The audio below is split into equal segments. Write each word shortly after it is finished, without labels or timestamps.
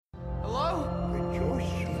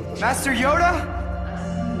Master Yoda?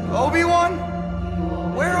 Obi-Wan?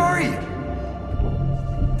 Where are you?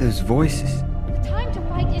 Those voices. The time to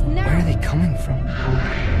fight is now. Where are they coming from?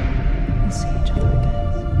 We'll see each other again.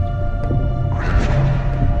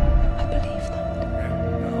 I believe that.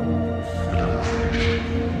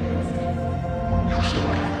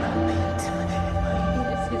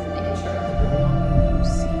 You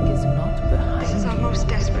seek is not behind This is our you. most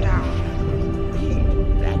desperate hour.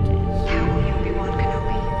 That is. How will you, Obi-Wan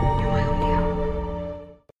Kenobi? You're my only hope.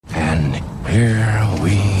 And here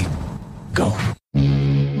we go.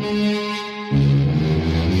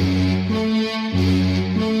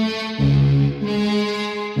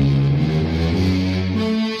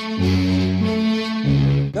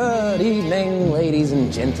 Good evening, ladies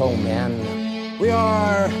and gentlemen. We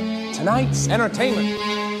are tonight's entertainment.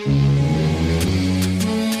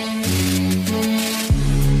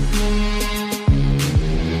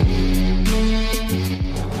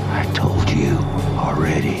 I told you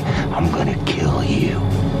already, I'm gonna kill you.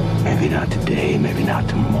 Maybe not today, maybe not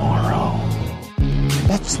tomorrow.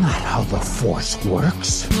 That's not how the Force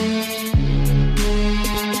works.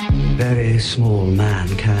 Very small man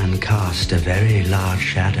can cast a very large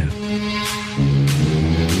shadow.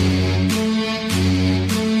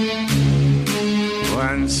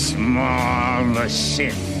 Once more, the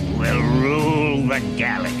Sith will rule the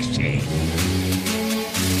galaxy.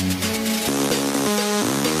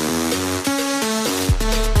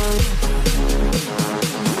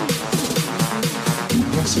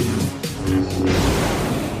 Impressive.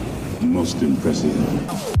 Most impressive.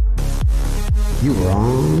 You were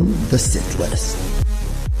on the Sith list.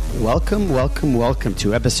 Welcome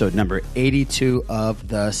to episode number 82 of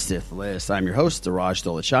the Sith List. I'm your host, Raj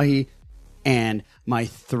Dolashahi, and my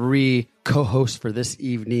three co-hosts for this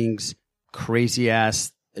evening's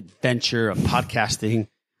crazy-ass adventure of podcasting.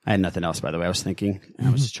 I had nothing else, by the way. I was thinking, and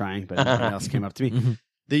I was just trying, but nothing else came up to me.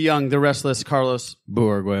 The young, the restless Carlos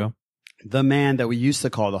Buarguello. The man that we used to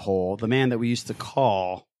call the Hole. The man that we used to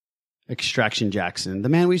call Extraction Jackson. The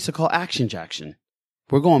man we used to call Action Jackson.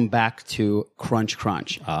 We're going back to Crunch.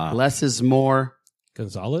 Less is more.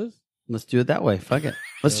 Gonzalez? Let's do it that way. Fuck it.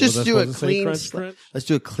 Let's just do a clean. Let's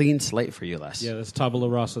do a clean slate for you, Les. Yeah, let's tabula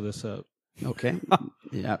rasa this up. Okay.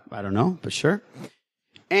 Yeah, I don't know, but sure.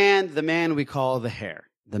 And the man we call the Hair.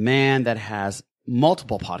 The man that has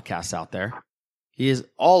multiple podcasts out there. He is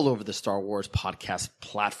all over the Star Wars podcast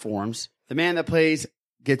platforms. The man that plays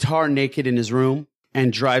guitar naked in his room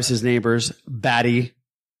and drives his neighbors batty.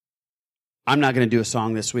 I'm not going to do a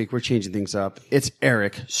song this week. We're changing things up. It's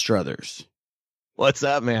Eric Struthers. What's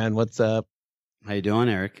up, man? What's up? How you doing,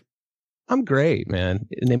 Eric? I'm great, man.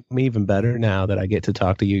 I'm even better now that I get to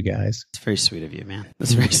talk to you guys. It's very sweet of you, man.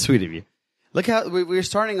 That's very sweet of you. Look how we're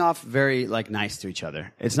starting off very nice to each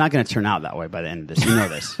other. It's not going to turn out that way by the end of this. You know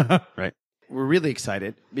this, right? We're really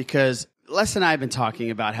excited because Les and I have been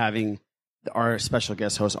talking about having our special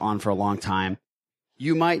guest host on for a long time.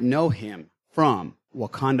 You might know him from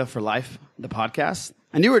Wakanda for Life, the podcast.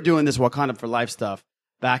 And you were doing this Wakanda for Life stuff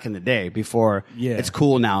back in the day before it's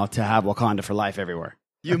cool now to have Wakanda for Life everywhere.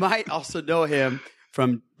 You might also know him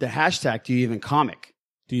from the hashtag Do You Even Comic?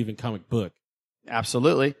 Do You Even Comic Book?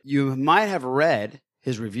 Absolutely. You might have read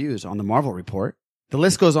his reviews on the Marvel Report. The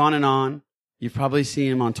list goes on and on. You've probably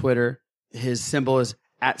seen him on Twitter. His symbol is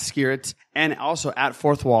 @Skirrets and also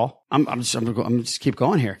 @Fourth Wall. I'm just keep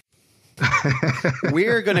going here.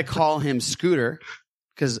 We're going to call him Scooter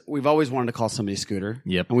because we've always wanted to call somebody Scooter.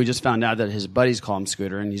 Yep. And we just found out that his buddies call him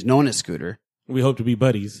Scooter and he's known as Scooter. We hope to be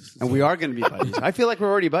buddies. And we are going to be buddies. I feel like we're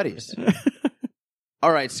already buddies.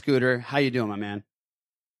 All right, Scooter. How you doing, my man?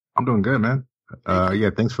 I'm doing good, man.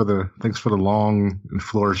 Thanks for the long and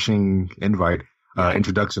flourishing invite.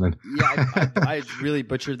 Introduction. I really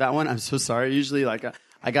butchered that one. I'm so sorry. Usually, I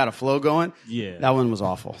got a flow going. Yeah, that one was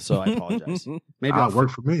awful. So I apologize. Maybe I'll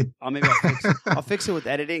work for me. I'll fix it with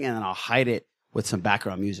editing, and then I'll hide it with some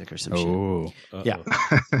background music or some shit. Yeah,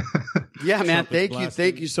 yeah, man.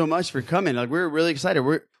 Thank you so much for coming. We're really excited.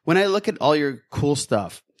 When I look at all your cool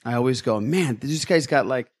stuff, I always go, man, this guy's got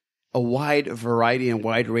a wide variety and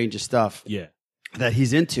wide range of stuff. Yeah, that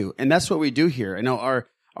he's into, and that's what we do here. I know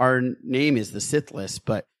our name is the Sith List,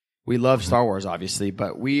 but we love Star Wars, obviously,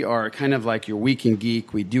 but we are kind of like your Week in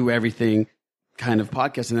Geek. We do everything kind of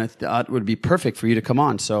podcast, and I thought it would be perfect for you to come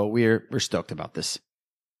on. So we're stoked about this.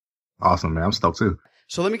 Awesome, man. I'm stoked too.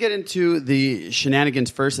 So let me get into the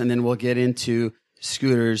shenanigans first, and then we'll get into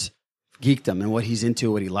Scooter's geekdom and what he's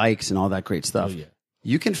into, what he likes, and all that great stuff. Oh, yeah.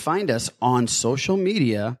 You can find us on social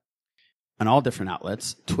media on all different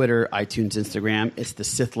outlets, Twitter, iTunes, Instagram. It's the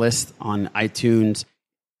Sith List on iTunes,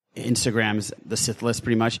 Instagram's The Sith List,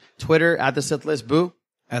 pretty much. Twitter, at The Sith List. Boo?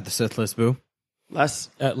 At The Sith List, Boo. Les?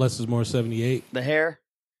 At Less is More 78. The Hair?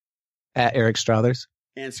 At Eric Strothers.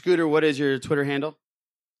 And Scooter, what is your Twitter handle?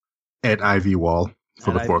 At Ivy Wall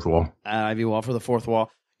for the fourth wall. At Ivy Wall for the fourth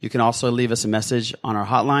wall. You can also leave us a message on our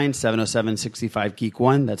hotline,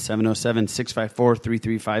 707-65-GEEK1. That's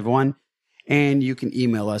 707-654-3351. And you can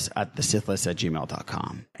email us at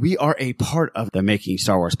thesithlist@gmail.com. We are a part of the Making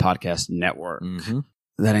Star Wars Podcast Network.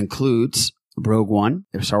 That includes Rogue One,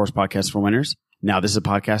 the Star Wars Podcast for Winners. Now This is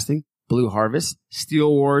Podcasting, Blue Harvest, Steel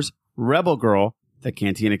Wars, Rebel Girl, The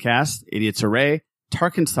Cantina Cast, Idiots Array,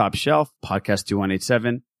 Tarkin's Top Shelf, Podcast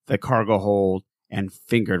 2187, The Cargo Hold, and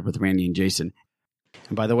Fingered with Randy and Jason.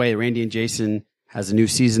 And by the way, Randy and Jason has a new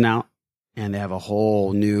season out, and they have a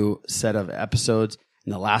whole new set of episodes.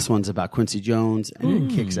 And the last one's about Quincy Jones,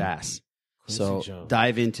 and it kicks ass. So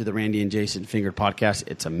dive into the Randy and Jason Fingered podcast.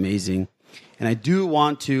 It's amazing. And I do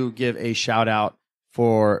want to give a shout out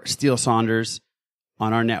for Steele Saunders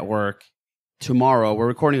on our network. Tomorrow, we're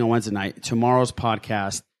recording on Wednesday night. Tomorrow's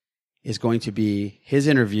podcast is going to be his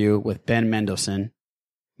interview with Ben Mendelsohn,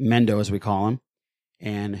 Mendo as we call him.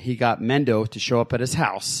 And he got Mendo to show up at his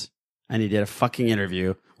house, and he did a fucking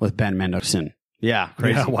interview with Ben Mendelsohn. Yeah,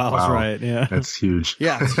 crazy. Yeah, wow. That's right. Yeah. That's huge.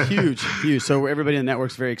 Yeah, it's huge, huge. So everybody in the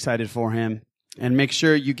network's very excited for him. And make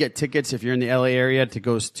sure you get tickets if you're in the LA area to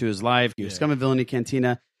go to his live, Scum and Villainy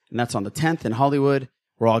Cantina. And that's on the 10th in Hollywood.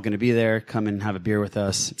 We're all going to be there. Come and have a beer with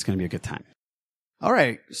us. It's going to be a good time. All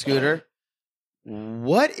right, Scooter.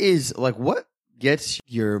 What gets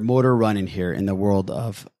your motor running here in the world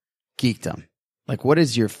of geekdom? Like, what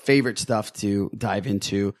is your favorite stuff to dive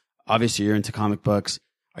into? Obviously, you're into comic books.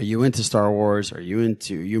 Are you into Star Wars? Are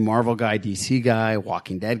you Marvel guy, DC guy,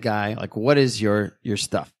 Walking Dead guy? Like, what is your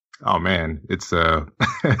stuff? Oh man, it's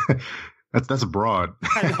that's broad.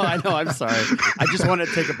 I know. I'm sorry. I just wanted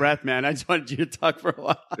to take a breath, man. I just wanted you to talk for a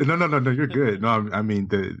while. No. You're good. No, I mean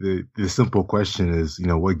the simple question is,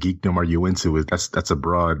 what geekdom are you into? That's a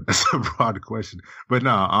broad question. But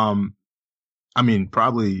no, I mean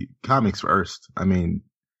probably comics first. I mean,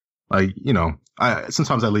 like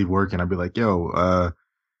sometimes I leave work and I'd be like, throw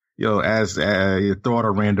out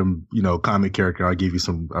a random, comic character. I'll give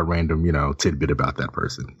you a random, tidbit about that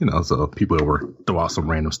person, so people will throw out some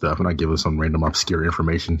random stuff and I give them some random obscure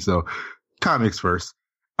information. So comics first.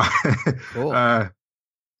 Cool.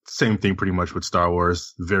 Same thing pretty much with Star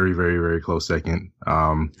Wars. Very, very, very close second.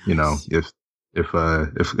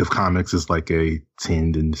 If comics is like a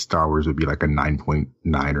 10, then Star Wars would be like a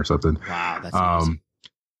 9.9 or something. Wow. That's awesome.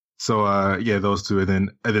 So, those two. And then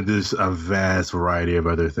there's a vast variety of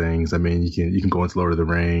other things. I mean, you can go into Lord of the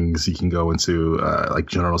Rings. You can go into, like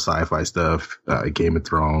general sci-fi stuff, Game of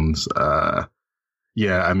Thrones. I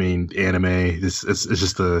mean, anime. It's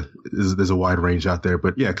just there's a wide range out there.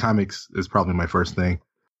 But yeah, comics is probably my first thing.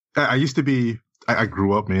 I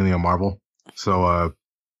grew up mainly on Marvel. So,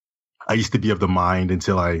 I used to be of the mind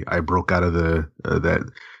until I broke out of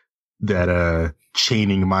that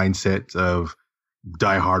chaining mindset of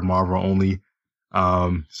diehard Marvel only.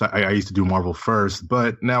 So I used to do Marvel first,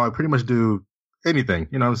 but now I pretty much do anything.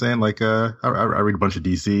 You know what I'm saying? Like, I read a bunch of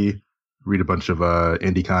DC, read a bunch of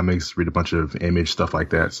indie comics, read a bunch of Image, stuff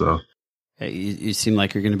like that. So, hey, you seem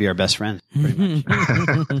like you're going to be our best friend, pretty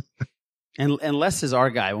much. And Les is our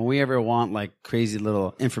guy. When we ever want like crazy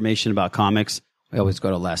little information about comics, we always go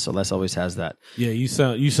to Les. So Les always has that. Yeah, you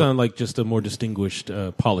sound like just a more distinguished,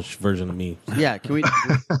 polished version of me. Yeah, can we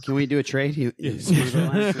do a trade? Just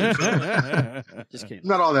kidding.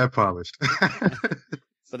 Not all that polished.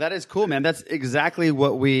 But that is cool, man. That's exactly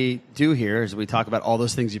what we do here. Is we talk about all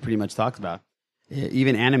those things you pretty much talked about,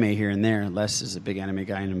 even anime here and there. Les is a big anime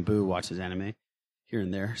guy, and Boo watches anime here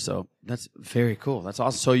and there. So that's very cool. That's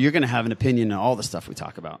awesome. So you're going to have an opinion on all the stuff we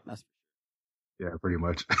talk about. Yeah, pretty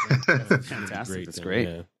much. That's fantastic. That's great.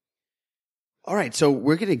 Yeah. All right, so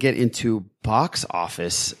we're going to get into box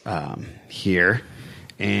office here,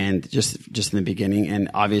 and just in the beginning, and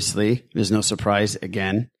obviously there's no surprise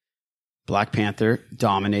again. Black Panther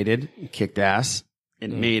dominated, kicked ass.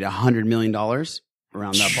 It made $100 million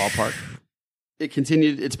around that ballpark. It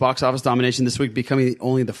continued its box office domination this week, becoming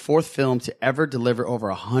only the fourth film to ever deliver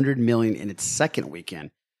over $100 million in its second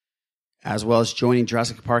weekend, as well as joining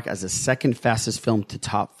Jurassic Park as the second fastest film to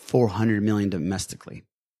top $400 million domestically.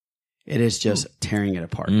 It is just tearing it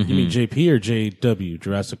apart. You mean JP or JW?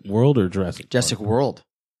 Jurassic World or Jurassic Park? Jurassic World.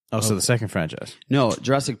 Oh, so the second franchise. No,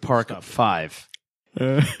 Jurassic Park 5.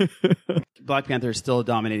 Black Panther is still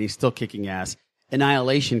dominating, still kicking ass.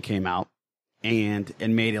 Annihilation came out and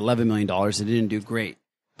made $11 million. It didn't do great.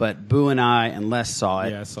 But Boo and I and Les saw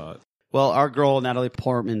it. Yeah, I saw it. Well, our girl Natalie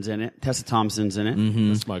Portman's in it. Tessa Thompson's in it.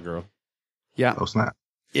 That's my girl. Yeah. Oh snap!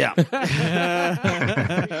 Yeah. I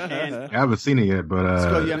haven't seen it yet,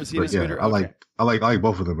 but you haven't seen it, yeah, Scooter? I like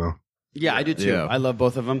both of them though. Yeah, I do too. Yeah. I love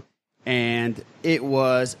both of them. And it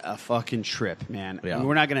was a fucking trip, man. Yeah.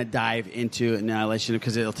 We're not going to dive into Annihilation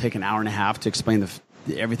because it'll take an hour and a half to explain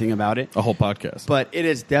everything about it. A whole podcast. But it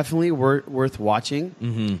is definitely worth watching.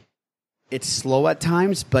 Mm-hmm. It's slow at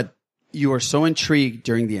times, but you are so intrigued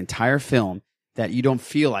during the entire film that you don't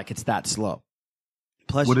feel like it's that slow.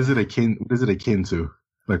 Plus, What is it akin to?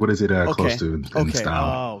 Like, what is it close to in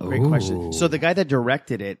style? Oh, great question. So the guy that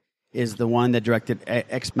directed it is the one that directed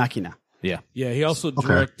Ex Machina. Yeah. Yeah, he also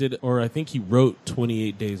directed, or I think he wrote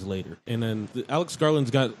 28 Days Later. And then Alex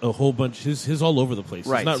Garland's got a whole bunch, his all over the place.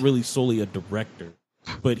 Right. He's not really solely a director,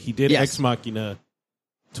 but he did Ex Machina,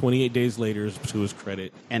 28 Days Later to his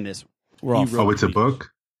credit. And this. Oh, it's a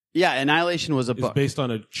book? Yeah, Annihilation was a book. It's based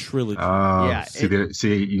on a trilogy.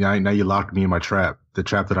 Yeah, now you locked me in my trap. The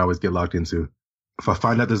trap that I always get locked into. If I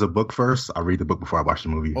find out there's a book first, I'll read the book before I watch the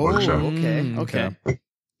movie or the show. Okay.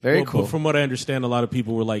 Very cool. But from what I understand, a lot of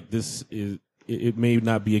people were like, it may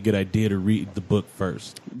not be a good idea to read the book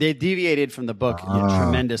first. They deviated from the book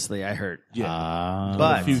tremendously, I heard. Yeah.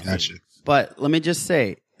 But let me just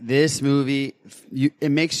say, this movie,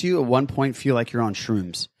 it makes you at one point feel like you're on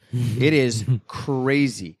shrooms. It is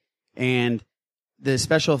crazy. And the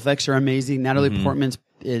special effects are amazing. Natalie Portman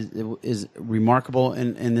is remarkable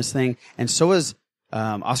in this thing. And so is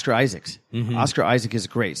Oscar Isaacs. Oscar Isaac is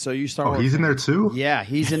great. So you start. He's in there too? Yeah,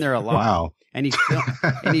 he's in there a lot. Wow. And he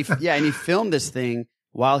filmed this thing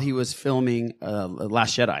while he was filming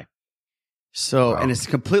Last Jedi. So and it's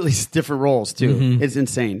completely different roles too. It's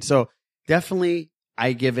insane. So definitely,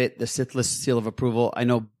 I give it the Sith List seal of approval. I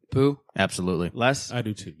know. Boo? Absolutely. Les? I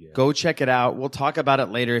do too, yeah. Go check it out. We'll talk about it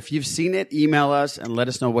later. If you've seen it, email us and let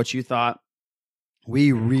us know what you thought.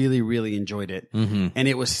 We really, really enjoyed it. And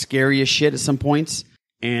it was scary as shit at some points.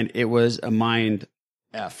 And it was a mind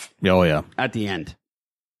F. Oh, yeah. At the end.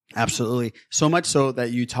 Absolutely. So much so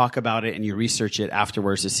that you talk about it and you research it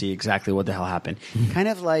afterwards to see exactly what the hell happened. Kind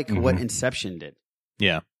of like what Inception did.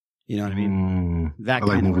 Yeah. You know what I mean? That I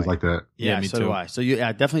like kind of movies way. like that. Yeah, me so too. do I. So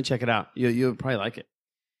definitely check it out. You'll probably like it.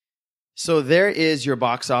 So there is your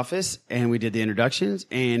box office, and we did the introductions,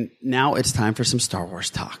 and now it's time for some Star Wars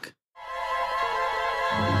talk.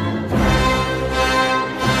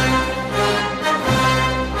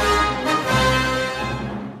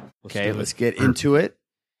 Okay, let's get into it.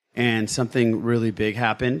 And something really big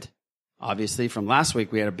happened. Obviously, from last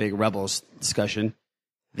week, we had a big Rebels discussion.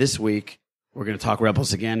 This week, we're going to talk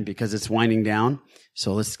Rebels again because it's winding down.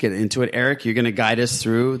 So let's get into it. Eric, you're going to guide us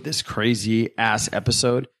through this crazy-ass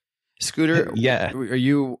episode. Scooter, Yeah. Are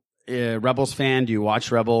you a Rebels fan? Do you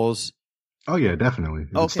watch Rebels? Oh yeah, definitely.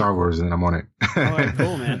 If Okay, it's Star Wars, and I'm on it. All right,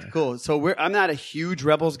 cool, man. Cool. So I'm not a huge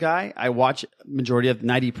Rebels guy. I watch majority of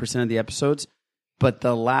 90% of the episodes, but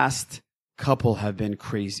the last couple have been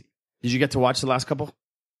crazy. Did you get to watch the last couple?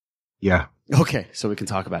 Yeah. Okay, so we can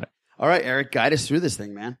talk about it. All right, Eric, guide us through this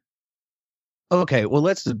thing, man. Okay, well,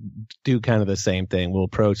 let's do kind of the same thing. We'll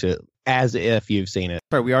approach it as if you've seen it.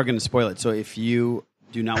 Sorry, we are going to spoil it. So if you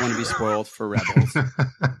do not want to be spoiled for Rebels,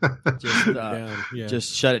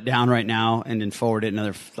 just shut it down right now and then forward it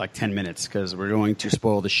another 10 minutes because we're going to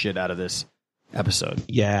spoil the shit out of this episode.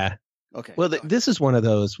 Yeah. Okay. Well, this is one of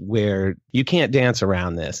those where you can't dance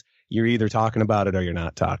around this. You're either talking about it or you're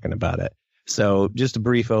not talking about it. So just a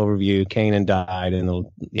brief overview. Kanan died in the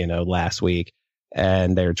last week,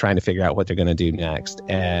 and they're trying to figure out what they're going to do next.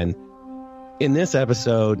 And in this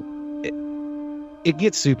episode, it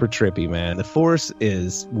gets super trippy, man. The Force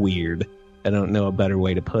is weird. I don't know a better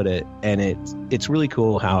way to put it. And it's really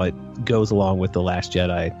cool how it goes along with The Last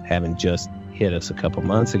Jedi having just hit us a couple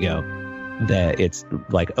months ago, that it's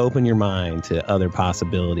like open your mind to other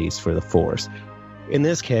possibilities for the Force. In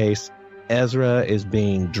this case, Ezra is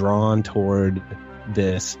being drawn toward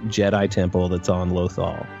this Jedi temple that's on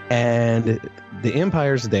Lothal. And the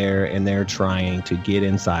Empire's there, and they're trying to get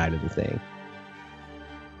inside of the thing.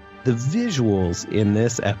 The visuals in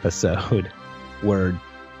this episode were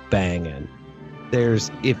banging.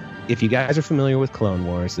 There's, if you guys are familiar with Clone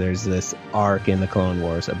Wars, there's this arc in the Clone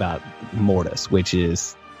Wars about Mortis, which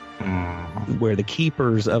is where the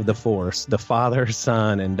keepers of the Force, the father,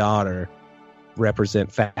 son, and daughter,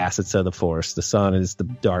 represent facets of the Force. The son is the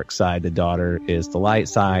dark side, the daughter is the light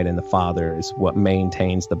side, and the father is what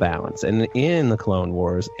maintains the balance. And in the Clone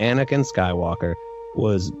Wars, Anakin Skywalker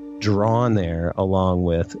was drawn there along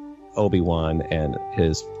with Obi-Wan and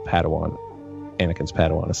his Padawan, Anakin's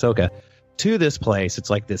Padawan Ahsoka, to this place. It's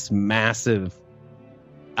like this massive,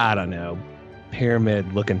 I don't know,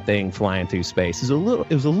 pyramid-looking thing flying through space. It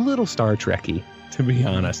was a little Star Trek-y, to be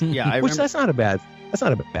honest. Yeah, that's not a bad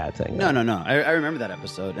thing. No. I remember that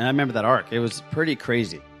episode, and I remember that arc. It was pretty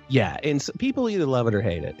crazy. Yeah, and so people either love it or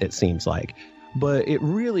hate it, it seems like. But it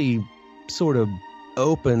really sort of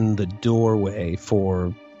opened the doorway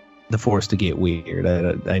for the Force to get weird.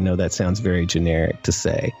 I know that sounds very generic to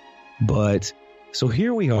say. But so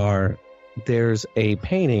here we are. There's a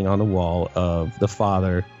painting on the wall of the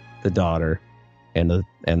father, the daughter, and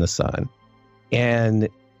the son. And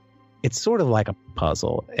it's sort of like a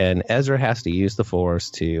puzzle. And Ezra has to use the Force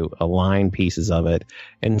to align pieces of it.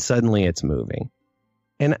 And suddenly it's moving.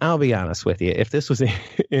 And I'll be honest with you, if this was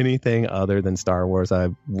anything other than Star Wars, I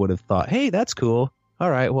would have thought, hey, that's cool.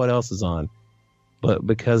 All right, what else is on? But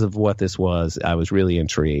because of what this was, I was really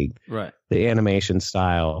intrigued. Right. The animation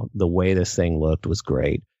style, the way this thing looked was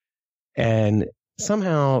great. And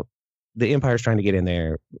somehow the Empire's trying to get in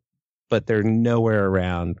there, but they're nowhere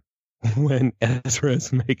around when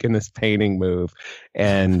Ezra's making this painting move.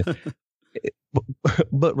 And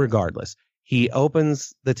but regardless, he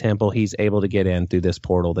opens the temple. He's able to get in through this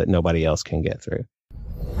portal that nobody else can get through.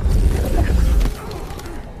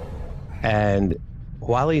 And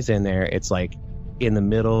while he's in there, it's like in the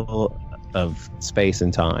middle of space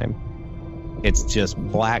and time. It's just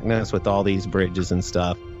blackness with all these bridges and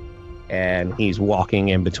stuff. And he's walking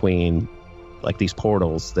in between like these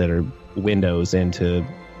portals that are windows into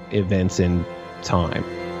events in time.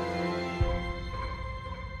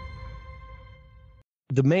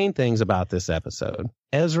 The main things about this episode,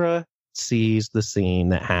 Ezra sees the scene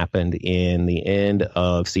that happened in the end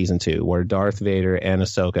of season 2, where Darth Vader and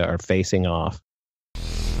Ahsoka are facing off.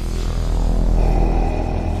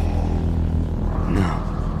 No.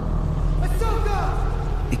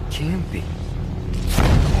 Ahsoka! It can't be.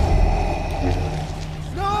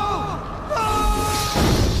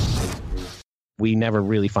 We never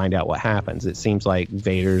really find out what happens. It seems like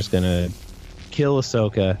Vader's going to kill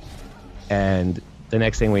Ahsoka, and the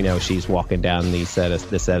next thing we know, she's walking down the set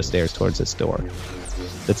of stairs towards this door.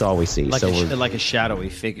 That's all we see. Like a shadowy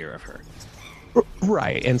figure of her.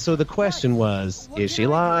 Right. And so the question was, is she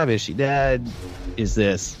alive? Is she dead? Is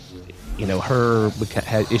this, her?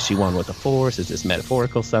 Is she one with the Force? Is this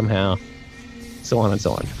metaphorical somehow? So on and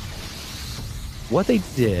so on. What they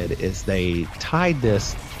did is they tied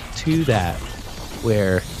this to that,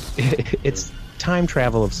 where it's time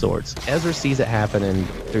travel of sorts. Ezra sees it happening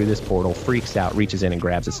through this portal, freaks out, reaches in and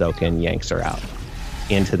grabs Ahsoka and yanks her out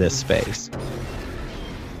into this space.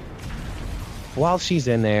 While she's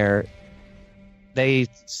in there, they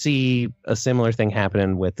see a similar thing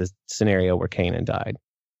happening with the scenario where Kanan died.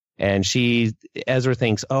 And Ezra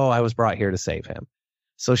thinks, oh, I was brought here to save him.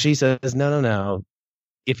 So she says, no.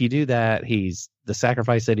 If you do that, the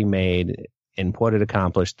sacrifice that he made and what it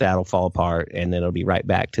accomplished, that'll fall apart, and then it'll be right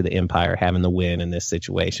back to the Empire having the win in this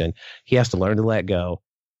situation. He has to learn to let go.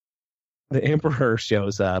 The Emperor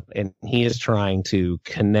shows up, and he is trying to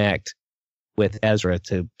connect with Ezra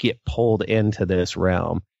to get pulled into this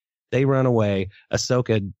realm. They run away.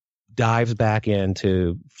 Ahsoka dives back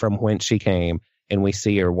from whence she came, and we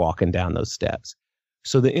see her walking down those steps.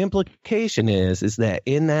 So the implication is that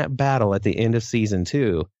in that battle at the end of season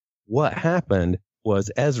 2, what happened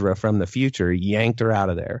was Ezra from the future yanked her out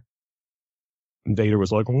of there. And Vader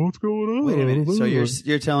was like, what's going on? Wait a minute. So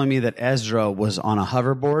you're telling me that Ezra was on a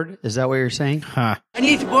hoverboard? Is that what you're saying? I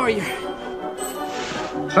need to borrow your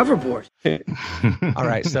hoverboard. All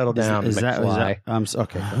right, settle down. Is that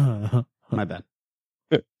okay. My bad.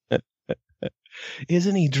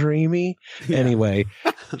 Isn't he dreamy? Yeah. Anyway,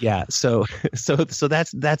 yeah. So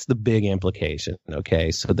that's the big implication.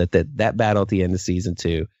 Okay, so that battle at the end of season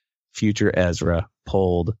 2, future Ezra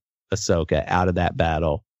pulled Ahsoka out of that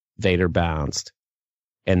battle. Vader bounced,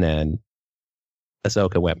 and then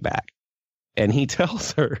Ahsoka went back, and he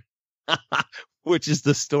tells her, which is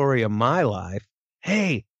the story of my life.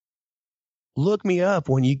 Hey, look me up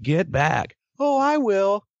when you get back. Oh, I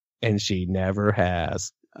will. And she never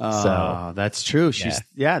has. So that's true.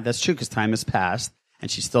 That's true, because time has passed and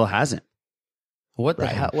she still hasn't. What the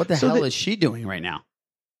hell is she doing right now?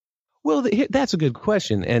 Well, that's a good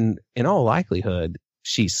question. And in all likelihood,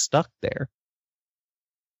 she's stuck there.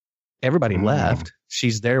 Everybody left.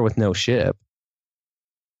 She's there with no ship.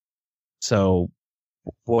 So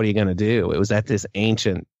what are you going to do? It was at this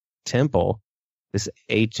ancient temple, this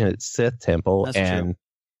ancient Sith temple. That's and true.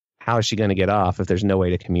 How is she going to get off if there's no way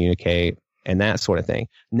to communicate and that sort of thing?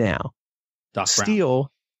 Now,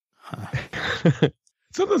 Steele,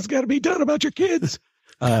 something's got to be done about your kids.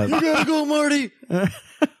 You gotta go, Marty.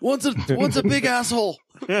 One's a big asshole.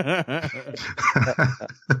 God.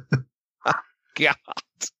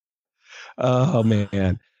 Oh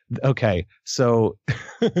man. Okay, so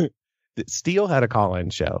Steele had a call-in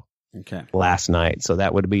show last night, so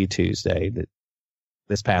that would be Tuesday,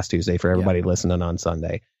 this past Tuesday for everybody listening on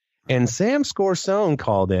Sunday. And Sam Scorsone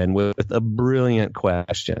called in with a brilliant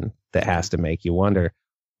question that has to make you wonder,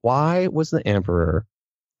 why was the Emperor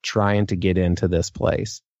trying to get into this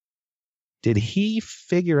place? Did he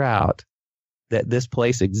figure out that this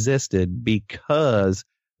place existed because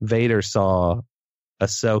Vader saw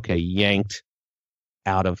Ahsoka yanked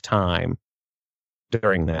out of time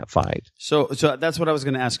during that fight? So that's what I was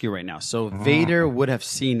going to ask you right now. So Vader would have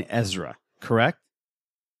seen Ezra, correct?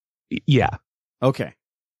 Yeah. Okay.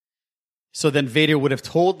 So then Vader would have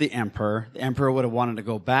told the Emperor would have wanted to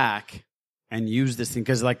go back and use this thing.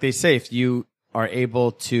 Because like they say, if you are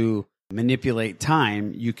able to manipulate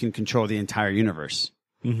time, you can control the entire universe.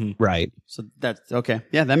 Mm-hmm. Right. So that's okay.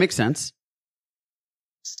 Yeah, that makes sense.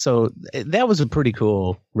 So that was a pretty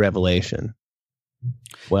cool revelation.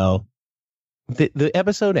 Well, the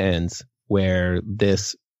episode ends where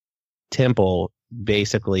this temple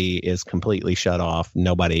basically is completely shut off.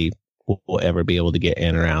 Nobody will ever be able to get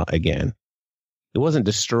in or out again. It wasn't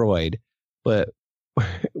destroyed, but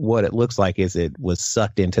what it looks like is it was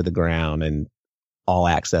sucked into the ground and all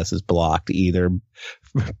access is blocked, either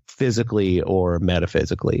physically or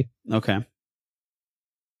metaphysically. Okay.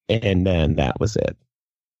 And then that was it.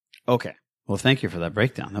 Okay. Well, thank you for that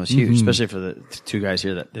breakdown. That was huge, especially for the two guys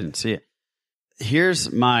here that didn't see it.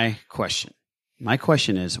 Here's my question. My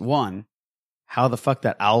question is, one, how the fuck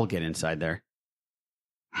that owl get inside there?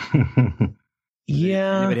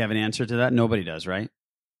 Yeah. Anybody have an answer to that? Nobody does, right?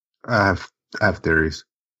 I have theories.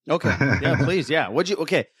 Okay. Yeah, please. Yeah.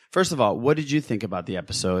 Okay. First of all, what did you think about the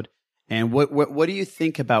episode? And what do you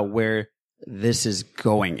think about where this is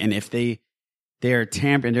going? And if they're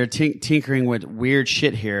tinkering with weird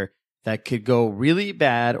shit here that could go really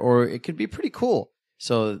bad, or it could be pretty cool.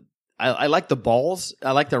 So I like the balls.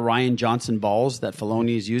 I like the Rian Johnson balls that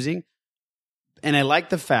Filoni is using. And I like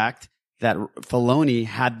the fact that Filoni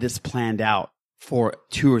had this planned out for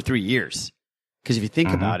 2 or 3 years. Because if you think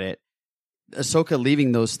about it, Ahsoka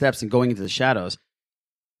leaving those steps and going into the shadows,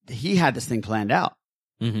 he had this thing planned out.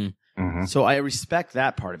 So I respect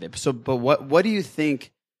that part of it. So, but what do you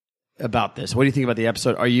think about this? What do you think about the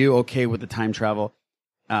episode? Are you okay with the time travel?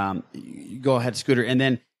 Go ahead, Scooter. And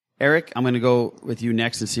then Eric, I'm going to go with you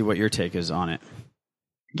next and see what your take is on it.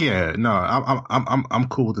 Yeah, no, I'm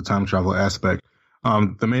cool with the time travel aspect.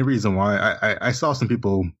 The main reason why I saw some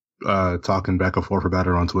people talking back and forth about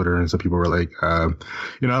it on Twitter, and some people were like, I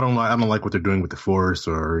don't like what they're doing with the Force,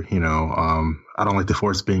 or I don't like the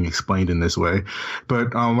Force being explained in this way.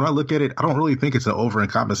 But when I look at it, I don't really think it's an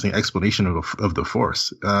over-encompassing explanation of the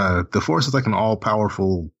Force. The Force is like an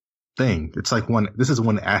all-powerful thing. It's like this is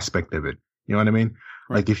one aspect of it. You know what I mean?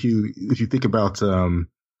 Right. Like if you think about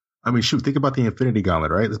think about the Infinity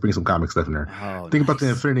Gauntlet, right? Let's bring some comic stuff in there. Think about the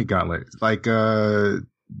Infinity Gauntlet. Like there's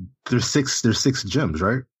six gems,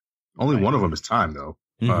 right? Only one of them is time, though.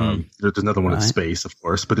 There's another one in space, of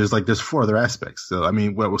course, but there's 4 other aspects. So I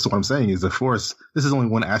mean, what I'm saying is the Force. This is only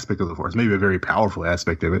one aspect of the Force, maybe a very powerful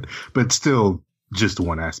aspect of it, but still just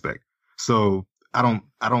one aspect. So I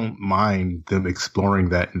don't mind them exploring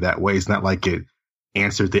that in that way. It's not like it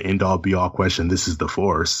answered the end all be all question. This is the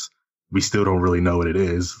Force. We still don't really know what it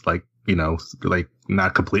is. Like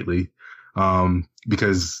not completely,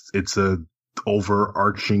 because it's a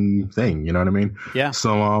overarching thing. You know what I mean? Yeah.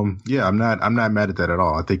 So I'm not mad at that at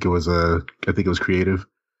all. I think it was creative.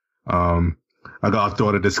 I'll throw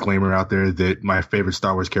out a disclaimer out there that my favorite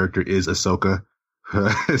Star Wars character is Ahsoka.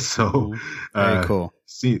 So very cool.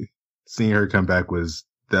 Seeing her come back was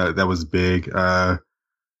was big.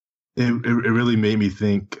 It really made me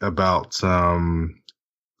think about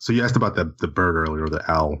so you asked about the bird earlier, the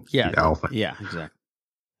owl. Yeah. The owl thing. Yeah, exactly.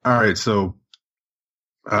 All right, so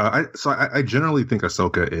I generally think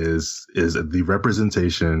Ahsoka is the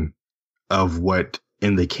representation of what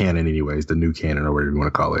in the canon, anyways, the new canon or whatever you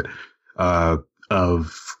want to call it, of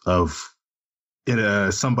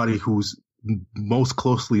somebody who's most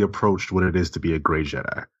closely approached what it is to be a gray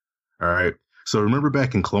Jedi. All right. So remember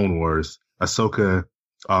back in Clone Wars, Ahsoka,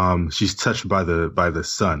 she's touched by the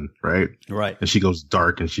sun, right? Right. And she goes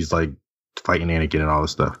dark and she's like fighting Anakin and all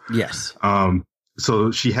this stuff. Yes.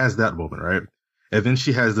 So she has that moment, right? And then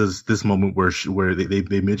she has this moment where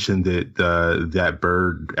they mentioned that that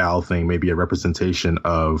bird owl thing may be a representation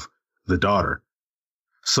of the daughter.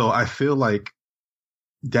 So I feel like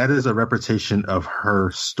that is a representation of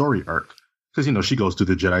her story arc. Because, she goes through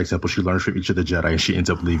the Jedi Temple, she learns from each of the Jedi, and she ends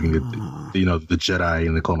up leaving the Jedi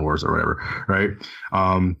in the Clone Wars or whatever, right?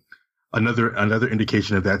 Another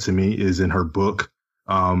indication of that to me is in her book,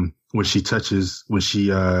 when she takes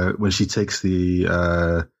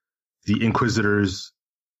the Inquisitor's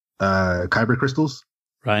kyber crystals,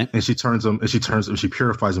 right? And she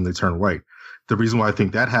purifies them, they turn white. The reason why I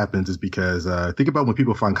think that happens is because think about when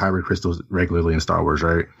people find kyber crystals regularly in Star Wars,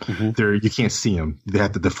 right? You can't see them.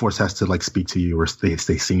 The Force has to like speak to you or stay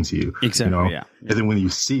seen to you. Exactly. You know? Yeah. And then when you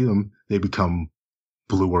see them, they become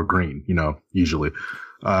blue or green. You know, usually.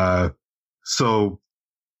 So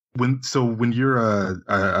when you're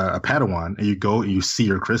a Padawan and you go and you see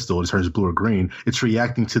your crystal, it turns blue or green. It's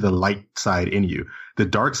reacting to the light side in you. The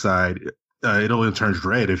dark side, it only turns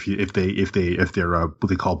red if they're what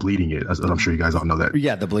they call bleeding it. I'm sure you guys all know that.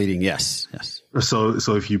 Yeah, the bleeding. Yes. So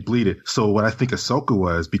if you bleed it. So what I think Ahsoka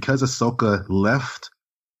was, because Ahsoka left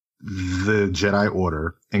the Jedi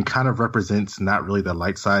Order and kind of represents not really the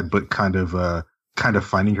light side, but kind of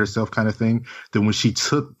finding herself kind of thing. Then when she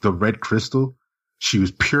took the red crystal, she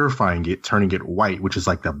was purifying it, turning it white, which is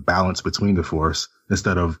like the balance between the Force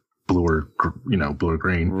instead of blue or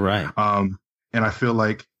green. Right. And I feel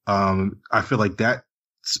like that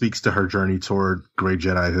speaks to her journey toward Grey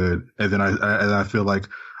Jedihood. And then I feel like,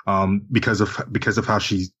 because of how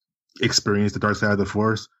she experienced the dark side of the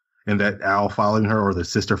Force and that Al following her or the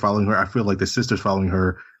sister following her, I feel like the sister's following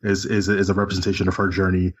her is a representation of her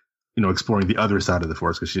journey, you know, exploring the other side of the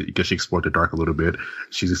Force because she explored the dark a little bit.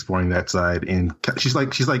 She's exploring that side, and she's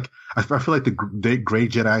like, I feel like the Grey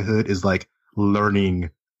Jedihood is like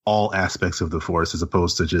learning all aspects of the Force as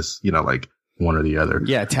opposed to just, you know, like one or the other.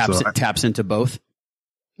 Yeah, taps into both.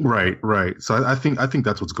 Right. So I think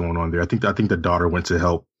that's what's going on there. I think the daughter went to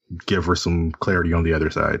help give her some clarity on the other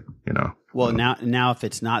side, you know. Well, now if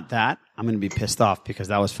it's not that, I'm going to be pissed off because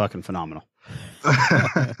that was fucking phenomenal.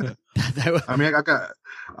 I mean, I got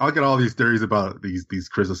all these theories about these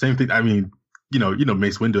crystals. Same thing. I mean, you know,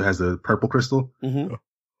 Mace Windu has a purple crystal. Mm-hmm. I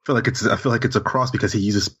feel like it's a cross because he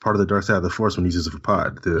uses part of the dark side of the Force when he uses it for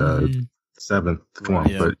Pod, the seventh form.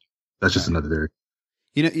 Right, yeah. But that's just another theory.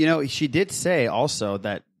 You know, she did say also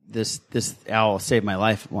that this owl saved my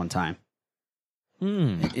life one time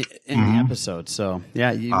in the episode. So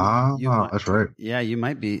yeah, that's right. Yeah, you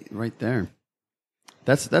might be right there.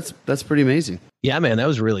 That's pretty amazing. Yeah, man, that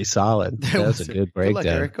was really solid. That was a good breakdown. Good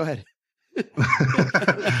luck, Eric. Go ahead.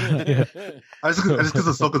 I just because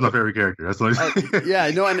Ahsoka's my favorite character. That's what yeah,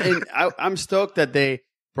 no, and I'm stoked that they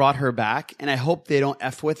brought her back, and I hope they don't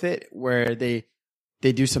F with it where they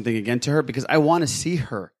do something again to her because I want to see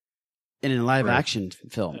her in a live action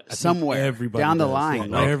film somewhere down the line.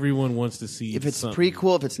 Like, everyone wants to see if it's something.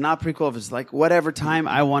 prequel, if it's not prequel, if it's like whatever time,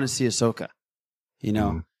 I want to see Ahsoka. You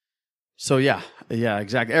know. So yeah,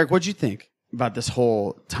 exactly. Eric, what'd you think about this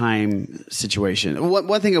whole time situation?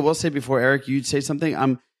 One thing I will say before Eric, you'd say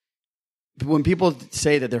something. When people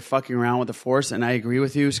say that they're fucking around with the Force, and I agree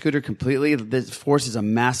with you, Scooter, completely. The Force is a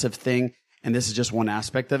massive thing, and this is just one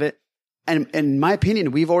aspect of it. And in my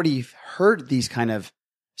opinion, we've already heard these kind of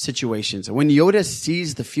situations. When Yoda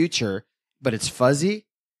sees the future, but it's fuzzy,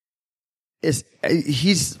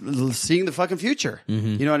 he's seeing the fucking future.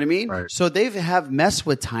 Mm-hmm. You know what I mean? Right. So they have messed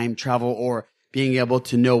with time travel or being able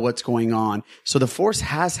to know what's going on. So the Force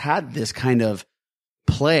has had this kind of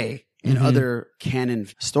play in other canon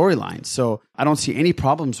storylines. So I don't see any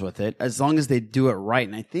problems with it as long as they do it right.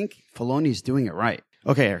 And I think Filoni's doing it right.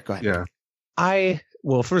 Okay, Eric, go ahead. Yeah.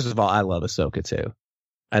 Well, first of all, I love Ahsoka too.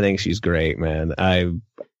 I think she's great, man.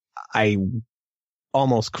 I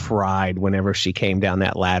almost cried whenever she came down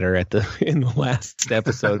that ladder in the last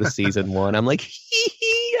episode of season 1. I'm like,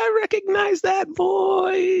 I recognize that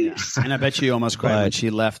voice. Yeah. And I bet you almost cried when she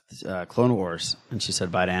left Clone Wars and she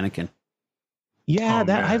said bye to Anakin. Yeah,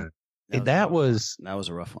 that was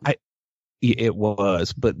a rough one. It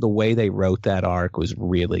was, but the way they wrote that arc was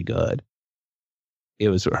really good. It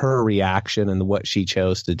was her reaction and what she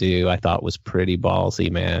chose to do, I thought was pretty ballsy,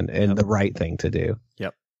 man, and the right thing to do.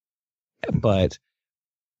 Yep. But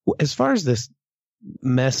as far as this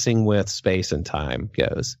messing with space and time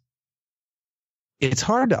goes, it's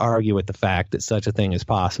hard to argue with the fact that such a thing is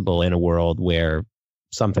possible in a world where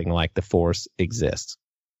something like the Force exists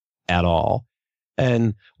at all.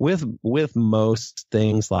 And with most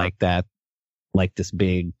things like that, like this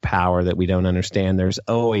big power that we don't understand, there's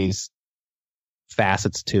always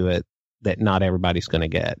facets to it that not everybody's going to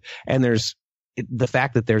get. And there's the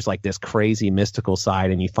fact that there's like this crazy mystical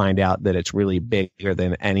side and you find out that it's really bigger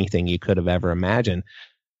than anything you could have ever imagined.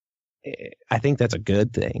 I think that's a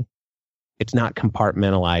good thing. It's not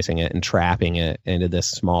compartmentalizing it and trapping it into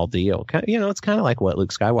this small deal. You know, it's kind of like what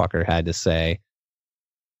Luke Skywalker had to say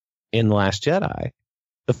in The Last Jedi.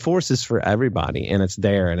 The Force is for everybody, and it's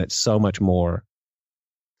there, and it's so much more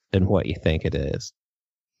than what you think it is.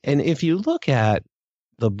 And if you look at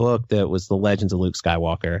the book that was The Legends of Luke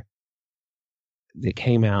Skywalker, that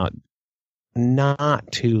came out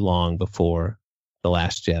not too long before The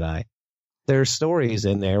Last Jedi. There are stories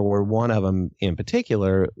in there where one of them in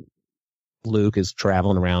particular, Luke is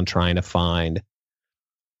traveling around trying to find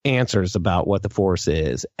answers about what the Force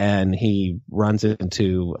is. And he runs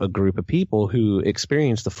into a group of people who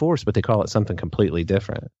experience the Force, but they call it something completely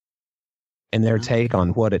different. And their take on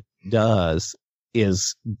what it does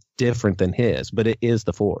is different than his, but it is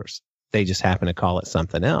the Force. They just happen to call it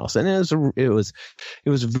something else. And it was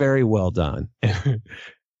very well done.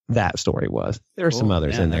 That story was. There are some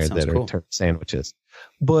others in there that are turd sandwiches.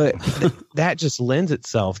 But that just lends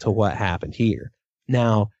itself to what happened here.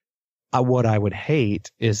 Now, what I would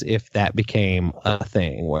hate is if that became a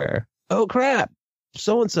thing where, oh crap,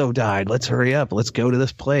 so-and-so died. Let's hurry up. Let's go to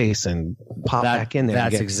this place and pop back in there.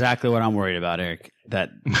 That's exactly what I'm worried about, Eric.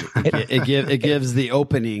 That it gives the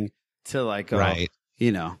opening to like, right.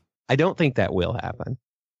 You know. I don't think that will happen.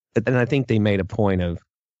 And I think they made a point of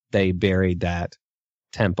they buried that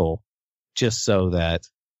temple just so that,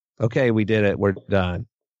 okay, we did it. We're done.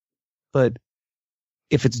 But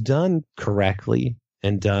if it's done correctly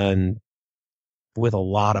and done with a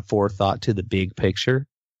lot of forethought to the big picture,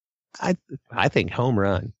 I think home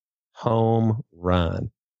run.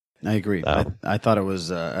 I agree. I thought it was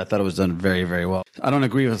done very, very well. I don't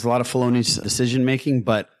agree with a lot of Filoni's decision making,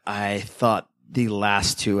 but I thought the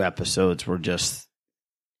last two episodes were just,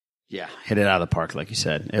 hit it out of the park, like you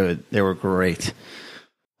said. They were great.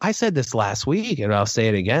 I said this last week, and I'll say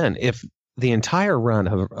it again. If the entire run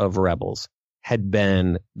of Rebels had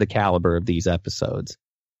been the caliber of these episodes,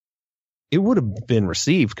 it would have been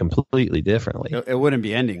received completely differently. It wouldn't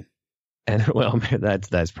be ending. And well,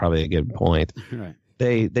 that's probably a good point. Right.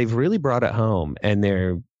 They've really brought it home, and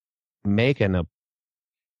they're making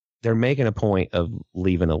a point of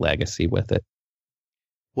leaving a legacy with it.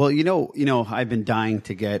 Well, you know, I've been dying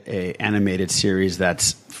to get a animated series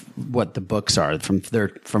that's what the books are from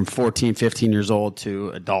 14, 15 years old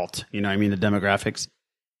to adult. You know what I mean? The demographics.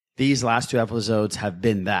 These last two episodes have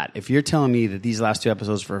been that. If you're telling me that these last two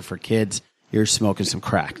episodes were for kids, you're smoking some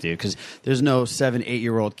crack, dude. Because there's no 7,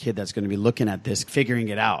 8-year-old kid that's going to be looking at this, figuring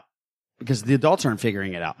it out. Because the adults aren't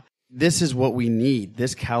figuring it out. This is what we need.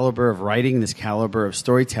 This caliber of writing, this caliber of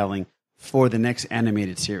storytelling for the next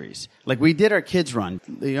animated series. Like we did our kids run.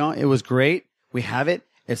 You know, it was great. We have it.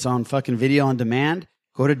 It's on fucking video on demand.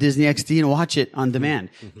 Go to Disney XD and watch it on demand.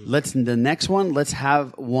 The next one, let's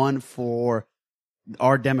have one for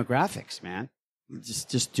our demographics, man.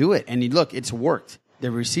 Just do it. And look, it's worked.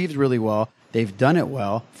 They're received really well. They've done it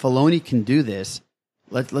well. Filoni can do this.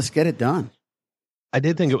 Let's get it done. I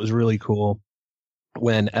did think it was really cool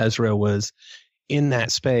when Ezra was in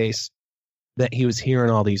that space that he was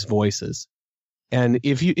hearing all these voices. And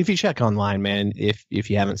if you check online, man, if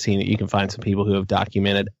you haven't seen it, you can find some people who have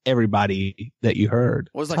documented everybody that you heard.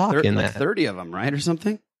 What was like 30 of them, right, or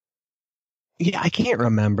something? Yeah, I can't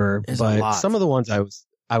remember, but some of the ones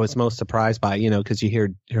I was most surprised by, you know, because you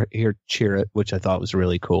hear Chirrut, which I thought was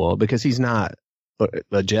really cool because he's not a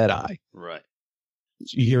Jedi, right?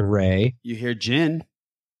 You hear Rey, you hear Jin,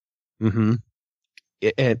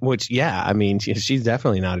 which I mean, she's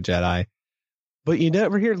definitely not a Jedi, but you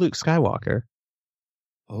never hear Luke Skywalker.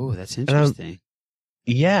 Oh, that's interesting.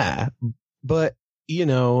 Yeah, but you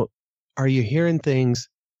know, are you hearing things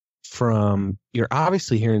from? You're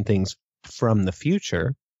obviously hearing things from the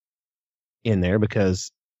future in there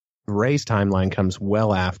because Rey's timeline comes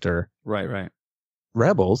well after right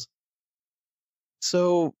Rebels.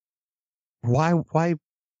 So why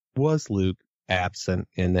was Luke absent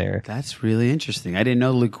in there? That's really interesting. I didn't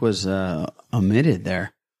know Luke was omitted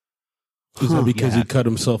there. Is that because he cut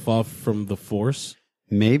himself off from the Force?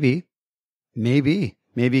 Maybe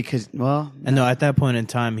because and no, at that point in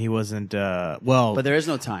time he wasn't but there is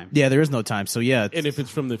no time. Yeah, there is no time. So yeah, and if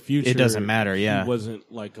it's from the future, it doesn't matter. Yeah, he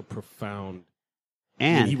wasn't like a profound,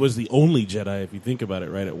 and he was the only Jedi if you think about it.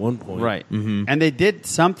 Right at one point, right? Mm-hmm. And they did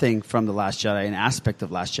something from the Last Jedi, an aspect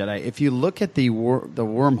of Last Jedi. If you look at the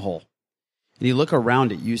wormhole and you look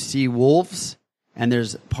around it, you see wolves, and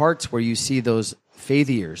there's parts where you see those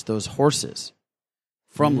fathiers, those horses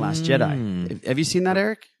from Last Jedi. Have you seen that,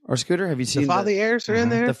 Eric? Or Scooter, have you seen the fathiers are in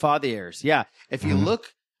there? The fathiers, yeah. If you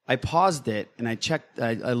look, I paused it and I checked.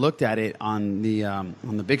 I looked at it on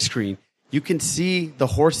the big screen. You can see the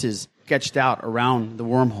horses sketched out around the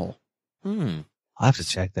wormhole. I'll have to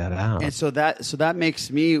check that out. And so that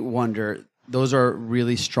makes me wonder. Those are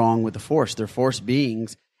really strong with the Force. They're Force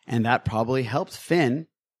beings, and that probably helped Finn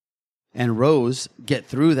and Rose get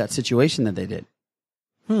through that situation that they did.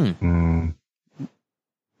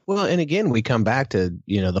 Well, and again, we come back to,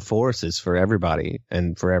 the Force is for everybody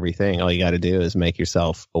and for everything. All you got to do is make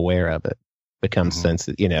yourself aware of it. Become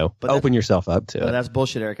sensitive, open yourself up to it. That's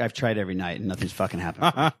bullshit, Eric. I've tried every night and nothing's fucking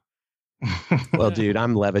happened. Well, dude,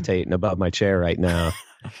 I'm levitating above my chair right now.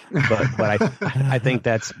 But I think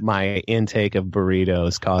that's my intake of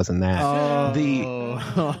burritos causing that.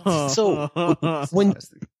 So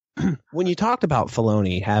when you talked about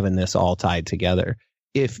Filoni having this all tied together,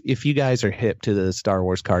 if you guys are hip to the Star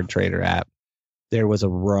Wars Card Trader app, there was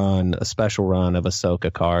a special run of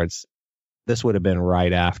Ahsoka cards. This would have been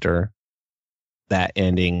right after that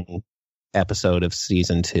ending episode of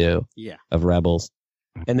season 2 of Rebels.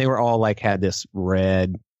 And they were all had this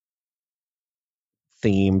red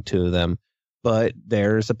theme to them. But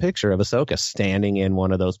there's a picture of Ahsoka standing in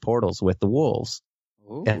one of those portals with the wolves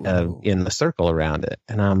in the circle around it.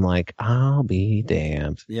 And I'm like, I'll be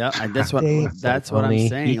damned. Yeah, that's what I'm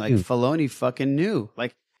saying. Filoni fucking knew.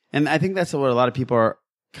 And I think that's what a lot of people are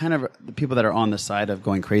kind of the people that are on the side of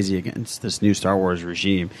going crazy against this new Star Wars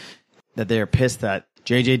regime, that they're pissed that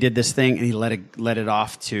JJ did this thing and he let it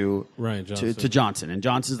off to Rian Johnson. to Johnson, and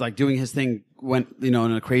Johnson's doing his thing, went in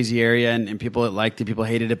a crazy area, and people liked it, people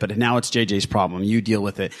hated it, but now it's JJ's problem. You deal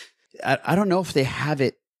with it. I don't know if they have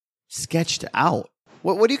it sketched out.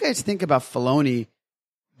 What do you guys think about Filoni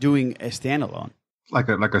doing a standalone? Like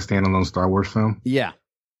a standalone Star Wars film? Yeah.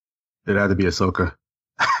 It had to be Ahsoka.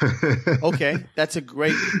 Okay, that's a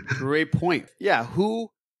great point. Yeah, who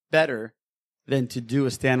better than to do a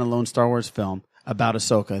standalone Star Wars film about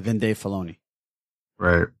Ahsoka than Dave Filoni?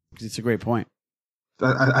 Right. It's a great point.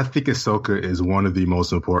 I think Ahsoka is one of the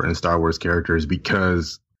most important Star Wars characters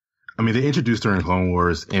because, they introduced her in Clone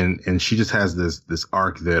Wars, and she just has this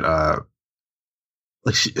arc that, I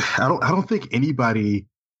don't think anybody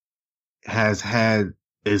has had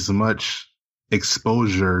as much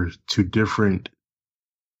exposure to different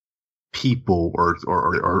people or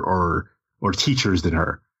teachers than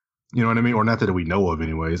her. You know what I mean? Or not that we know of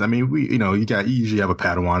anyways. You usually have a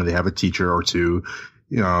Padawan, they have a teacher or two.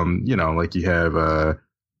 You have, I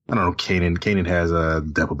don't know, Kanan has a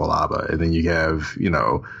Depa Billaba, and then you have,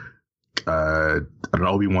 I don't know,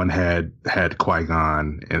 Obi-Wan had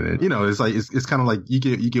Qui-Gon, and then, it's kind of like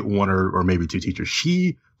you get one or maybe two teachers.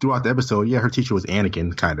 She, throughout the episode, her teacher was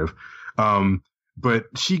Anakin, kind of. But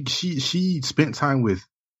she spent time with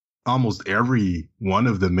almost every one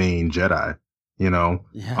of the main Jedi. Yeah,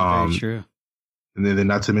 very true. And then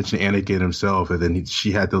not to mention Anakin himself. And then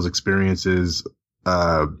she had those experiences,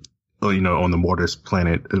 on the Mortis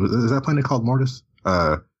planet. Is that planet called Mortis?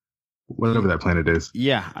 Whatever that planet is.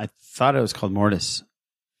 Yeah, I thought it was called Mortis.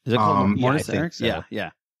 Is it called Mortis? I think so. Yeah.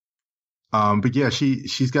 But yeah,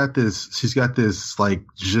 she's got this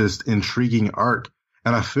just intriguing arc.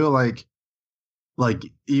 And I feel like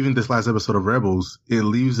even this last episode of Rebels, it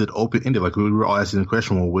leaves it open-ended. We were all asking the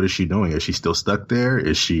question, well, what is she doing? Is she still stuck there?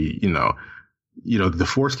 Is she, the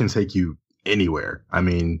Force can take you anywhere.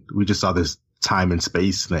 We just saw this time and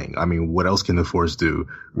space thing. What else can the Force do?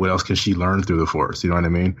 What else can she learn through the Force? You know what I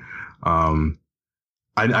mean?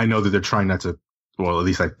 I know that they're trying not to, well, at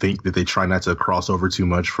least I think that they try not to cross over too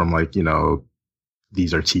much from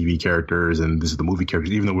these are TV characters and this is the movie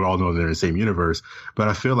characters, even though we all know they're in the same universe. But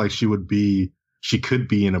I feel like she could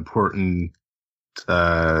be an important,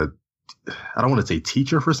 I don't want to say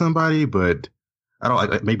teacher for somebody, but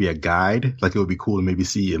maybe a guide. It would be cool to maybe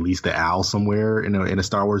see at least the owl somewhere in a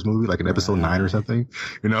Star Wars movie, like in episode 9 or something,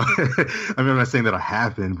 I'm not saying that'll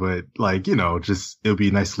happen, but just, it would be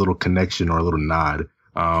a nice little connection or a little nod.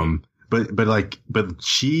 But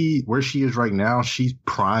where she is right now, she's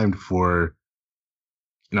primed for,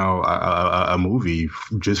 a movie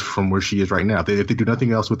just from where she is right now. If they do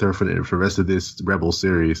nothing else with her for the rest of this Rebel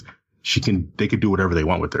series, they could do whatever they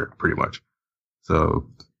want with her, pretty much. So,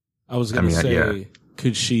 I was going to say,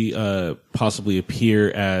 could she possibly appear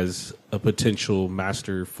as a potential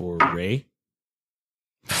master for Rey?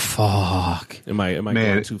 Fuck. Am I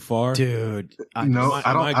going too far, dude? I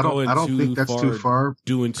don't think that's too far.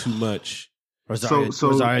 Doing too much.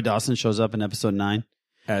 Rosario Dawson shows up in episode 9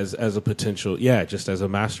 as a potential, just as a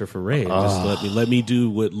master for Rey. Just let me do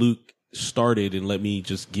what Luke started, and let me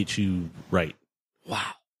just get you right.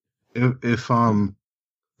 Wow.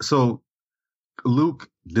 So Luke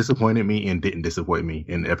disappointed me and didn't disappoint me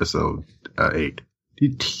in episode 8.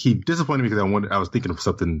 He disappointed me because I was thinking of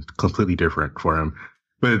something completely different for him.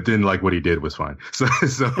 But then, what he did was fine. So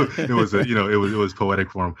it was, it was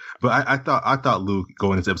poetic for him. But I thought Luke,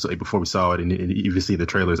 going into episode 8 before we saw it and even see the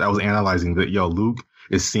trailers, I was analyzing that, Luke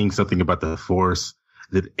is seeing something about the Force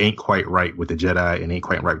that ain't quite right with the Jedi and ain't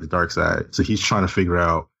quite right with the dark side. So he's trying to figure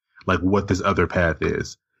out, what this other path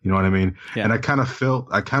is. You know what I mean? Yeah. And I kind of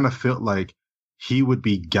felt like he would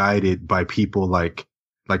be guided by people like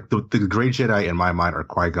the great Jedi in my mind are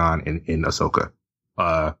Qui-Gon and in Ahsoka.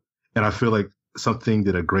 And I feel like something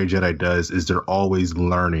that a great Jedi does is they're always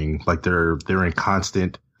learning. Like they're in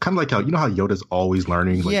constant, kind of like how, you know how Yoda's always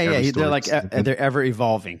learning? Like They're like, they're ever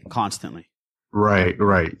evolving constantly. Right.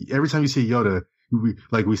 Every time you see Yoda,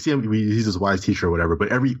 we see him, he's this wise teacher or whatever, but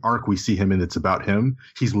every arc we see him in that's about him,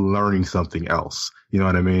 he's learning something else. You know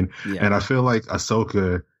what I mean? Yeah. And I feel like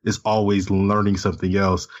Ahsoka is always learning something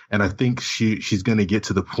else. And I think she's going to get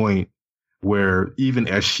to the point where even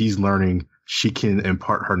as she's learning, she can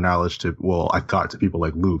impart her knowledge to, well, I thought to people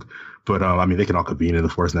like Luke, but, I mean, they can all convene in the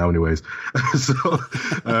Force now anyways. So,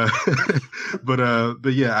 but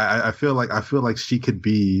yeah, I feel like she could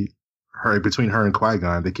be between her and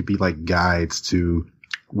Qui-Gon, they could be like guides to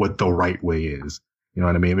what the right way is. You know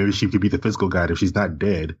what I mean? Maybe she could be the physical guide if she's not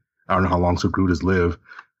dead. I don't know how long Sagrutas live,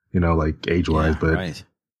 you know, like age wise, but, right.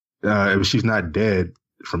 If she's not dead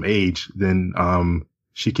from age, then,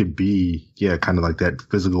 she could be, kind of like that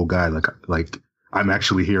physical guide, like I'm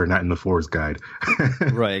actually here, not in the Force guide.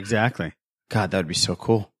 Right, exactly. God, that would be so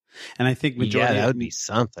cool. And I think majority, that would be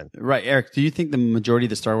something. Right, Eric, do you think the majority of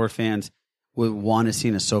the Star Wars fans would want to see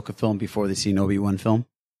an Ahsoka film before they see an Obi-Wan film?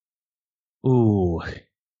 Ooh,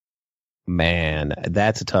 man,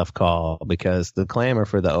 that's a tough call because the clamor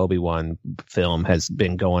for the Obi-Wan film has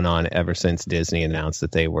been going on ever since Disney announced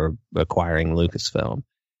that they were acquiring Lucasfilm.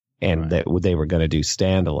 And that they were going to do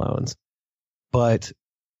standalones. But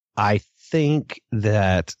I think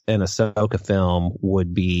that an Ahsoka film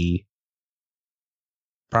would be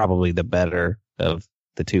probably the better of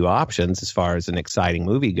the two options as far as an exciting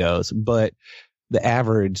movie goes. But the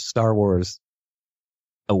average Star Wars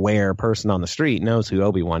aware person on the street knows who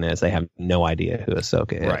Obi-Wan is. They have no idea who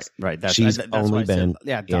Ahsoka is. Right. She's only been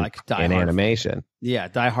in animation. Yeah,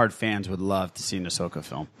 diehard fans would love to see an Ahsoka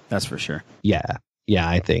film. That's for sure. Yeah,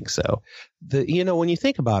 I think so. When you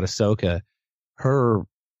think about Ahsoka, her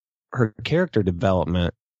character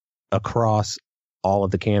development across all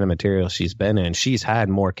of the canon material she's been in, she's had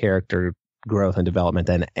more character growth and development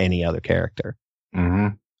than any other character.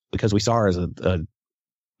 Mm-hmm. Because we saw her as a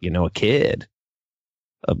kid,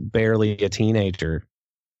 barely a teenager,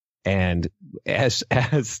 and as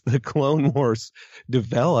the Clone Wars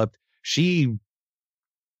developed, she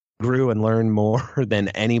grew and learned more than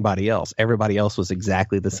anybody else. Everybody else was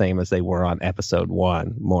exactly the same as they were on episode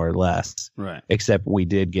 1, more or less. Right. Except we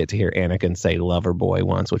did get to hear Anakin say lover boy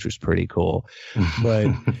once, which was pretty cool.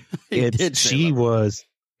 But she was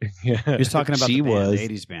he was talking about the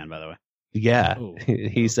 80s band, by the way. Yeah.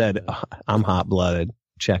 He said, I'm hot blooded.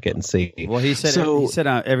 Check it and see. Well, he said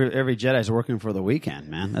every Jedi's working for the weekend,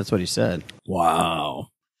 man. That's what he said. Wow.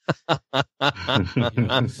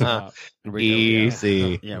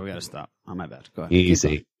 Easy. Yeah, we got to stop. Oh, my bad. Go ahead.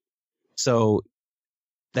 Easy. So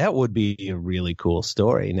that would be a really cool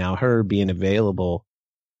story. Now, her being available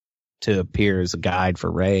to appear as a guide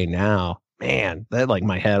for Rey now, man, that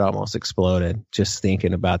my head almost exploded just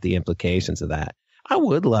thinking about the implications of that. I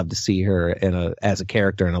would love to see her as a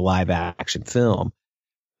character in a live action film.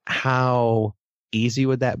 How easy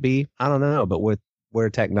would that be? I don't know, but with where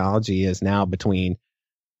technology is now between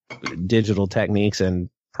digital techniques and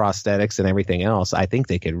prosthetics and everything else, I think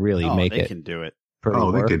they could really make it. They can do it. They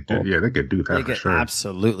could do that. They could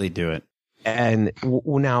absolutely do it. And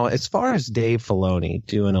now, as far as Dave Filoni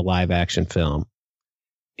doing a live action film,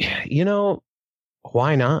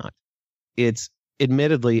 why not?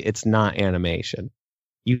 Admittedly, it's not animation.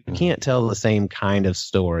 You can't tell the same kind of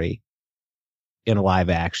story in a live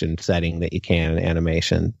action setting that you can in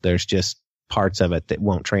animation. There's just parts of it that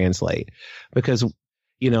won't translate because,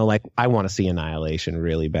 I want to see Annihilation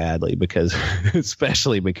really badly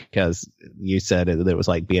especially because you said it was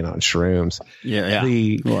like being on shrooms. Yeah.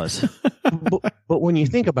 It was. but when you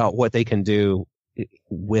think about what they can do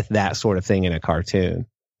with that sort of thing in a cartoon,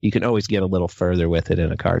 you can always get a little further with it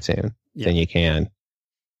in a cartoon than you can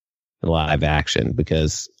in live action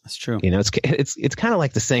because that's true. It's kind of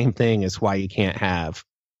like the same thing as why you can't have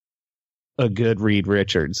a good Reed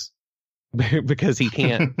Richards because you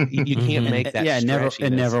can't make that.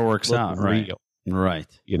 It never works out. Real. Right.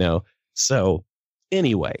 So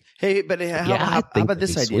anyway. Hey, but how about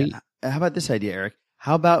this idea? Sweet. How about this idea, Eric?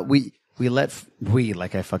 How about we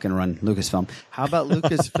like I fucking run Lucasfilm. How about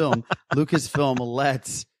Lucasfilm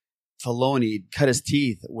lets Filoni cut his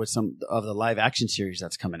teeth with some of the live action series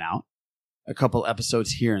that's coming out, a couple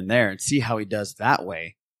episodes here and there, and see how he does that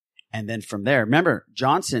way. And then from there, remember,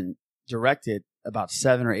 Johnson directed about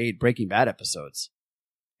 7 or 8 Breaking Bad episodes,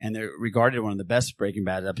 and they're regarded one of the best Breaking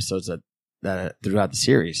Bad episodes that throughout the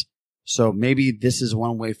series. So maybe this is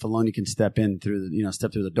one way Filoni can step through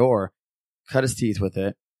the door, cut his teeth with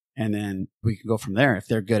it, and then we can go from there. If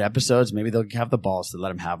they're good episodes, maybe they'll have the balls to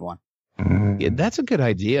let him have one. Yeah, that's a good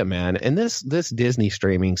idea, man. And this Disney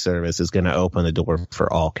streaming service is going to open the door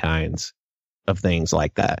for all kinds of things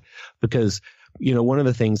like that. Because, one of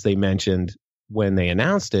the things they mentioned when they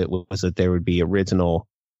announced it was that there would be original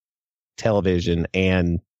television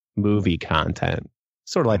and movie content,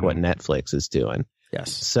 sort of like what Netflix is doing.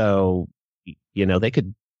 Yes. So, they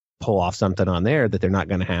could pull off something on there that they're not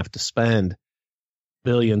going to have to spend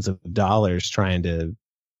billions of dollars trying to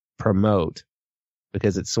promote,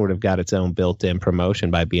 because it's sort of got its own built-in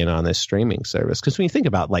promotion by being on this streaming service. Because when you think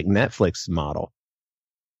about like Netflix model,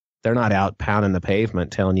 they're not out pounding the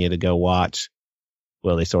pavement telling you to go watch.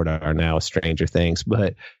 Well, they sort of are now with Stranger Things,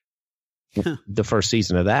 but the first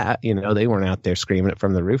season of that, they weren't out there screaming it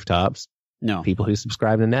from the rooftops. No. People who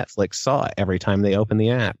subscribe to Netflix saw it every time they opened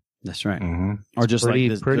the app. That's right. Mm-hmm. Or just pretty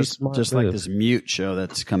like this Mute show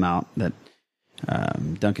that's come out that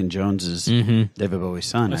Duncan Jones is David Bowie's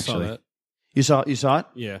son. Actually, saw that. You saw it?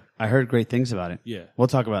 Yeah. I heard great things about it. Yeah. We'll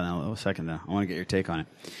talk about it in a little second, though. I want to get your take on it.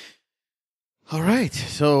 All right.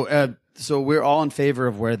 So we're all in favor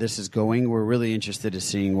of where this is going. We're really interested in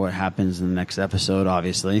seeing what happens in the next episode,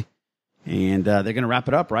 obviously. And they're going to wrap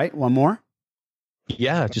it up, right? One more?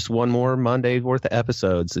 Yeah, just one more Monday worth of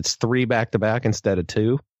episodes. It's 3 back-to-back instead of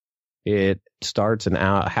 2. It starts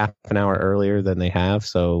half an hour earlier than they have,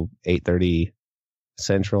 so 8:30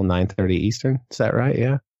 Central, 9:30 Eastern. Is that right?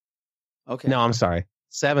 Yeah. Okay. No, I'm sorry.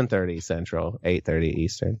 7:30 Central, 8:30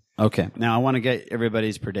 Eastern. Okay. Now I want to get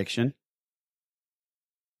everybody's prediction.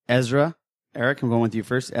 Ezra, Eric, I'm going with you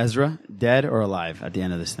first. Ezra, dead or alive at the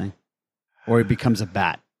end of this thing? Or he becomes a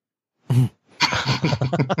bat?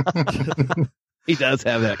 He does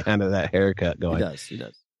have that haircut going. He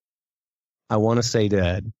does. I want to say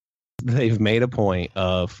dead. They've made a point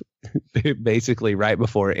of basically right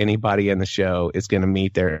before anybody in the show is going to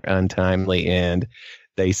meet their untimely end,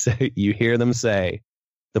 they say, you hear them say,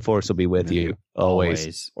 the Force will be with you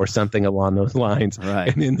always. Or something along those lines.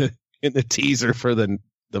 Right. And in the teaser for the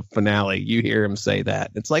finale, you hear him say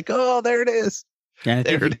that. It's like, oh, there it is. Yeah,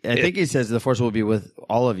 I think he says the Force will be with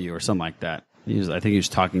all of you or something like that. I think he was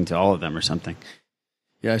talking to all of them or something.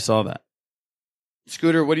 Yeah, I saw that.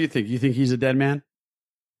 Scooter, what do you think? You think he's a dead man?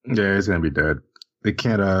 Yeah, he's gonna be dead. They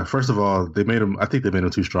can't. First of all, they made him. I think they made him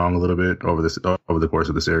too strong a little bit over the course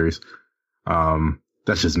of the series.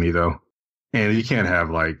 That's just me though. And you can't have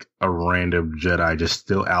like a random Jedi just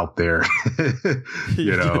still out there,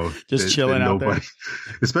 just chilling out there.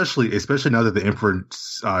 Especially now that the Emperor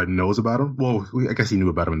knows about him. Well, I guess he knew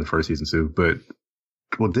about him in the first season too. But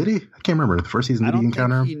did he? I can't remember. The first season, did he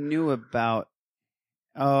encounter him? He knew about.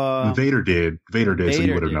 Vader did. So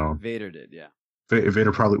he would have known. Vader did. Yeah.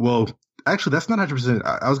 Vader probably. Well, actually, that's not 100%.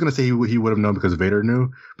 I was going to say he would have known because Vader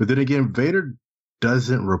knew, but then again, Vader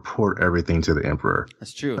doesn't report everything to the Emperor.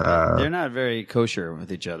 That's true. They're not very kosher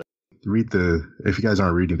with each other. If you guys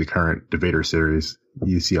aren't reading the Vader series,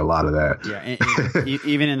 you see a lot of that. Yeah, and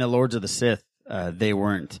even in the Lords of the Sith, they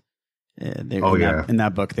weren't. In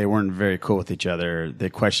that book, they weren't very cool with each other. They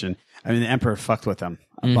questioned. I mean, the Emperor fucked with them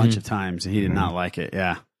a bunch of times, and he did not like it.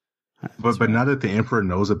 Yeah. But now that the Emperor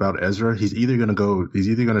knows about Ezra, he's either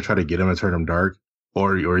gonna try to get him and turn him dark,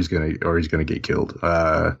 or he's gonna get killed.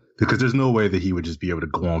 Because there's no way that he would just be able to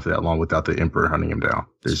go on for that long without the Emperor hunting him down.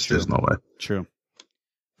 There's no way. True.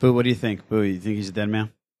 Boo, what do you think? Boo, you think he's a dead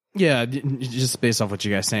man? Yeah, just based off what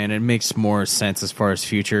you guys saying, it makes more sense as far as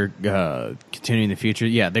future, continuing the future.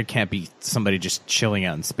 Yeah, there can't be somebody just chilling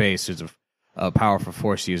out in space who's a powerful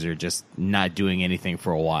Force user just not doing anything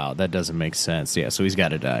for a while. That doesn't make sense. Yeah, so he's got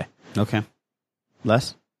to die. Okay.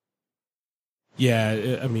 Les?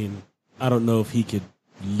 Yeah, I mean, I don't know if he could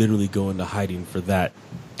literally go into hiding for that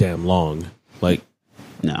damn long. Like,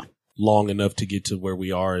 no. Long enough to get to where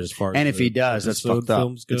we are as far as. And if he does, that's fucked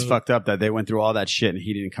up. It's fucked up that they went through all that shit and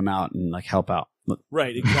he didn't come out and like help out.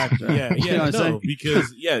 Right, exactly. Yeah, You know what I'm saying?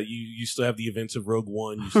 because you still have the events of Rogue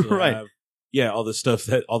One. You still Right. have all the stuff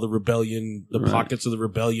all the rebellion, the pockets of the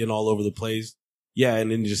rebellion all over the place. Yeah, and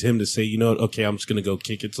then just him to say, okay, I'm just gonna go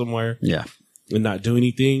kick it somewhere. Yeah, and not do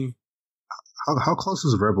anything. How close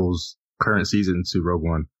is Rebels current season to Rogue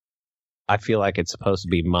One? I feel like it's supposed to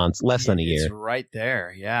be months, less than a year. It's right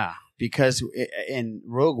there, yeah. Because in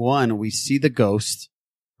Rogue One, we see the ghost,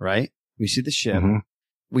 right? We see the ship.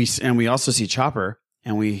 Mm-hmm. We also see Chopper,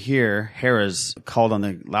 and we hear Hera's called on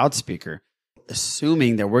the loudspeaker,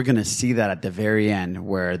 assuming that we're going to see that at the very end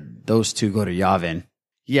where those two go to Yavin.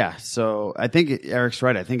 Yeah, so I think Eric's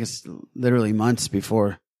right. I think it's literally months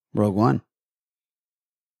before Rogue One.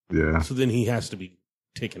 Yeah. So then he has to be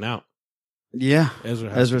taken out. Yeah,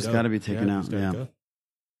 Ezra's got to be taken out. Yeah, go.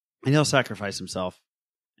 and he'll sacrifice himself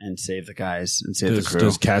and save the guys and save the crew.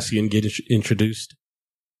 Does Cassian get introduced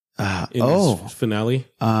in this finale?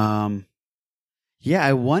 Yeah,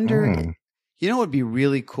 I wonder. You know what would be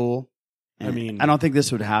really cool? And I mean, I don't think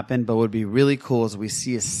this would happen, but what would be really cool is we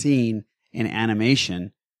see a scene in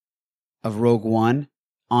animation of Rogue One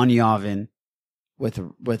on Yavin with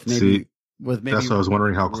maybe. That's what I was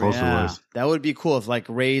wondering how close it was. That would be cool if like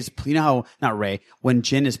Rey's, you know how, not Rey, when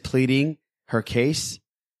Jyn is pleading her case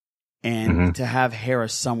and to have Hera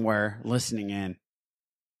somewhere listening in.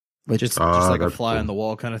 Just like a fly on the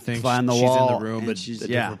wall kind of thing. Fly on the she's wall. in the room, but she's a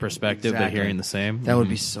different perspective, but hearing the same. That would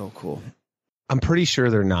be so cool. I'm pretty sure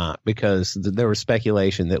they're not, because there was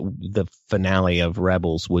speculation that the finale of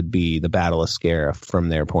Rebels would be the Battle of Scarif from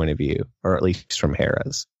their point of view, or at least from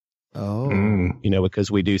Hera's. Oh, you know, because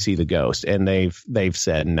we do see the ghost, and they've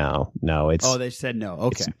said no. It's they said no.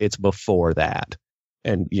 Okay, it's before that,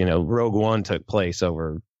 and you know, Rogue One took place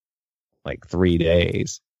over like 3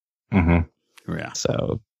 days. Yeah.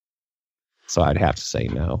 So I'd have to say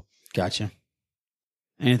no. Gotcha.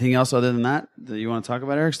 Anything else other than that you want to talk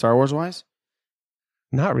about, Eric? Star Wars wise?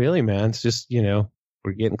 Not really, man. It's just, you know,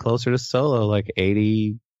 we're getting closer to Solo, like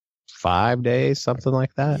 85 days, something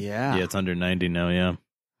like that. Yeah. Yeah, it's under 90 now. Yeah.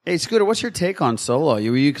 Hey, Scooter, what's your take on Solo? Were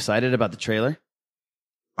you excited about the trailer?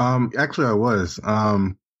 Actually, I was.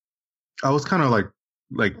 I was kind of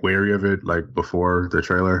like wary of it, like before the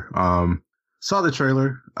trailer. Saw the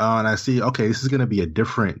trailer, and I see, okay, this is going to be a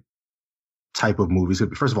different type of movie. So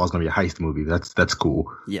first of all, it's going to be a heist movie. That's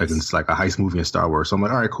cool. Yes. Like it's like a heist movie in Star Wars. So I'm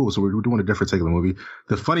like, all right, cool. So we're doing a different take of the movie.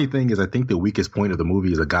 The funny thing is, I think the weakest point of the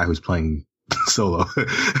movie is a guy who's playing Solo.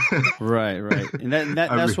 Right. And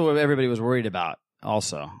that's what everybody was worried about.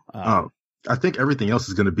 Also, I think everything else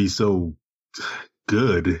is going to be so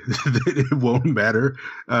good that it won't matter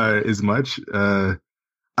as much. I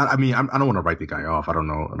mean, I don't want to write the guy off. I don't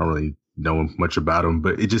know. I don't really know much about him,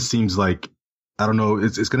 but it just seems like, I don't know.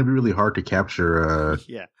 It's going to be really hard to capture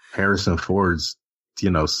Harrison Ford's,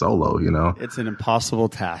 Solo. It's an impossible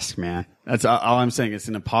task, man. That's all I'm saying. It's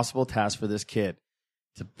an impossible task for this kid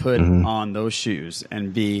to put on those shoes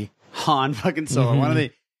and be Han fucking Solo, one of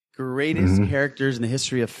the greatest characters in the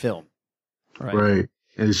history of film. Right.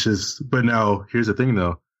 It's just, but now here's the thing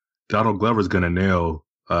though. Donald Glover's going to nail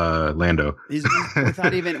Lando. He's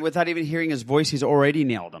without even hearing his voice, he's already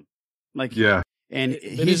nailed him. And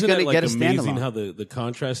he's going to get a standalone. Amazing how the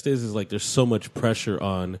contrast is like there's so much pressure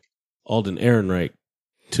on Alden Ehrenreich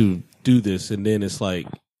to do this, and then it's like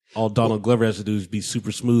all Donald Glover has to do is be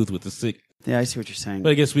super smooth with the sick. Yeah, I see what you're saying. But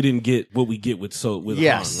I guess we didn't get what we get with Han, right?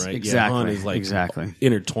 Exactly. Yeah, Han is like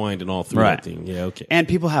intertwined in all three. Right. Thing. Yeah, okay. And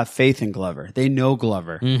people have faith in Glover. They know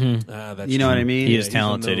Glover. That's you know what I mean? He is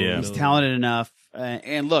talented. He's talented enough.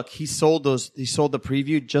 And look, he sold the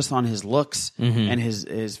preview just on his looks and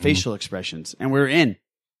his facial expressions, and we're in.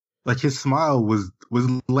 Like his smile was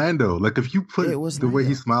Lando. Like if you put the way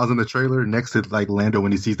he smiles in the trailer next to like Lando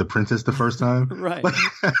when he sees the princess the first time, right?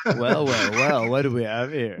 well, what do we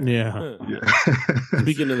have here? Yeah.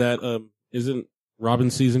 Speaking of that, isn't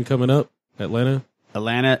Robin's season coming up? Atlanta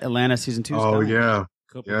season 2. Oh yeah,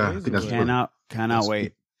 I think that's cannot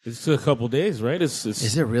wait. It's a couple days, right?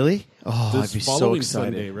 Is it really? Oh, I'd be so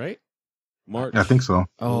excited. Sunday, right? March. I think so.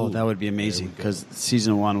 Oh, that would be amazing because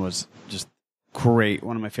season 1 was just great.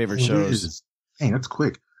 One of my favorite shows. Dang, that's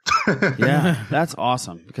quick. Yeah, that's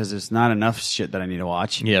awesome because there's not enough shit that I need to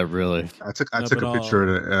watch. Yeah, really. I took a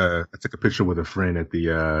picture. I took a picture with a friend at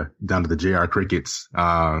the down to the JR Crickets.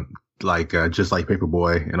 Just like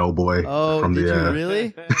Paperboy and Old Boy. Oh, from did the you really?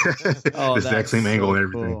 the exact same angle and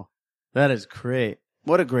everything. Cool. That is great.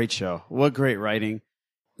 What a great show. What great writing.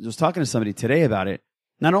 I was talking to somebody today about it.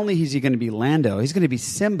 Not only is he going to be Lando, he's going to be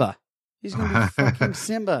Simba. He's going to be fucking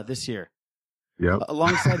Simba this year. Yep.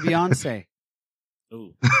 Alongside Beyonce.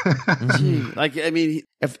 Ooh. Gee,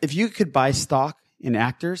 if you could buy stock in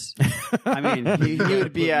actors, he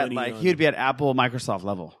would be at Apple, Microsoft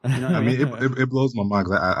level. You know what I mean? It blows my mind.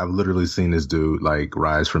 I've literally seen this dude like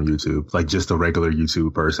rise from YouTube, like just a regular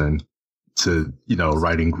YouTube person to,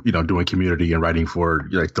 writing, doing Community and writing for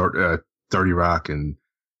 30 Rock. And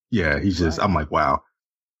yeah, he's just, right. I'm like, wow.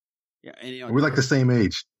 Yeah. And, we're like the same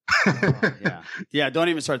age. Yeah. Don't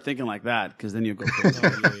even start thinking like that because then you'll go crazy.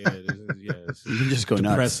 You can just go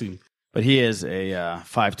depressing. Nuts. But he is a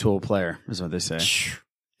 5-tool player, is what they say.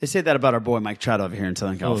 They say that about our boy Mike Trout over here in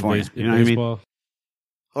Southern California. You know what I mean?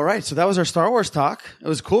 All right, so that was our Star Wars talk. It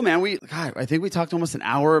was cool, man. I think we talked almost an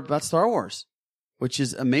hour about Star Wars, which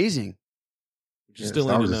is amazing.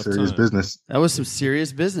 Still ain't enough serious business. That was some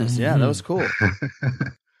serious business. Yeah, that was cool.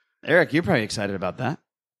 Eric, you're probably excited about that.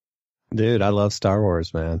 Dude, I love Star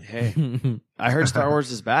Wars, man. Hey, I heard Star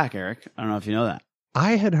Wars is back, Eric. I don't know if you know that.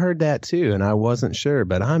 I had heard that too, and I wasn't sure,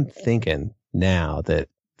 but I'm thinking now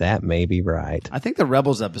that may be right. I think the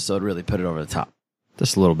Rebels episode really put it over the top.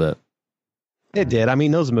 Just a little bit. It did. I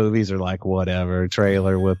mean, those movies are like whatever,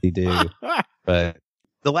 trailer, whoopie-doo. But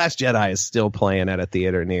The Last Jedi is still playing at a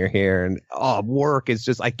theater near here, and work is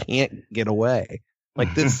just, I can't get away.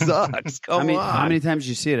 Like, this sucks. Come on. How many times did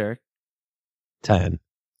you see it, Eric? 10.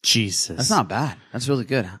 Jesus. That's not bad. That's really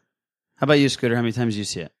good. How about you, Scooter? How many times did you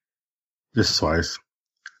see it? Just twice.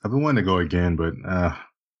 I've been wanting to go again, but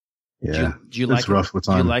yeah. Do you like it's rough with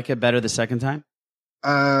time. Do you like it better the second time?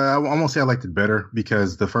 I won't say I liked it better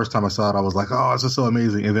because the first time I saw it, I was like, "Oh, it's just so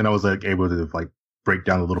amazing," and then I was like able to like break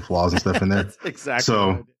down the little flaws and stuff in there. Exactly.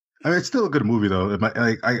 So, I mean, it's still a good movie though.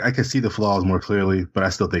 I can see the flaws more clearly, but I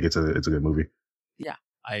still think it's a good movie. Yeah,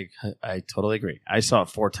 I totally agree. I saw it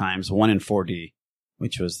 4 times, one in 4D,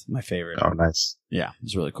 which was my favorite. Oh, nice. Yeah, it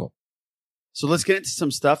was really cool. So let's get into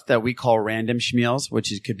some stuff that we call random schmeals,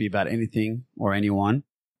 which could be about anything or anyone.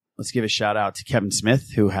 Let's give a shout out to Kevin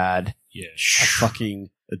Smith, who had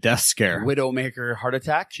a death scare, Widowmaker heart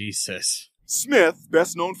attack. Jesus. Smith,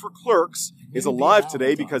 best known for Clerks, is alive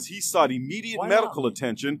today because he sought immediate medical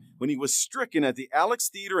attention when he was stricken at the Alex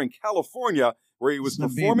Theater in California, where he was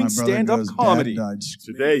performing stand-up comedy.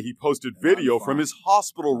 Today, he posted video from his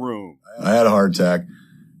hospital room. I had a heart attack,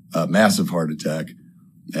 a massive heart attack,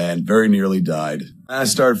 and very nearly died. And I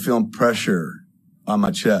started feeling pressure on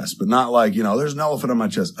my chest, but not like, there's an elephant on my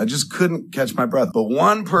chest. I just couldn't catch my breath. But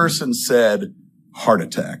one person said heart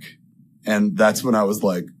attack. And that's when I was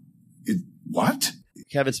like, what?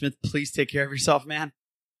 Kevin Smith, please take care of yourself, man.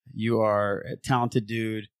 You are a talented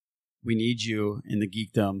dude. We need you in the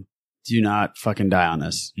geekdom. Do not fucking die on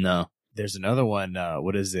us. No. There's another one.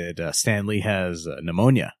 What is it? Stan Lee has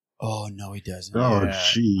pneumonia. Oh, no, he doesn't. Oh,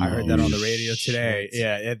 gee. I heard that on the radio today.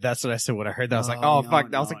 Yeah, that's what I said when I heard that. I was like,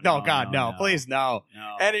 fuck. I was like, no, God, no, please, no.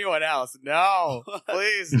 Anyone else? No,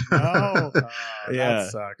 please, no.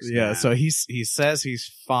 That sucks. Yeah, man. so he says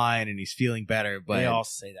he's fine and he's feeling better, but they all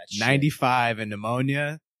say that shit. 95 and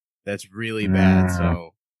pneumonia, that's really bad.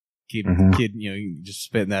 So keep just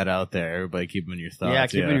spitting that out there. Everybody keep them in your thoughts. Yeah,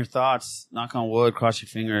 keep them in your thoughts. Knock on wood, cross your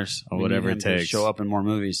fingers. Or whatever it takes. Show up in more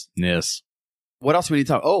movies. Yes. What else we need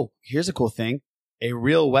to talk? Oh, here's a cool thing. A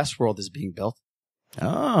real Westworld is being built.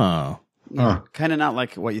 Oh. Kind of not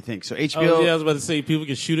like what you think. So HBO... Oh, yeah, I was about to say, people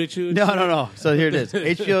can shoot at you? No. So here it is.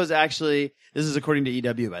 HBO is actually... This is according to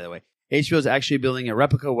EW, by the way. HBO is actually building a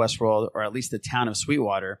replica Westworld, or at least the town of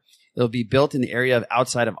Sweetwater. It'll be built in the area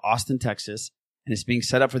outside of Austin, Texas, and it's being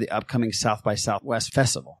set up for the upcoming South by Southwest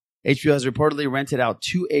festival. HBO has reportedly rented out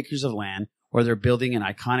 2 acres of land where they're building the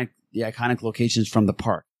iconic locations from the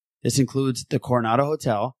park. This includes the Coronado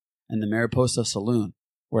Hotel and the Mariposa Saloon,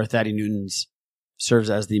 where Thaddeus Newton's serves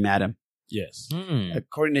as the madam. Yes.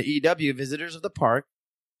 According to EW, visitors of the park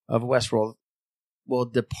of Westworld will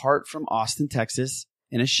depart from Austin, Texas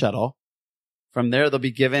in a shuttle. From there, they'll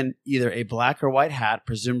be given either a black or white hat,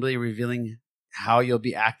 presumably revealing how you'll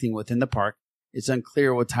be acting within the park. It's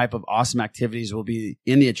unclear what type of awesome activities will be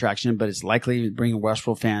in the attraction, but it's likely bringing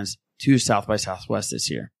Westworld fans to South by Southwest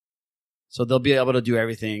this year. So they'll be able to do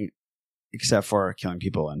everything except for killing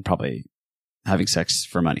people and probably having sex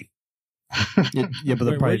for money. Yeah,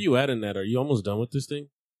 but where are you at in that? Are you almost done with this thing?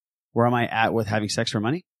 Where am I at with having sex for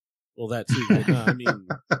money? Well, that too. But, no, I mean,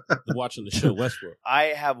 watching the show Westworld.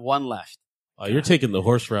 I have 1 left. Oh, you're taking the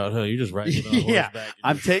horse route, huh? You're just riding on horseback.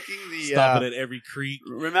 I'm taking the stopping at every creek.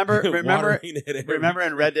 Remember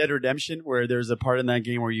in Red Dead Redemption where there's a part in that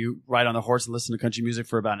game where you ride on the horse and listen to country music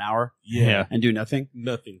for about an hour? Yeah. And do nothing?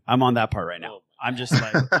 Nothing. I'm on that part right now. I'm just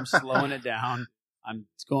like, I'm slowing it down. I'm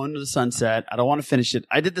going to the sunset. I don't want to finish it.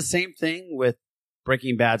 I did the same thing with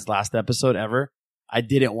Breaking Bad's last episode ever. I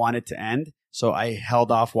didn't want it to end, so I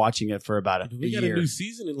held off watching it for about a year. We got a new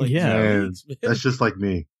season in like 2 weeks, man. That's just like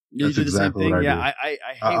me. You do the same thing? Yeah, I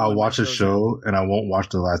hate I'll watch a show and I won't watch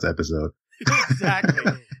the last episode.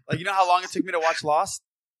 Exactly. Like, you know how long it took me to watch Lost?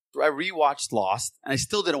 I rewatched Lost and I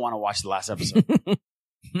still didn't want to watch the last episode.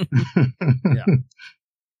 Yeah.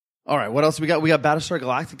 All right, what else we got? We got Battlestar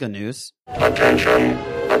Galactica news.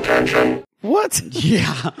 Attention. What?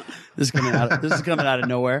 Yeah. This is coming out of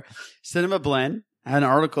nowhere. Cinema Blend had an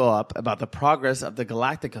article up about the progress of the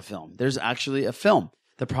Galactica film. There's actually a film.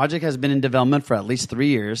 The project has been in development for at least 3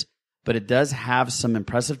 years, but it does have some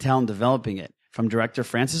impressive talent developing it. From director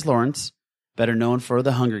Francis Lawrence, better known for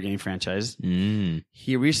the Hunger Games franchise.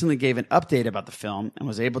 He recently gave an update about the film and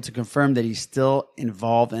was able to confirm that he's still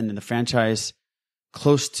involved in the franchise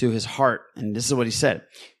close to his heart. And this is what he said.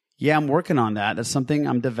 Yeah, I'm working on that. That's something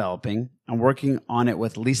I'm developing. I'm working on it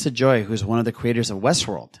with Lisa Joy, who's one of the creators of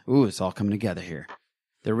Westworld. Ooh, it's all coming together here.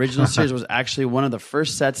 The original series was actually one of the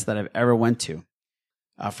first sets that I've ever went to.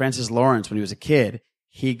 Francis Lawrence, when he was a kid,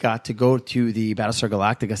 he got to go to the Battlestar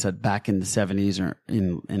Galactica set back in the 70s or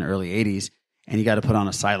in early 80s, and he got to put on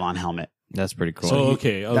a Cylon helmet. That's pretty cool. So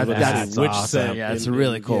okay. That's which awesome. set? Yeah, it's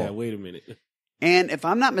really cool. Yeah, wait a minute. And if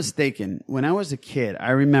I'm not mistaken, when I was a kid,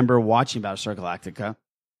 I remember watching Battlestar Galactica.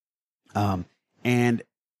 And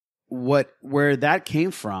where that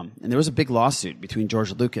came from, and there was a big lawsuit between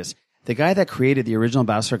George Lucas, the guy that created the original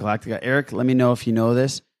Battlestar Galactica. Eric, let me know if you know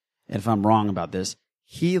this, and if I'm wrong about this.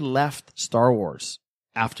 He left Star Wars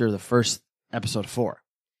after the first episode 4,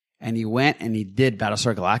 and he went and he did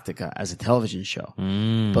Battlestar Galactica as a television show.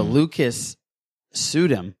 But Lucas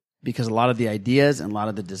sued him because a lot of the ideas and a lot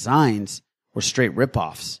of the designs were straight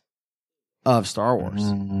ripoffs of Star Wars.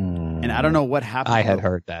 And I don't know what happened. I had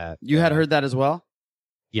heard that. You had heard that as well?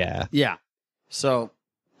 Yeah. Yeah. So,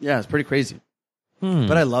 yeah, it's pretty crazy.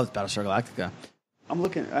 But I loved Battlestar Galactica. I'm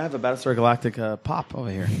looking. I have a Battlestar Galactica pop over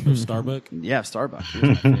here. Starbuck? Yeah, Starbuck. He was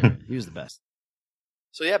my favorite. He was the best.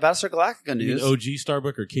 So, yeah, Battlestar Galactica You news. mean OG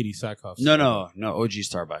Starbuck or Katie Sackhoff? No, OG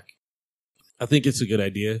Starbuck. I think it's a good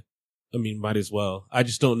idea. I mean, might as well. I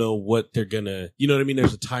just don't know what they're gonna. You know what I mean?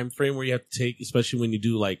 There's a time frame where you have to take, especially when you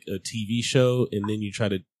do like a TV show and then you try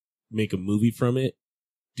to make a movie from it.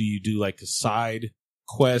 Do you do like a side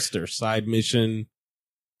quest or side mission?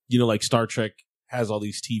 You know, like Star Trek has all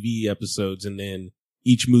these TV episodes, and then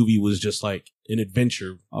each movie was just like an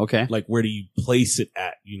adventure. Okay. Like, where do you place it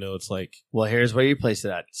at? You know, it's like. Well, here's where you place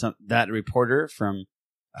it at. That reporter from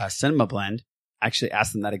Cinema Blend actually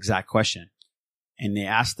asked them that exact question. And they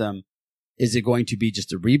asked them, is it going to be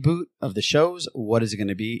just a reboot of the shows? What is it going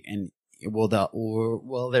to be? And will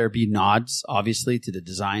there be nods, obviously, to the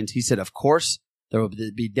designs? He said, of course, there will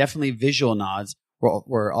be definitely visual nods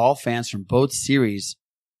where all fans from both series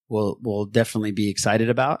will definitely be excited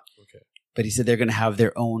about. Okay. But he said they're going to have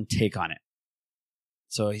their own take on it.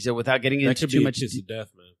 So he said, without getting into too much kiss of death,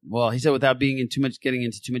 man. Well, he said without getting into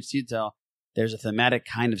too much detail, there's a thematic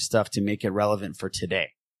kind of stuff to make it relevant for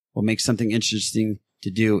today. What makes something interesting to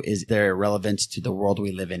do is their relevance to the world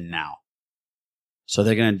we live in now. So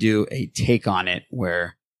they're going to do a take on it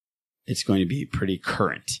where it's going to be pretty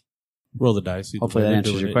current. Roll the dice. Hopefully that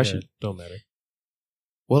answers your question. Yeah, don't matter.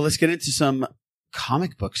 Well, let's get into some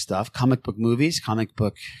comic book stuff, comic book movies, comic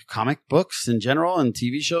books in general, and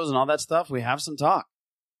TV shows and all that stuff. We have some talk.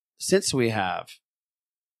 Since we have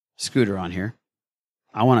Scooter on here,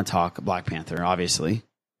 I want to talk Black Panther, obviously.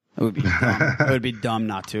 It would be dumb. It would be dumb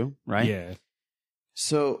not to, right? Yeah.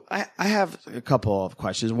 So I have a couple of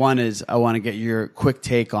questions. One is I want to get your quick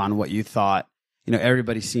take on what you thought. You know,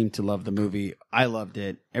 everybody seemed to love the movie. I loved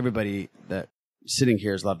it. Everybody that sitting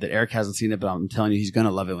here has loved it. Eric hasn't seen it, but I'm telling you, he's going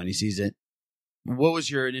to love it when he sees it. What was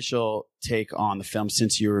your initial take on the film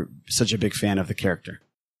since you're such a big fan of the character?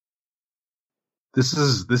 This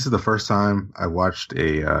is the first time I watched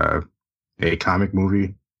a comic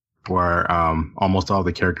movie where almost all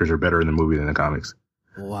the characters are better in the movie than the comics.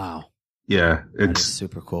 Wow. Yeah, it's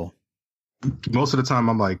super cool. Most of the time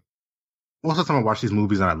I watch these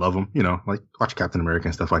movies and I love them, you know, like watch Captain America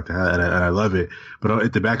and stuff like that, and I love it. But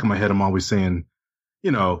at the back of my head, I'm always saying,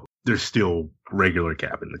 you know, there's still regular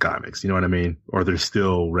Cap in the comics, you know what I mean? Or there's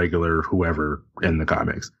still regular whoever in the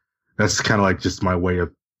comics. That's kind of like just my way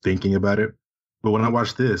of thinking about it. But when I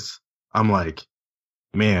watch this, I'm like,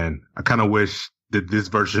 man, I kind of wish that this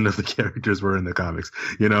version of the characters were in the comics,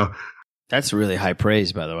 you know? That's really high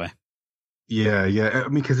praise, by the way. Yeah. I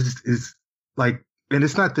mean, because it's like, and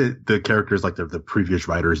it's not that the characters, like the previous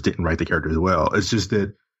writers didn't write the characters well. It's just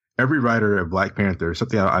that every writer of Black Panther,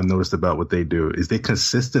 something I've noticed about what they do is they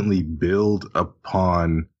consistently build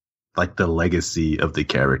upon like the legacy of the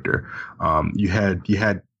character. You had,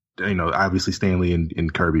 you know, obviously Stanley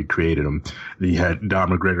and Kirby created them. Then you had Don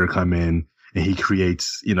McGregor come in and he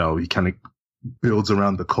creates, you know, he kind of builds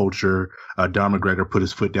around the culture. Don McGregor put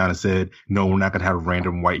his foot down and said, no, we're not going to have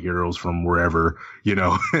random white heroes from wherever, you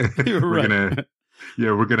know, they're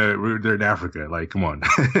in Africa. Like, come on.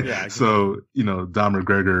 Yeah, exactly. So, you know, Don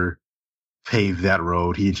McGregor paved that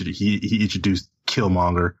road. He introduced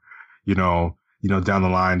Killmonger, you know, down the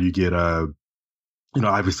line you get, you know,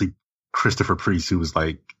 obviously Christopher Priest, who was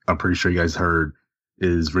like, I'm pretty sure you guys heard,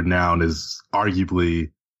 is renowned as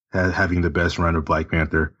arguably having the best run of Black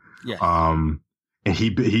Panther. Yeah. And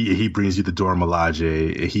he brings you the Dora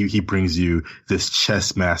Milaje. He brings you this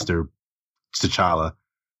chess master, T'Challa.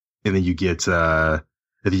 And then you get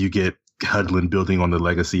Hudlin building on the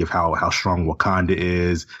legacy of how strong Wakanda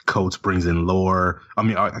is. Coates brings in lore. I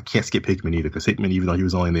mean, I can't skip Hickman either, because Hickman, even though he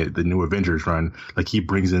was only in the New Avengers run, like he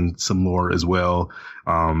brings in some lore as well.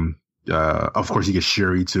 Of course, you get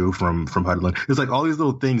Shuri too from Hudlin. It's like all these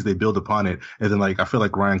little things they build upon it, and then like I feel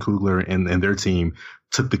like Ryan Coogler and their team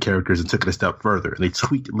took the characters and took it a step further. They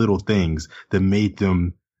tweaked little things that made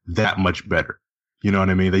them that much better. You know what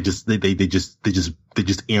I mean? They just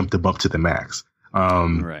amped them up to the max.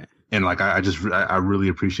 Right. And like I really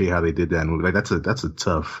appreciate how they did that. And like that's a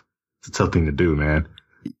tough thing to do, man.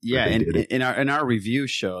 Yeah, and in our review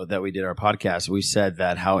show that we did, our podcast, we said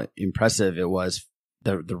that how impressive it was,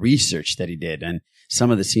 the research that he did, and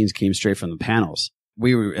some of the scenes came straight from the panels.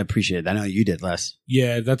 We appreciated that. I know you did, Les.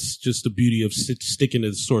 Yeah, that's just the beauty of sticking to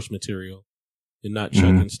the source material and not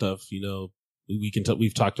chucking stuff. You know,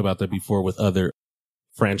 we've talked about that before with other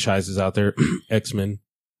franchises out there, X-Men.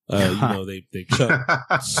 You know, they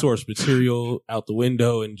chuck source material out the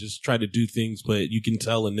window and just try to do things, but you can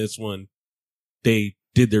tell in this one, they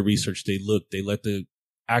did their research. They looked, they let the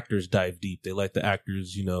actors dive deep. They let the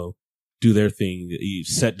actors, you know, do their thing.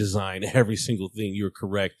 Set design, every single thing. You're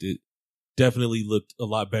correct. It definitely looked a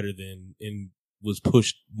lot better than, and was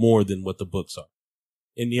pushed more than what the books are.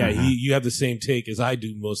 And yeah, you have the same take as I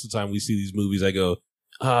do most of the time. We see these movies, I go,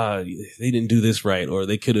 they didn't do this right, or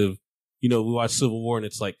they could have, you know, we watch Civil War and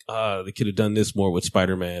it's like, they could have done this more with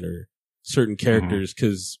Spider-Man or certain characters,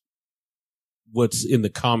 because what's in the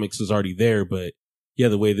comics is already there. But yeah,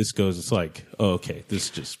 the way this goes, it's like, oh, okay,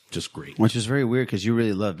 this is just great. Which is very weird, because you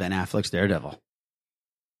really love Ben Affleck's Daredevil.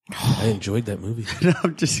 I enjoyed that movie. No,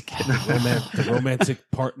 I'm just kidding. The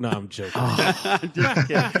romantic part. No, I'm joking. I'm just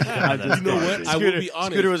kidding. You know what? I will be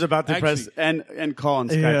honest. Scooter was about to press and call on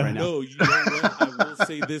Skype right now. No, you know what? I will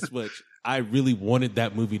say this much. I really wanted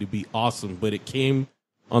that movie to be awesome, but it came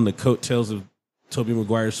on the coattails of Tobey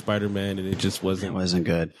Maguire's Spider-Man, and it just wasn't. It wasn't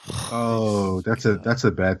good. Oh, that's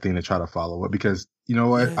a bad thing to try to follow up, because you know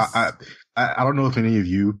what? Yes. I don't know if any of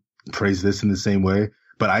you praise this in the same way,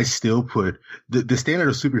 but I still put the standard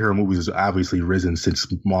of superhero movies has obviously risen since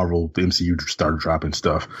Marvel, the MCU started dropping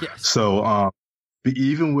stuff. Yes. So, but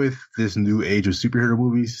even with this new age of superhero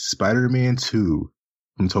movies, Spider-Man 2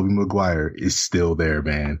 from Tobey Maguire is still there,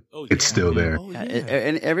 man. Oh, it's still there. Oh, yeah.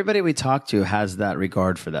 And everybody we talk to has that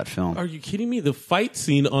regard for that film. Are you kidding me? The fight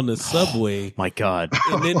scene on the subway. My God.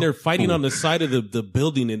 And then they're fighting on the side of the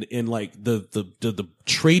building, and like the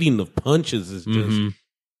trading of punches is just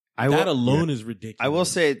that alone is ridiculous. I will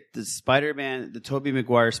say the Spider-Man, the Tobey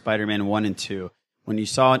Maguire Spider-Man 1 and 2, when you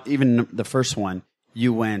saw it, even the first one,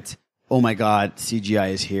 you went, oh my God,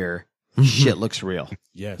 CGI is here. Shit looks real.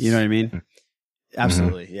 Yes. You know what I mean?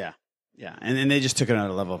 Absolutely. Yeah. Yeah. And then they just took it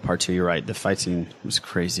another level apart too. You're right. The fight scene was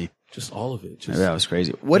crazy. Just all of it. That was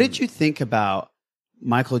crazy. What did you think about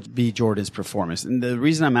Michael B. Jordan's performance? And the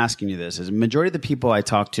reason I'm asking you this is the majority of the people I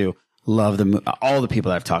talk to love the movie. All the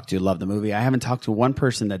people I've talked to love the movie. I haven't talked to one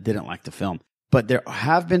person that didn't like the film, but there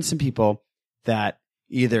have been some people that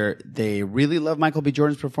either they really love Michael B.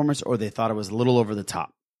 Jordan's performance or they thought it was a little over the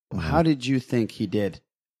top. How did you think he did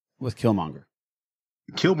with Killmonger?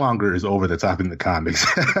 Killmonger is over the top in the comics.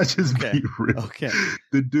 Be real. Okay.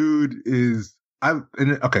 The dude is in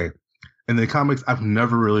the comics, I've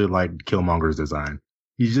never really liked Killmonger's design.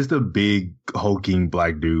 He's just a big hulking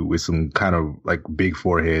black dude with some kind of like big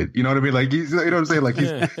forehead. You know what I mean? Like he's, you know what I'm saying? Like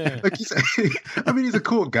he's I mean, he's a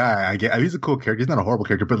cool guy. I mean, he's a cool character. He's not a horrible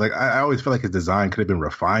character, but like I always feel like his design could have been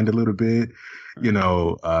refined a little bit. You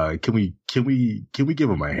know, can we give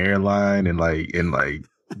him a hairline and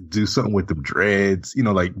do something with the dreads? You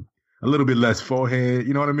know, like a little bit less forehead.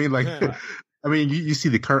 You know what I mean? Like, I mean, you see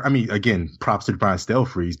the current. I mean, again, props to Brian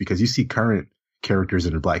Stelfreeze, because you see current characters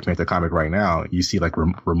in the Black Panther comic right now. You see like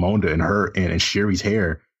Ramonda and her and Shuri's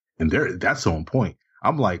hair, and that's on point.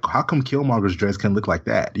 I'm like, how come Killmonger's dress can look like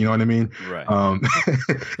that? You know what I mean? Right.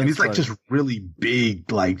 And he's like just really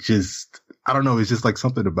big, like just, I don't know. It's just like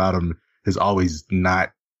something about him has always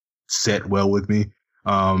not set well with me.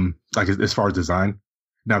 Like as far as design.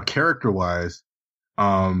 Now, character wise,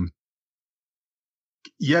 you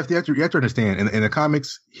have to understand in the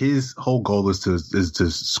comics, his whole goal is to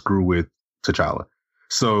screw with T'Challa.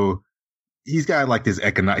 So he's got like this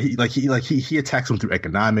he attacks him through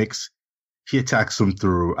economics. He attacks him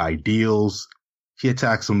through ideals. He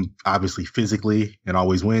attacks him obviously physically and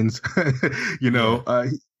always wins. You know,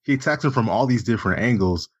 he attacks him from all these different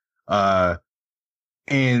angles.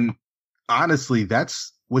 And honestly,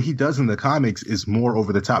 that's what he does in the comics is more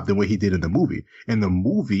over the top than what he did in the movie. In the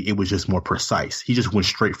movie, it was just more precise. He just went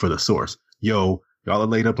straight for the source. Yo, y'all are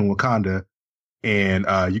laid up in Wakanda, and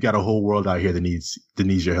you got a whole world out here that needs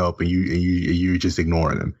your help, and you're just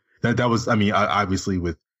ignoring them. That was, I mean, obviously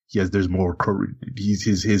with, yes, there's more,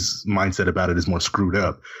 his mindset about it is more screwed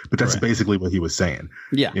up, but that's basically what he was saying.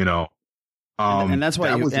 Yeah. You know, and that's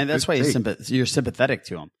why you're sympathetic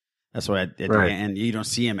to him. That's why at the end, you don't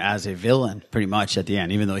see him as a villain pretty much at the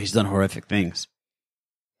end, even though he's done horrific things.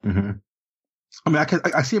 Mm-hmm. I mean,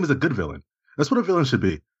 I see him as a good villain. That's what a villain should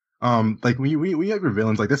be. Like when you have your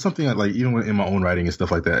villains, like that's something that, like, even in my own writing and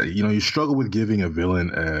stuff like that, you know, you struggle with giving a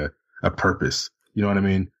villain a purpose. You know what I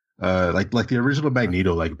mean? Like the original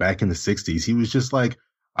Magneto, like back in the 60s, he was just like,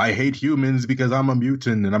 I hate humans because I'm a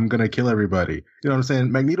mutant and I'm going to kill everybody. You know what I'm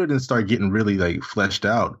saying? Magneto didn't start getting really like fleshed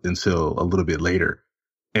out until a little bit later.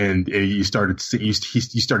 And you started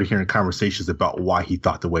hearing conversations about why he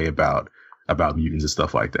thought the way about mutants and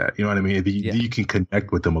stuff like that. You know what I mean? You can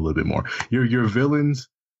connect with them a little bit more. Your villains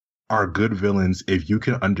are good villains if you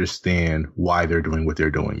can understand why they're doing what they're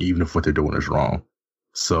doing, even if what they're doing is wrong.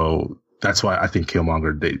 So that's why I think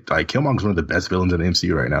Killmonger's one of the best villains in the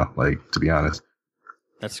MCU right now. Like, to be honest.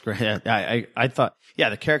 That's great. I thought,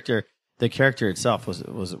 the character itself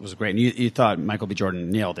was great. And you thought Michael B. Jordan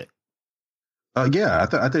nailed it. Yeah, I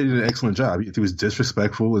thought he did an excellent job. He was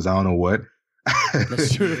disrespectful as I don't know what.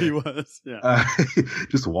 That's true. He was. Yeah.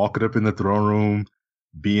 Just walking up in the throne room,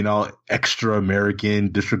 being all extra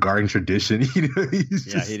American, disregarding tradition. You know, he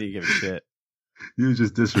didn't give a shit. He was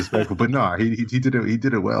just disrespectful, but no, he did it. He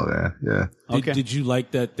did it well. Yeah. Okay. Did you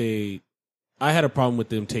like that I had a problem with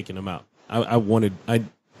them taking him out. I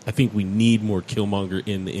think we need more Killmonger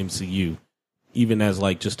in the MCU, even as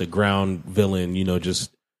like just a ground villain, you know,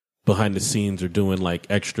 just behind the scenes or doing like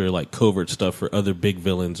extra like covert stuff for other big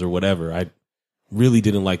villains or whatever. I really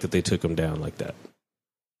didn't like that they took him down like that.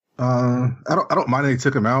 I don't mind that they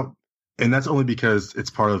took him out, and that's only because it's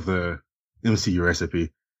part of the MCU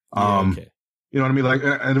recipe. Okay. You know what I mean? Like,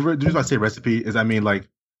 and the reason I say recipe is, I mean, like,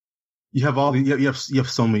 you have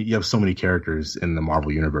so many characters in the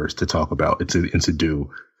Marvel universe to talk about and to do.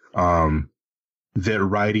 They're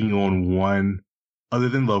riding on one other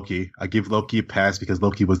than Loki. I give Loki a pass because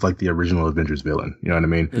Loki was like the original Avengers villain. You know what I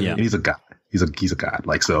mean? Yeah. And he's a god. He's a god.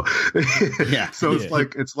 Like, so, yeah. So it's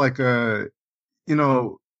like, you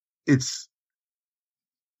know, it's,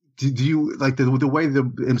 do you like the way the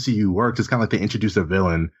MCU works? It's kind of like they introduce a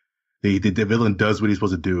villain. The villain does what he's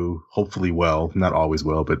supposed to do, hopefully well, not always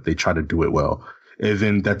well, but they try to do it well. And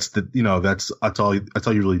then that's all you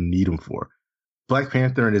really need him for. Black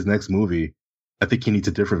Panther in his next movie, I think he needs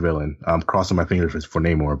a different villain. I'm crossing my fingers for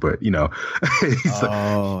Namor, but you know.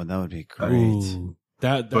 That would be great. Ooh,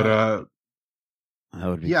 that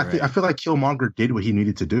would be great. I feel like Killmonger did what he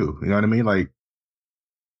needed to do. You know what I mean? Like,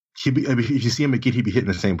 if you see him again, he'd be hitting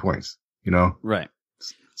the same points, you know? Right.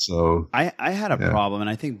 So I had a problem, and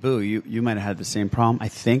I think, Boo, you might have had the same problem, I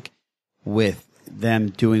think, with them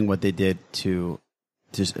doing what they did to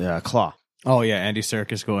Claw. Oh yeah, Andy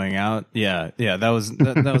Serkis going out. Yeah, that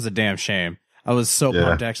was a damn shame. I was so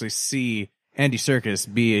pumped to actually see Andy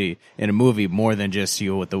Serkis be in a movie more than just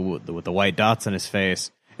with the white dots on his face,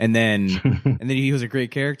 and then he was a great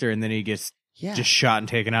character, and then he gets just shot and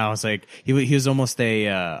taken out. I was like, he was almost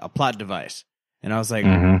a plot device. And I was like,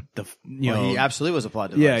 he absolutely was a plot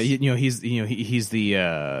device. Yeah, he's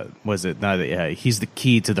the he's the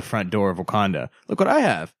key to the front door of Wakanda. Look what I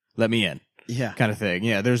have. Let me in. Yeah, kind of thing.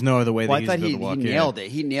 Yeah, there's no other way that I thought he nailed it.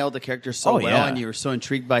 He nailed the character so well, and you were so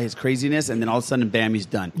intrigued by his craziness, and then all of a sudden, bam, he's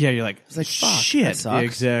done. Yeah, you're like, it's like, fuck, shit. That sucks. Yeah,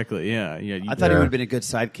 exactly. Yeah. I thought he would have been a good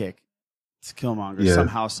sidekick to Killmonger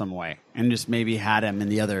somehow, some way, and just maybe had him in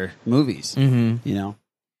the other movies. Mm-hmm. You know.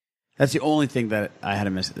 That's the only thing that I had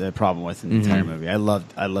a problem with in the entire movie. I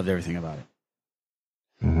loved everything about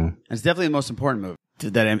it. Mm-hmm. It's definitely the most important movie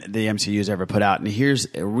that the MCU's ever put out. And here's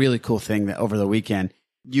a really cool thing that over the weekend,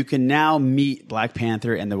 you can now meet Black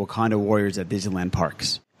Panther and the Wakanda Warriors at Disneyland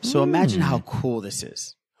parks. So imagine how cool this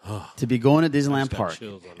is to be going to Disneyland Park,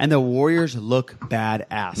 and the Warriors look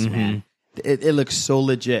badass, man. It looks so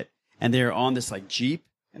legit, and they're on this like Jeep,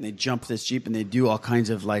 and they jump this Jeep, and they do all kinds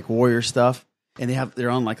of like warrior stuff. And they're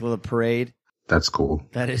on like a little parade. That's cool.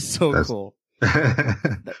 That is so cool.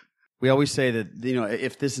 We always say that, you know,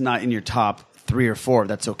 if this is not in your top 3 or 4,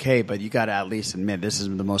 that's okay. But you got to at least admit this is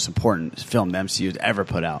the most important film the MCU's ever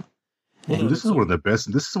put out. Well, this is one of the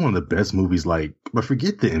best. This is one of the best movies. Like, but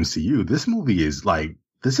forget the MCU. This movie is like,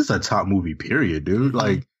 this is a top movie. Period, dude.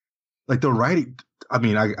 Like the writing. I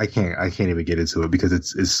mean, I can't even get into it because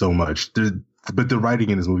it's so much. But the writing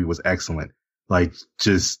in this movie was excellent. Like,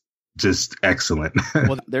 just excellent.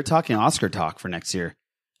 Well, they're talking Oscar talk for next year.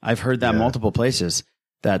 I've heard that multiple places,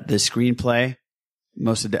 that the screenplay,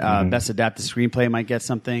 best adapted screenplay might get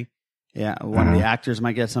something. Yeah. One of the actors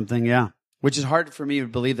might get something. Yeah. Which is hard for me to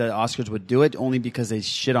believe that Oscars would do it, only because they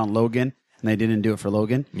shit on Logan and they didn't do it for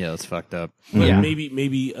Logan. Yeah, that's fucked up. But Yeah.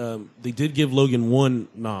 maybe they did give Logan one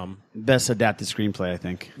nom, Best adapted screenplay, I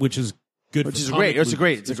think. which is good. Which for is comic great. It's a book-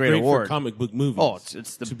 great. It's a great award. for comic book movies. Oh,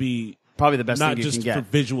 it's to be probably the best not thing you just can get for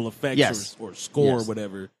visual effects Yes. or score Yes. or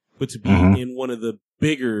whatever, but to be in one of the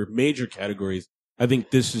bigger major categories. I think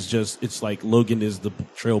this is just, it's like Logan is the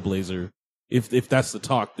trailblazer. If that's the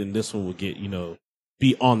talk, then this one will get,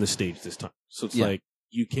 be on the stage this time. So it's like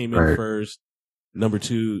you came in first, number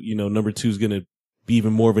two is going to be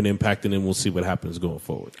even more of an impact, and then we'll see what happens going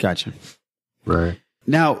forward. Gotcha. Right.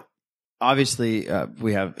 Now, obviously,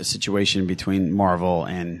 we have a situation between Marvel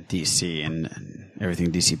and DC and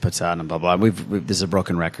everything DC puts out and blah, blah. This is a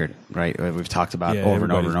broken record, right? We've talked about over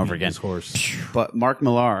and over and over again. But Mark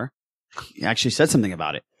Millar actually said something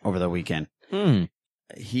about it over the weekend.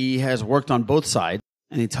 He has worked on both sides,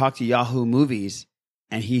 and he talked to Yahoo Movies,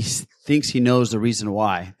 and he thinks he knows the reason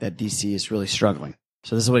why that DC is really struggling.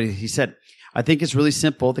 So this is what he said. I think it's really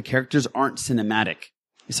simple. The characters aren't cinematic.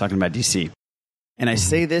 He's talking about DC. And I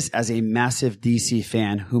say this as a massive DC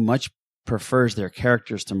fan who much prefers their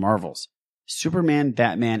characters to Marvel's. Superman,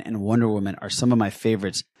 Batman, and Wonder Woman are some of my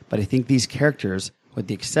favorites, but I think these characters, with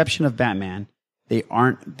the exception of Batman, they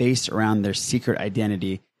aren't based around their secret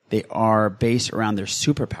identity. They are based around their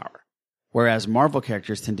superpower. Whereas Marvel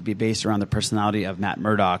characters tend to be based around the personality of Matt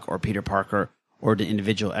Murdock or Peter Parker or the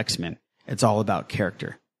individual X-Men. It's all about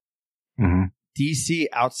character. DC,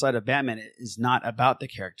 outside of Batman, is not about the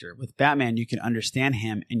character. With Batman, you can understand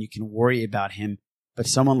him and you can worry about him. But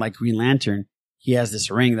someone like Green Lantern, he has this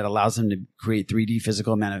ring that allows him to create 3D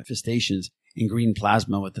physical manifestations in green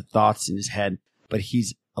plasma with the thoughts in his head. But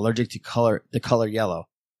he's allergic to the color yellow.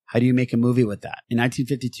 How do you make a movie with that? In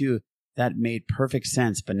 1952, that made perfect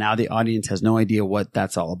sense, but now the audience has no idea what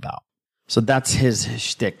that's all about. So that's his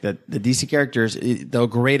shtick, that the DC characters, they'll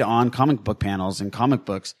grade on comic book panels and comic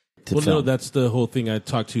books to film. No, that's the whole thing I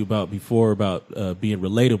talked to you about before about being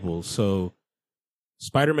relatable. So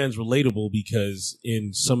Spider-Man's relatable because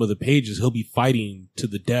in some of the pages, he'll be fighting to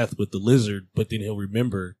the death with the lizard, but then he'll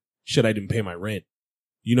remember, shit, I didn't pay my rent.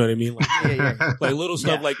 You know what I mean? Like, like little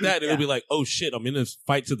stuff like that. It'll be like, oh shit, I'm in this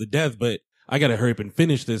fight to the death, but I got to hurry up and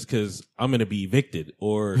finish this because I'm going to be evicted.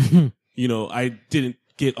 Or, I didn't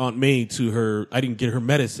get Aunt May I didn't get her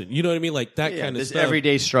medicine. You know what I mean? Like that kind of stuff.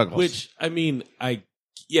 Everyday struggles. Which, I mean,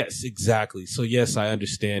 yes, exactly. So yes, I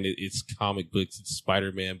understand it. It's comic books, it's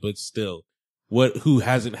Spider-Man, but still, who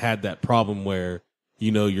hasn't had that problem where,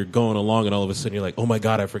 you're going along and all of a sudden you're like, oh my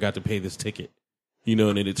God, I forgot to pay this ticket. And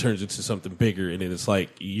then it turns into something bigger. And then it's like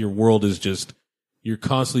your world is just, you're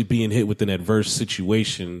constantly being hit with an adverse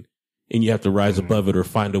situation and you have to rise above it or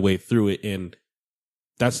find a way through it. And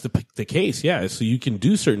that's the case. Yeah. So you can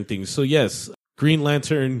do certain things. So yes, Green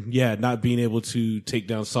Lantern, not being able to take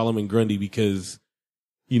down Solomon Grundy because,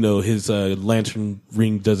 his lantern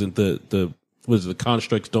ring doesn't, the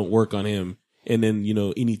constructs don't work on him. And then,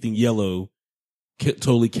 anything yellow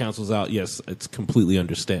totally cancels out. Yes, it's completely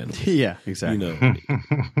understandable. Yeah, exactly.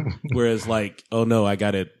 Whereas like, oh no, I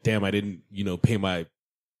didn't, pay my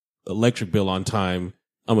electric bill on time.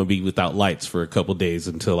 I'm going to be without lights for a couple days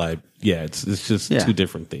until it's just two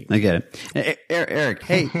different things. I get it. Eric,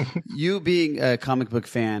 hey, you being a comic book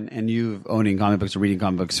fan and you owning comic books or reading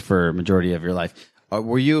comic books for a majority of your life,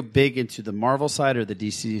 were you big into the Marvel side or the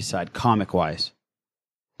DC side, comic wise?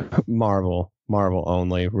 Marvel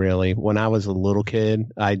only, really. When I was a little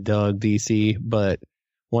kid, I dug DC, but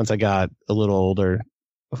once I got a little older,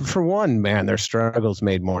 for one, man, their struggles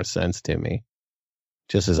made more sense to me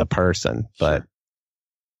just as a person. But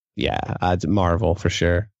yeah, I'd Marvel for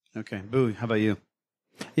sure. Okay. Boo, how about you?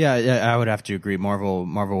 Yeah, I would have to agree. Marvel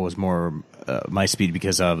was more my speed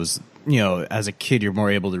because I was, as a kid, you're more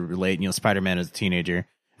able to relate. Spider-Man as a teenager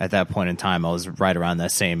at that point in time, I was right around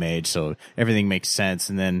that same age, so everything makes sense.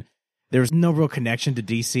 And then there was no real connection to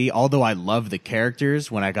DC, although I loved the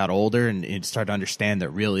characters when I got older and started to understand their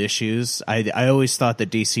real issues. I always thought that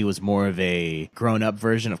DC was more of a grown-up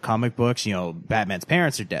version of comic books. Batman's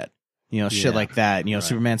parents are dead. Shit like that. Right.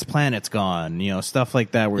 Superman's planet's gone. Stuff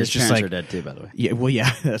like that. Where His it's just parents like, are dead too, by the way. Yeah, well,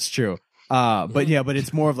 yeah, that's true. But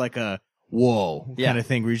it's more of like a whoa kind of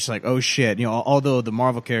thing where you're just like, oh shit. Although the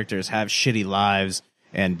Marvel characters have shitty lives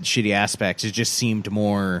and shitty aspects, it just seemed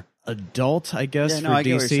more adult, I guess, for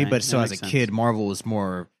DC. But so as a kid, Marvel was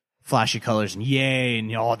more flashy colors and yay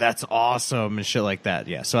and that's awesome and shit like that.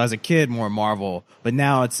 Yeah. So as a kid, more Marvel, but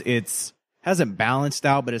now it's hasn't balanced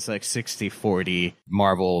out, but it's like 60-40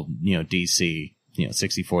 Marvel, DC,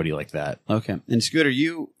 60-40 like that. Okay. And Scooter,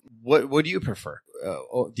 what do you prefer?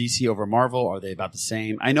 DC over Marvel? Are they about the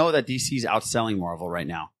same? I know that DC's outselling Marvel right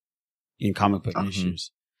now. in comic book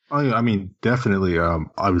issues. Oh, yeah, I mean, definitely.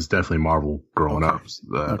 I was definitely Marvel growing up.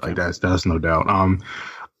 Like that's no doubt.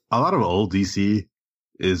 A lot of old DC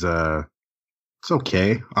is it's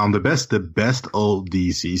okay. The best old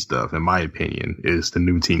DC stuff, in my opinion, is the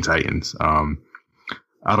new Teen Titans.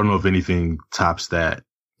 I don't know if anything tops that,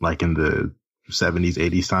 like in the 70s,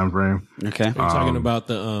 80s time frame. Okay. Are you talking about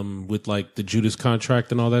the with like the Judas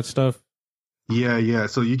Contract and all that stuff? Yeah.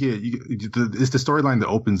 So it's the storyline that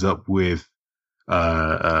opens up with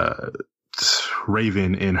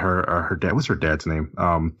Raven and her dad. What's her dad's name?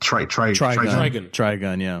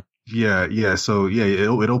 Trigun, yeah. Yeah. So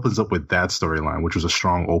it opens up with that storyline, which was a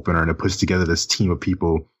strong opener, and it puts together this team of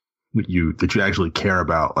people that you actually care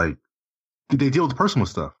about. Like, they deal with personal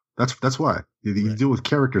stuff. That's why you deal with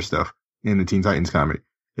character stuff in the Teen Titans comic,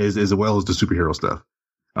 as well as the superhero stuff.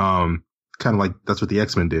 Kind of like that's what the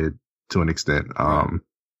X-Men did to an extent.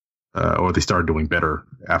 Or they started doing better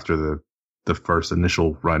after the first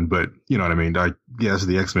initial run, but you know what I mean? That's what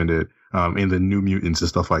the X-Men did. And the New Mutants and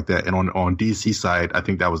stuff like that. And on DC side, I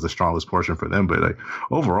think that was the strongest portion for them. But like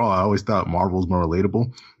overall, I always thought Marvel was more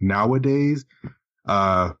relatable. Nowadays,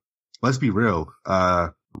 let's be real.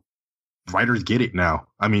 Writers get it now.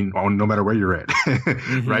 I mean, no matter where you're at,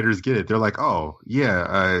 writers get it. They're like, oh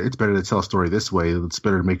yeah, it's better to tell a story this way. It's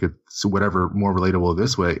better to make it whatever more relatable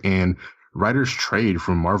this way. And writers trade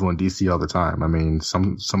from Marvel and DC all the time. I mean,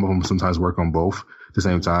 some of them sometimes work on both at the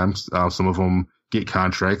same time. Some of them get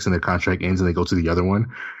contracts and their contract ends and they go to the other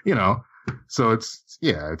one, you know? So it's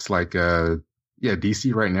like,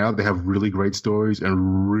 DC right now, they have really great stories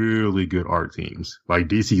and really good art teams. Like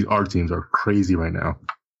DC art teams are crazy right now.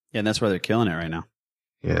 Yeah. And that's why they're killing it right now.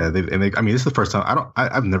 Yeah. I mean, this is the first time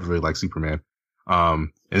I've never really liked Superman.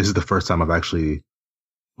 And this is the first time I've actually,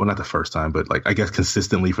 well, not the first time, but like, I guess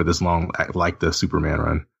consistently for this long, like the Superman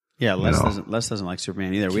run. Yeah, Les doesn't like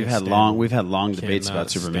Superman either. We've had long debates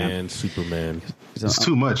about Superman. It's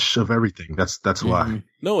too much of everything. That's why.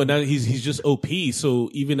 No, and now he's just OP. So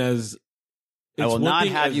even as I will not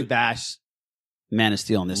have you bash Man of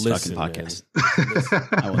Steel on this fucking podcast.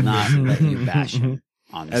 I will not let you bash him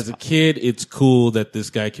on this. As a kid, it's cool that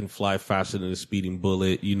this guy can fly faster than a speeding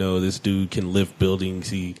bullet. You know, this dude can lift buildings.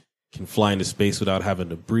 He can fly into space without having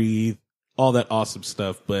to breathe. All that awesome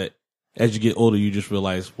stuff, but as you get older, you just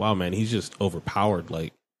realize, wow, man, he's just overpowered.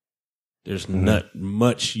 Like, there's not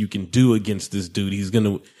much you can do against this dude.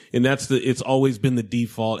 And it's always been the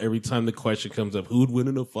default. Every time the question comes up, who would win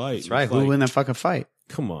in a fight? That's right. Who would win that fucking fight?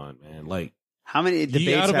 Come on, man. Like, how many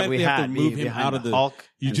debates have we had? To move him out of the Hulk.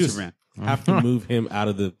 You just Superman. Have to move him out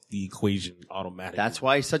of the equation automatically. That's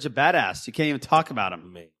why he's such a badass. You can't even talk about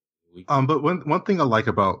him, man. But one thing I like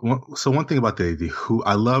about the who,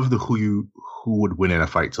 I love the who would win in a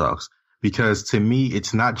fight talks. Because to me,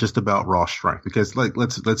 it's not just about raw strength. Because like,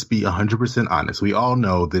 let's be 100% honest. We all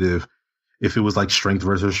know that if it was like strength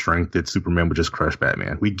versus strength, that Superman would just crush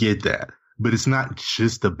Batman. We get that. But it's not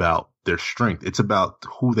just about their strength. It's about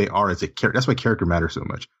who they are as a character. That's why character matters so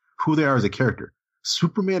much. Who they are as a character.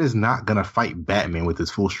 Superman is not going to fight Batman with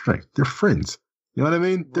his full strength. They're friends. You know what I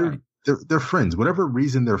mean? Right. They're friends. Whatever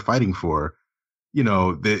reason they're fighting for, you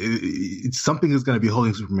know, it's something that's going to be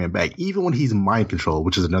holding Superman back, even when he's mind controlled,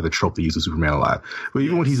 which is another trope they use with Superman a lot. But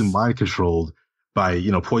even when he's mind controlled by,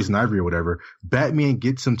 you know, Poison Ivy or whatever, Batman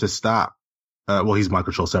gets him to stop. He's mind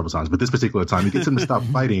controlled several times, but this particular time, he gets him to stop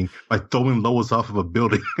fighting by throwing Lois off of a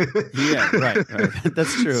building. Yeah, right.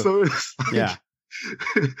 That's true. So it's like,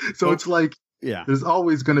 it's like, there's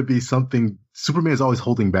always going to be something. Superman's always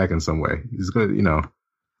holding back in some way. He's going to, you know.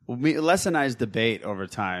 Well, Les and I's debate over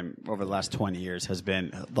the last 20 years has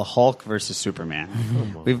been the Hulk versus Superman.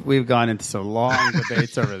 We've gone into some long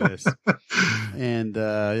debates over this, and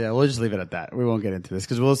we'll just leave it at that. We won't get into this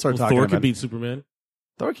because we'll start talking. Thor about can beat Superman.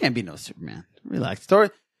 Thor can't beat no Superman. Relax. Thor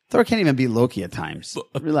can't even beat Loki at times.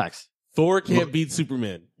 Relax. Thor can't beat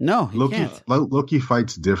Superman. No, he can't. Loki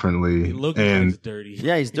fights differently. Loki fights dirty.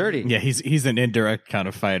 Yeah, he's dirty. Yeah, he's an indirect kind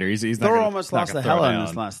of fighter. He's Thor almost lost to Hela in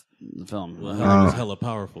this last film. Well, Hela was hella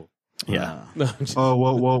powerful. Yeah.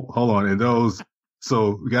 Well, hold on. And those,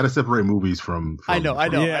 so we got to separate movies from I know.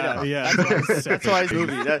 Yeah. That's why I said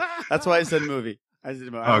movie. That's why I said movie. I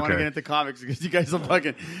don't want to get into comics because you guys are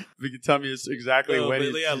fucking. If you can tell me exactly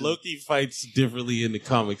when. Yeah, Loki fights differently in the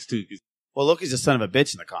comics too. Well, Loki's a son of a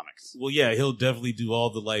bitch in the comics. Well, yeah, he'll definitely do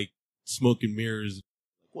all the like smoke and mirrors.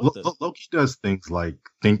 Loki does things like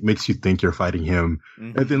makes you think you're fighting him,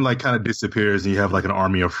 and then like kind of disappears, and you have like an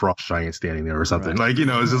army of frost giants standing there or something. Right. Like, you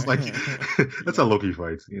know, it's just like that's how Loki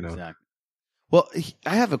fights. You know. Exactly. Well,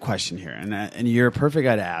 I have a question here, and you're a perfect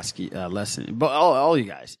guy to ask. Lesson, but all you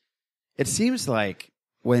guys. It seems like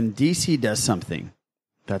when DC does something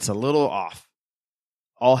that's a little off,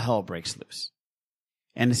 all hell breaks loose.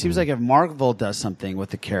 And it seems like if Marvel does something with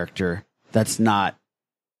the character that's not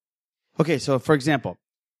okay. So, for example,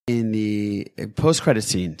 in the post-credit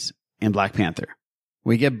scenes in Black Panther,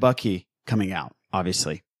 we get Bucky coming out,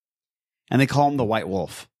 obviously, and they call him the White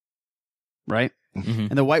Wolf, right? Mm-hmm.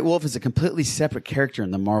 And the White Wolf is a completely separate character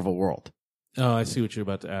in the Marvel world. Oh, I see what you're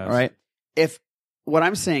about to ask. All right. If what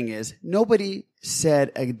I'm saying is nobody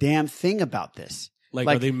said a damn thing about this. Like,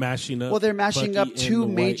 are they mashing up? Well, they're mashing Bucky up two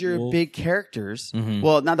and the major White Wolf? big characters. Mm-hmm.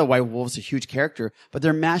 Well, not the White Wolf's a huge character, but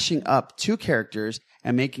they're mashing up two characters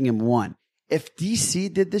and making him one. If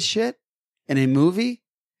DC did this shit in a movie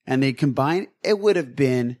and they combined, it would have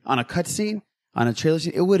been on a cutscene, on a trailer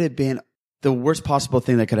scene, it would have been the worst possible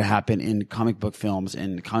thing that could have happened in comic book films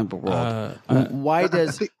in the comic book world. Why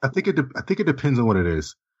does I think it depends on what it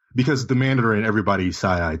is, because the Mandarin, everybody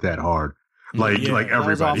side-eyed that hard. Like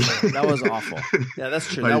everybody. That was awful. Yeah,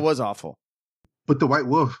 that's true. Like, that was awful. But the White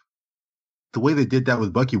Wolf, the way they did that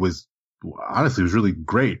with Bucky was honestly was really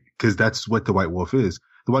great, because that's what the White Wolf is.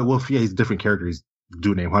 The White Wolf, yeah, he's a different character. He's a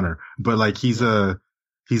dude named Hunter, but like he's a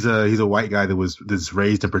white guy that's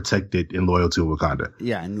raised and protected and loyal to Wakanda.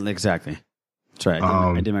 Yeah, exactly. That's right.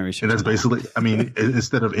 I did my research. And that's basically, I mean,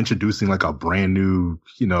 instead of introducing like a brand new,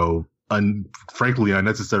 frankly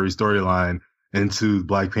unnecessary storyline into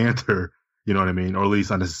Black Panther. You know what I mean? Or at least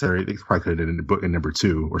unnecessary. They probably could have done it in book in number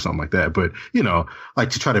 2 or something like that. But, like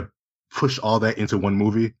to try to push all that into one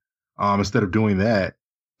movie, instead of doing that,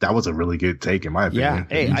 that was a really good take in my opinion.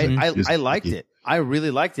 Yeah. Hey, I liked it. I really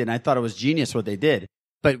liked it. And I thought it was genius what they did.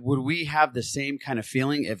 But would we have the same kind of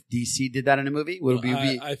feeling if DC did that in a movie? Would we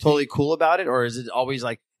be totally cool about it? Or is it always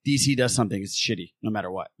like DC does something, it's shitty no matter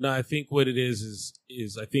what? No, I think what it is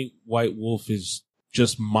I think White Wolf is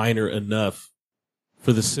just minor enough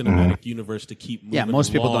for the cinematic universe to keep moving. Yeah,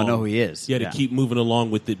 most people don't know who he is. Yeah, to keep moving along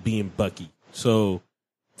with it being Bucky. So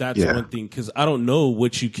that's one thing, because I don't know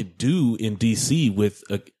what you could do in DC with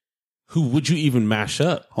who would you even mash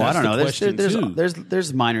up? Oh, I don't know.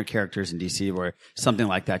 There's minor characters in DC where something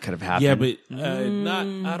like that could have happened. Yeah, but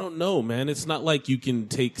I don't know, man. It's not like you can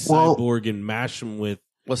take Cyborg and mash him with.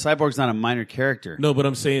 Well, Cyborg's not a minor character. No, but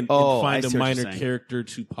I'm saying find a minor character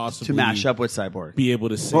to possibly mash up with Cyborg. Be able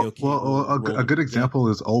to say, a good example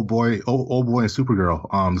is Old Boy and Supergirl,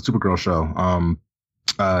 the Supergirl show.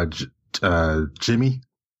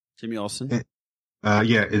 Jimmy Olsen.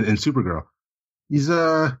 In Supergirl,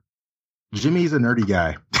 Jimmy's a nerdy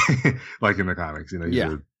guy, like in the comics,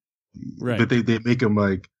 right. But they make him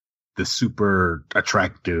like the super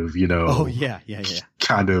attractive, Oh yeah.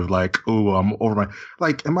 kind of like, oh, I'm over my,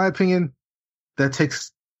 like, in my opinion, that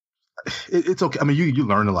takes, it's okay. I mean, you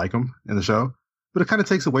learn to like him in the show, but it kind of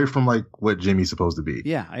takes away from like what Jimmy's supposed to be.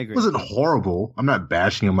 Yeah, I agree. It wasn't horrible. I'm not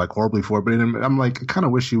bashing him like horribly for it, but I'm like, I kind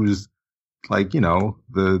of wish he was like,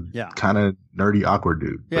 the kind of nerdy, awkward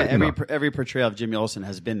dude. Yeah, but, every portrayal of Jimmy Olsen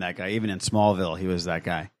has been that guy. Even in Smallville, he was that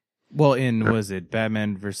guy. Well, was it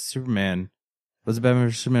Batman versus Superman? Was it Batman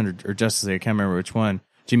vs. Superman or Justice League? I can't remember which one.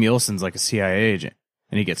 Jimmy Olsen's like a CIA agent,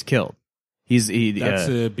 and he gets killed. That's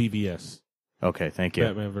BVS. Okay, thank you.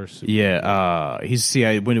 Batman vs. Superman. Yeah, he's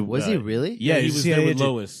CIA. Was he really? Yeah, he was CIA there with agent.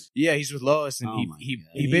 Lois. Yeah, he's with Lois, and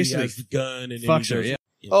he basically has the gun and fucks her. Yeah.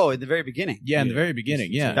 Oh, in the very beginning. Yeah, in the very beginning.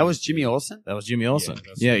 Yeah, that was Jimmy Olsen. That was Jimmy Olsen.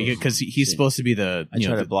 Yeah, because he's supposed to be the. I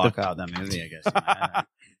try to block out that movie, I guess.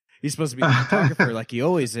 He's supposed to be the photographer like he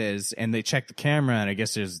always is, and they check the camera, and I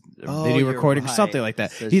guess there's a video recording or something like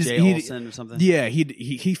that. He's Olsen or something. Yeah,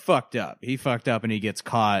 he fucked up. He fucked up, and he gets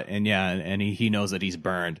caught, and he knows that he's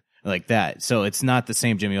burned like that. So it's not the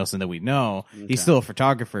same Jimmy Olsen that we know. Okay. He's still a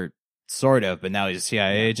photographer, sort of, but now he's a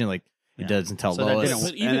CIA agent. Like he doesn't tell Lois.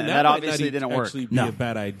 But even that obviously didn't work. Actually, be a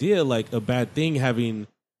bad idea, like a bad thing,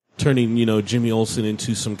 turning Jimmy Olsen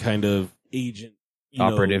into some kind of agent,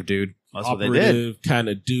 operative dude. That's what they did. Kind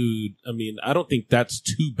of dude. I mean, I don't think that's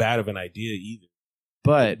too bad of an idea either.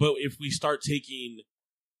 But if we start taking,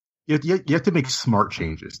 you have to make smart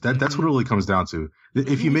changes. That's what it really comes down to.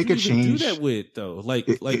 If you make a change, do that with though, like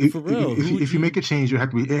for real. If you make a change, you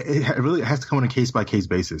have to be. It really has to come on a case by case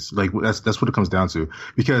basis. Like that's what it comes down to.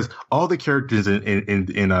 Because all the characters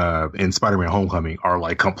in Spider-Man: Homecoming are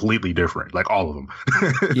like completely different, like all of them.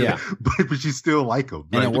 Yeah, but you still like them,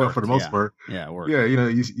 and it worked, for the most part. Yeah, it worked. Yeah,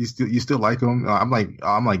 you still like them. I'm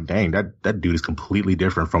like, dang, that dude is completely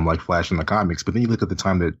different from like Flash in the comics. But then you look at the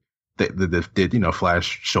time that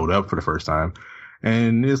Flash showed up for the first time,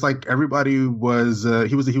 and it's like everybody was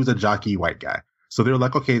he was a jockey white guy. So they're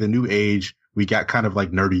like, okay, the new age, we got kind of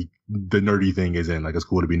like nerdy. The nerdy thing is in, like, it's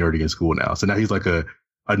cool to be nerdy in school now. So now he's like a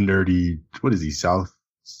nerdy. What is he? South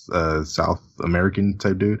American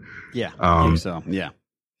type dude. Yeah, I think so. Yeah.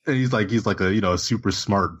 And he's like a a super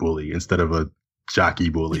smart bully instead of a jockey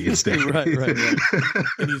bully instead. right.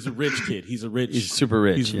 And he's a rich kid. He's super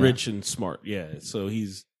rich. He's rich and smart. Yeah. So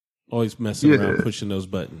he's always messing around pushing those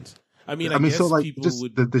buttons. I mean, I guess so like people just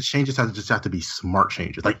would. The changes have to be smart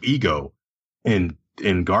changes. Like Ego in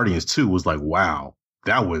Guardians 2 was like, wow,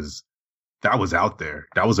 that was out there.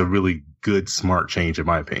 That was a really good smart change in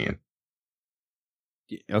my opinion.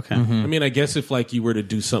 Okay. I mean, I guess if like you were to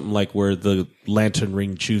do something like where the Lantern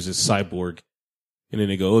Ring chooses Cyborg, and then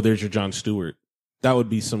they go, "Oh, there's your Jon Stewart," that would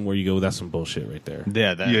be somewhere you go. That's some bullshit right there.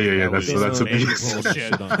 Yeah, that's a big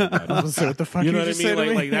bullshit. What the fuck You know what I just say mean?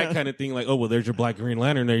 to Like me? that kind of thing. Like, oh well, there's your Black Green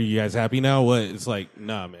Lantern. Are you guys happy now? What? It's like,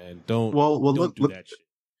 nah, man. Don't. Don't do that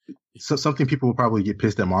shit. So something people will probably get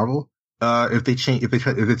pissed at Marvel if they try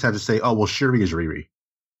to say, oh well, Shuri is Riri.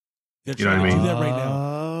 You know what I mean? Do that right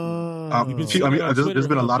now. There's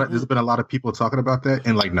been a lot of people talking about that,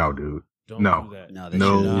 and like, no, dude, Don't no, do that.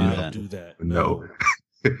 Don't do that. No.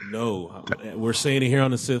 No. We're saying it here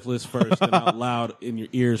on the Sith list first and out loud in your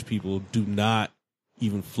ears, people. Do not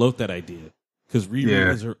even float that idea. Because Riri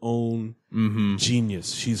is her own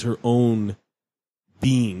genius. She's her own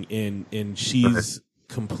being, and she's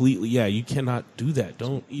completely, you cannot do that.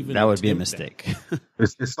 Don't even. That would be a mistake.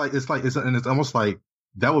 It's almost like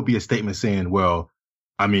that would be a statement saying, well,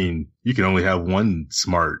 I mean, you can only have one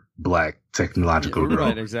smart black technological girl.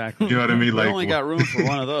 Right, exactly. You know what I mean? Like, only got room for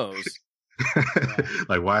one of those.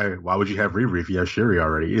 Like, why would you have Riri if you have Shuri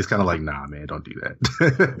already? It's kind of like, nah, man, don't do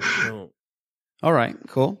that. All right,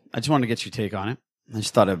 cool. I just wanted to get your take on it. I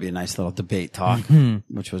just thought it would be a nice little debate talk,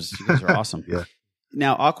 which was, you guys are awesome. Yeah.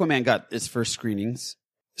 Now, Aquaman got its first screenings.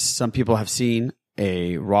 Some people have seen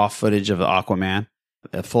a raw footage of Aquaman,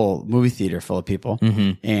 a full movie theater full of people,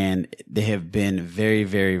 and they have been very,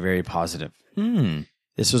 very, very positive.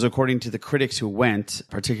 This was according to the critics who went,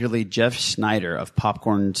 particularly Jeff Schneider of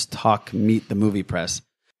Popcorn's Talk Meet the Movie Press,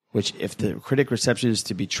 which, if the critic reception is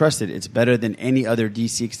to be trusted, it's better than any other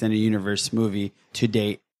DC Extended Universe movie to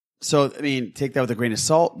date. So, I mean, take that with a grain of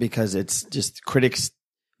salt, because it's just critics.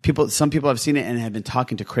 Some people have seen it and have been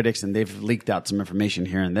talking to critics, and they've leaked out some information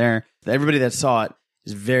here and there. Everybody that saw it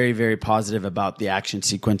is very, very positive about the action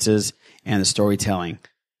sequences and the storytelling.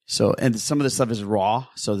 So, and some of the stuff is raw,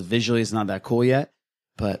 so visually it's not that cool yet,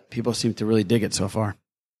 but people seem to really dig it so far.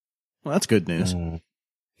 Well, that's good news.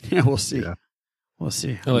 Yeah, we'll see. Yeah. We'll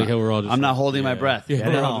see. I like how we're all just. I'm not holding my breath. Yeah, Get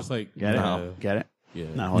we're it? all just like, Get no. it? Get it? Yeah.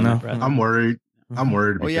 Not holding my breath. I'm worried. I'm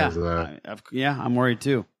worried because of that. I'm worried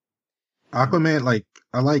too. Aquaman, like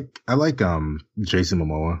I like Jason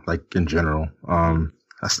Momoa, like in general. I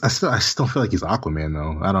still feel like he's Aquaman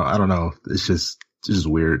though. I don't know. It's just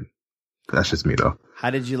weird. That's just me though.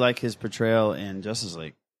 How did you like his portrayal in Justice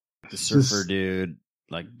League? The surfer dude,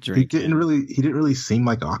 like drinking. He didn't really seem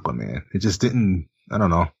like Aquaman. It just didn't. I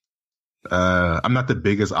don't know. I'm not the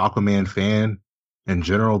biggest Aquaman fan in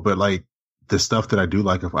general, but like the stuff that I do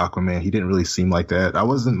like of Aquaman, he didn't really seem like that. I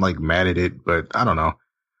wasn't like mad at it, but I don't know.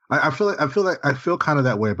 I feel kind of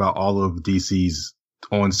that way about all of DC's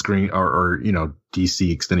on screen or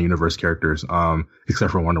DC Extended Universe characters,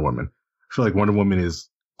 except for Wonder Woman. I feel like Wonder Woman is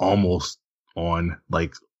almost on,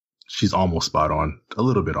 like she's almost spot on, a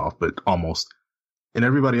little bit off, but almost. And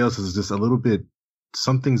everybody else is just a little bit.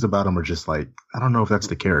 Some things about them are just like, I don't know if that's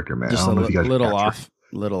the character, man. Just I don't know if you guys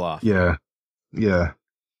little off. Yeah. No,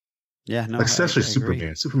 like especially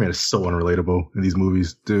Superman. Superman is so unrelatable in these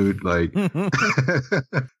movies, dude. Like,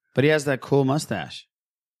 but he has that cool mustache.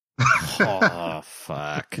 Oh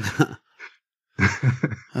fuck!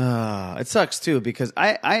 It sucks too, because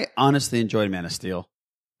I honestly enjoyed Man of Steel.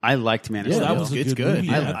 I liked Man of Steel. That was a good movie.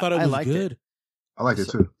 I thought it was good. I liked it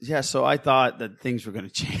too. Yeah, so I thought that things were going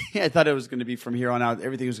to change. I thought it was going to be from here on out.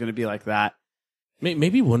 Everything was going to be like that.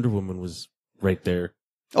 Maybe Wonder Woman was right there.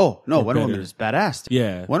 Oh no, Wonder Woman is badass.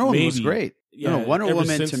 Yeah, Wonder Woman was great. Yeah, Wonder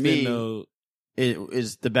Woman to me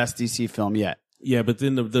is the best DC film yet. Yeah, but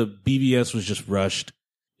then the BVS was just rushed.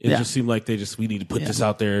 It just seemed like we need to put this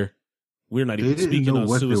out there. We're not even speaking on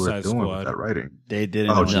Suicide Squad. That writing. They didn't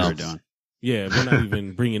know what they were doing. Yeah, we're not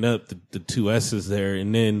even bringing up the two S's there.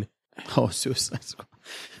 And then Suicide Squad.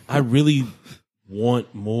 I really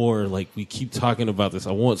want more. Like, we keep talking about this.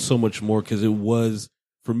 I want so much more, because it was,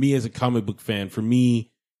 for me as a comic book fan, for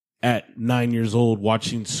me at 9 years old,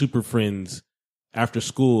 watching Super Friends after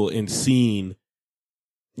school and seeing,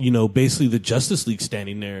 basically the Justice League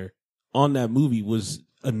standing there on that movie was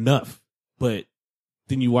enough. But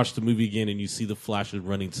then you watch the movie again and you see the Flash's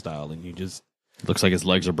running style, and you just looks like his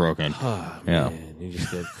legs are broken. Yeah, man, you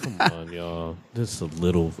just go, come on, y'all, just a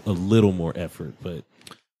little more effort. But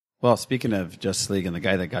well, speaking of Justice League and the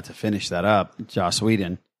guy that got to finish that up, Joss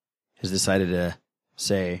Whedon, has decided to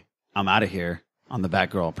say, I'm out of here on the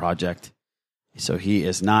Batgirl project. So he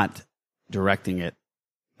is not directing it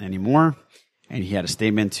anymore. And he had a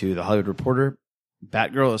statement to the Hollywood Reporter.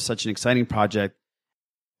 Batgirl is such an exciting project.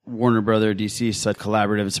 Warner Brother, DC, such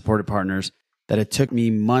collaborative and supportive partners that it took me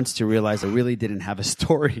months to realize I really didn't have a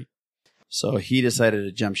story. So he decided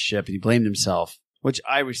to jump ship and he blamed himself, which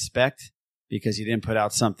I respect because he didn't put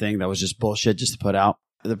out something that was just bullshit just to put out.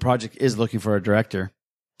 The project is looking for a director.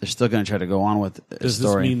 They're still going to try to go on with the Does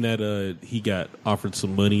story. Does this mean that he got offered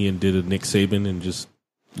some money and did a Nick Saban and just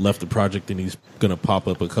left the project and he's going to pop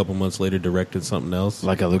up a couple months later directing something else?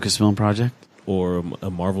 Like a Lucasfilm project? Or a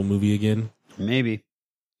Marvel movie again? Maybe.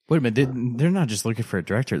 Wait a minute, they're not just looking for a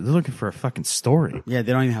director. They're looking for a fucking story. Yeah,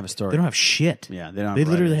 they don't even have a story. They don't have shit. Yeah, they don't. They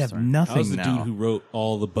literally have nothing How's the now. dude who wrote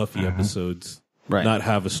all the Buffy episodes Right. not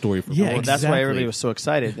have a story for Yeah, Buffy? That's why everybody was so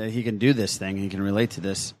excited that he can do this thing and he can relate to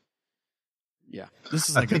this. Yeah. This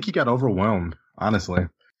is I think he got overwhelmed, honestly.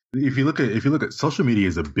 If you look at social media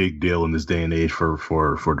is a big deal in this day and age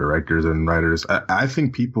for directors and writers. I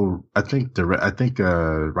think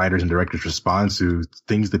writers and directors respond to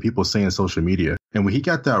things that people say on social media. And when he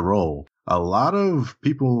got that role, a lot of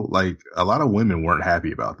people, like a lot of women, weren't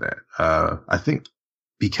happy about that. I think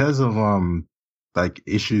because of like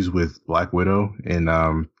issues with Black Widow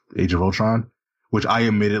and Age of Ultron, which I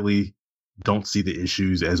admittedly don't see the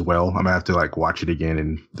issues as well. I'm gonna have to like watch it again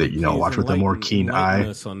and watch with a more keen eye.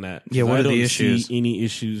 Us on that. Yeah, what I are the don't issues? See any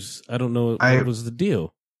issues? I don't know what was the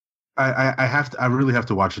deal. I really have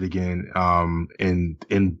to watch it again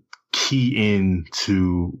and key in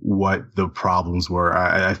to what the problems were.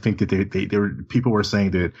 I think that they were, people were saying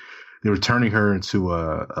that they were turning her into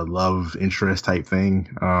a love interest type thing.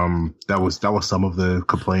 That was some of the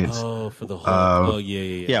complaints. Oh, for the Hulk.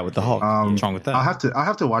 Yeah, with the Hulk. What's wrong with that? I'll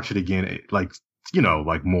have to watch it again, like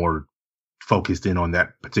more focused in on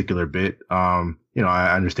that particular bit. I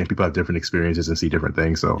understand people have different experiences and see different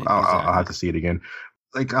things, so I'll have to see it again.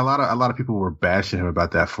 Like a lot of people were bashing him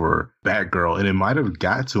about that for Batgirl, and it might have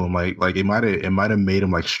got to him. Like it might have made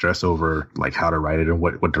him like stress over like how to write it and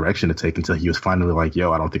what direction to take until he was finally like,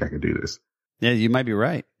 "Yo, I don't think I can do this." Yeah, you might be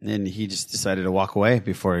right. And he just decided to walk away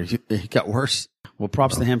before it got worse. Well,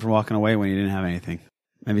 props to him for walking away when he didn't have anything.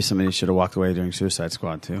 Maybe somebody should have walked away during Suicide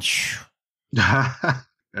Squad too.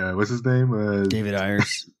 What's his name? David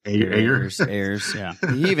Ayers. Ayers. Yeah.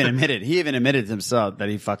 He even admitted himself that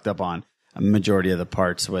he fucked up on a majority of the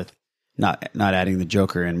parts with not adding the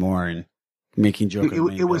Joker in more and making Joker the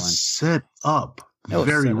main it was villain. set up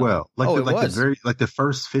very well. Like the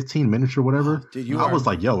first 15 minutes or whatever. Dude, I was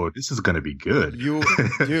like, yo, this is gonna be good.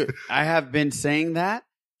 Dude, I have been saying that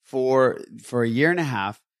for a year and a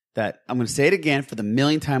half. That I'm going to say it again for the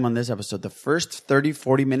millionth time on this episode. The first 30,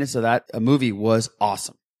 40 minutes of that movie was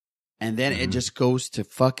awesome. And then it just goes to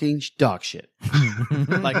fucking dog shit.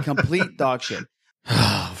 Like complete dog shit.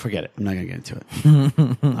 Forget it. I'm not going to get into it.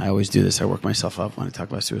 I always do this. I work myself up when I talk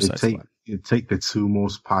about Suicide Squad. You take the two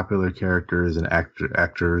most popular characters and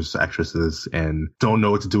actresses, and don't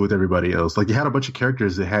know what to do with everybody else. Like you had a bunch of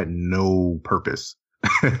characters that had no purpose.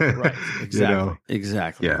 Right. Exactly.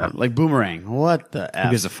 Exactly. Yeah. Like Boomerang. What the F?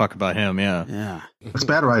 Who gives a fuck about him? Yeah. Yeah. It's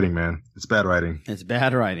bad writing, man. It's bad writing. It's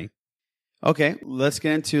bad writing. Okay, let's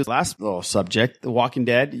get into the last little subject, The Walking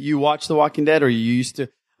Dead. You watch The Walking Dead, or you used to?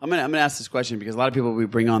 I'm gonna ask this question because a lot of people we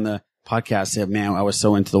bring on the podcast say, "Man, I was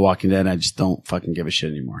so into The Walking Dead, I just don't fucking give a shit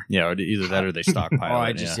anymore." Yeah, or either that or they stockpile. Or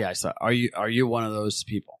I saw. Are you one of those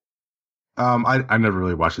people? I never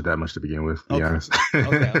really watched it that much to begin with, to be honest.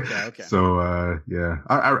 Okay. So, yeah,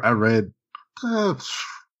 I read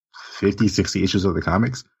 50, 60 issues of the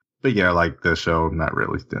comics, but yeah, like the show, not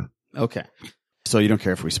really. Yeah. Okay. So you don't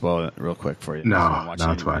care if we spoil it real quick for you? No,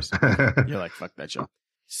 twice. You're like, fuck that show.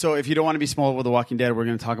 So if you don't want to be spoiled with The Walking Dead, we're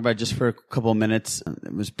going to talk about it just for a couple of minutes.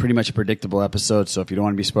 It was pretty much a predictable episode. So if you don't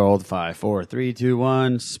want to be spoiled, 5, 4, 3, 2,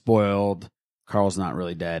 1, spoiled. Carl's not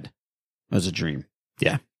really dead. It was a dream.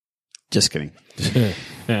 Yeah. Just kidding.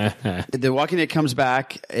 The Walking Dead comes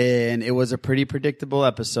back, and it was a pretty predictable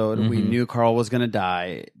episode. Mm-hmm. We knew Carl was going to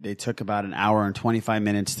die. They took about an hour and 25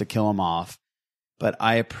 minutes to kill him off. But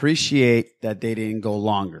I appreciate that they didn't go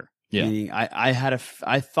longer. Yeah. Meaning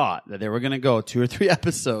I thought that they were going to go 2 or 3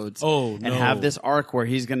 episodes and have this arc where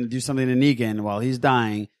he's going to do something to Negan while he's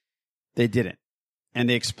dying. They didn't. And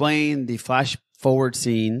they explained the flash forward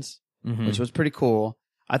scenes, which was pretty cool.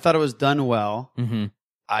 I thought it was done well. Mm-hmm.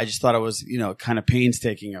 I just thought it was, kind of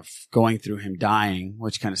painstaking of going through him dying,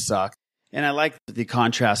 which kind of sucked. And I liked the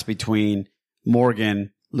contrast between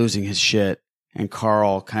Morgan losing his shit and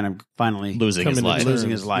Carl kind of finally losing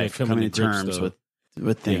his life, coming to terms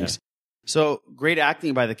with things. Yeah. So great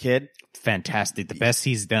acting by the kid. Fantastic. The best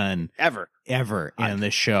he's done ever. ever in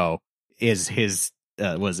this show is his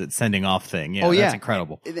was it sending off thing. Yeah, Oh, yeah. that's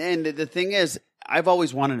incredible. And the thing is, I've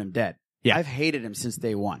always wanted him dead. Yeah. I've hated him since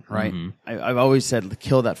day one, right? Mhm. I've always said,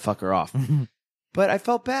 kill that fucker off. But I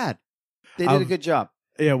felt bad. They did a good job.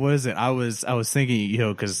 Yeah, what is it? I was thinking,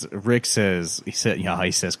 because Rick says, he said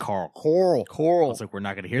Coral. I was like, we're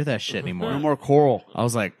not going to hear that shit anymore. No more Coral. I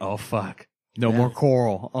was like, oh, fuck. No more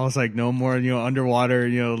Coral. I was like, no more,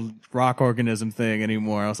 underwater, rock organism thing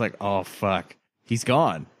anymore. I was like, oh, fuck. He's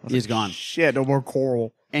gone. He's gone. Shit, no more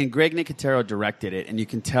Coral. And Greg Nicotero directed it, and you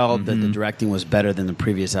can tell that the directing was better than the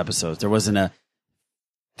previous episodes. There wasn't a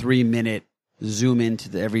 3-minute zoom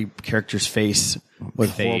into every character's face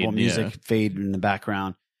with Fade, horrible music fade in the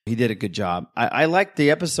background. He did a good job. I liked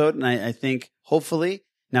the episode, and I think hopefully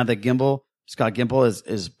now that Scott Gimple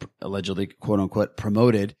is allegedly quote unquote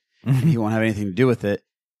promoted, he won't have anything to do with it.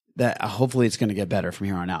 That hopefully it's going to get better from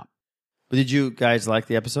here on out. But did you guys like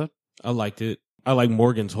the episode? I liked it. I like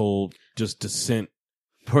Morgan's whole just descent.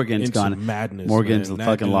 Morgan's into gone madness. Morgan's man.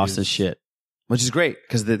 fucking lost his shit, which is great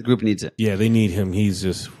because the group needs it. Yeah, they need him. He's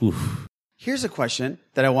just. Oof. Here's a question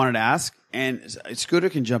that I wanted to ask, and Scooter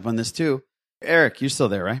can jump on this too. Eric, you're still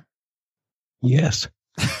there, right? Yes.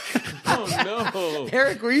 Oh no,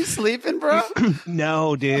 Eric, were you sleeping, bro?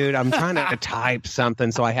 No, dude. I'm trying to type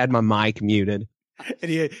something, so I had my mic muted.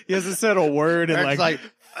 And he hasn't said a word in Eric's like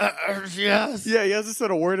yes. Yeah, he hasn't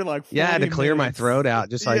said a word in like 40 Yeah, I had to clear my minutes. throat out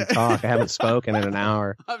just so I could talk. I haven't spoken in an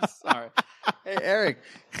hour. I'm sorry. Hey, Eric,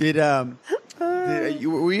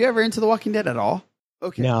 were you ever into The Walking Dead at all?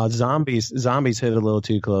 Okay. No, zombies hit a little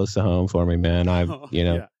too close to home for me, man. I've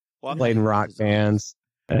played in rock bands,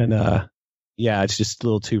 and it's just a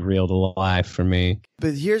little too real to life for me.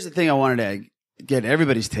 But here's the thing: I wanted to get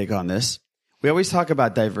everybody's take on this. We always talk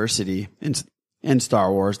about diversity in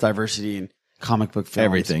Star Wars, diversity in comic book films,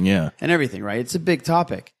 Everything, yeah. and everything. Right? It's a big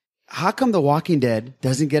topic. How come The Walking Dead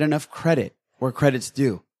doesn't get enough credit where credit's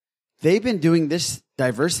due? They've been doing this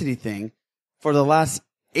diversity thing for the last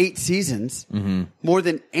 8 seasons, more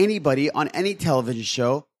than anybody on any television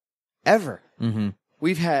show ever.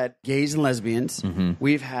 We've had gays and lesbians.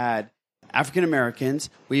 We've had African Americans.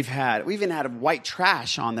 We even had white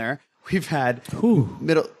trash on there. We've had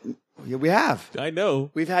we have. I know.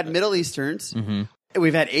 We've had Middle Easterns.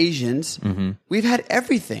 We've had Asians. We've had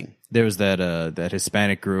everything. There was that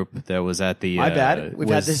Hispanic group that was at the. My bad. We've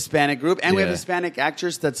had the Hispanic group, and we have a Hispanic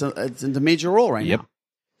actress that's in the major role right now.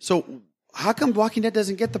 So how come Walking Dead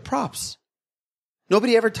doesn't get the props?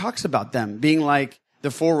 Nobody ever talks about them being like the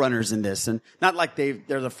forerunners in this, and not like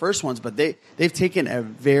they're the first ones, but they've taken a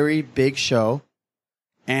very big show,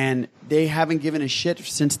 and they haven't given a shit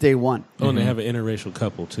since day one. Oh, and they have an interracial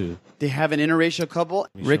couple too. They have an interracial couple,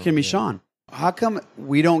 Rick and Michonne. How come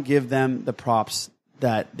we don't give them the props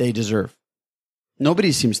that they deserve?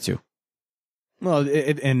 Nobody seems to. Well,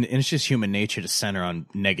 and it's just human nature to center on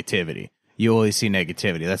negativity. You always see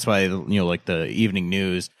negativity. That's why, like the evening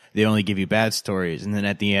news, they only give you bad stories, and then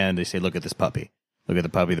at the end they say, "Look at this puppy. Look at the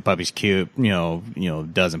puppy. The puppy's cute.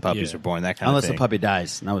 Dozen puppies are born. That kind Unless of thing." the puppy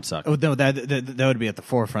dies, that would suck. Oh no, that would be at the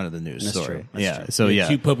forefront of the news That's story. true. That's true. So The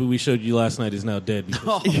cute puppy we showed you last night is now dead.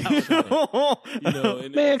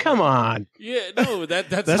 Man, come on. Yeah, no,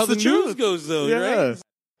 that's how the news goes, though, right?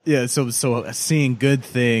 Yeah. So seeing good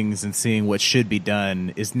things and seeing what should be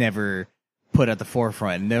done is never put at the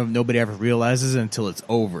forefront. Nobody ever realizes it until it's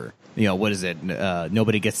over. What is it?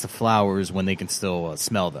 Nobody gets the flowers when they can still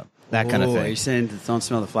smell them. That kind of thing. Are you saying don't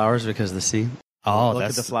smell the flowers because of the scene? Oh, Look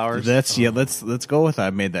at the flowers. Let's go with that. I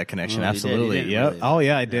made that connection. Absolutely. You Yep. really. Oh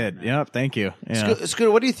yeah, I did. Yep. Thank you. Yeah.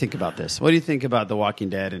 Scooter, what do you think about this? What do you think about The Walking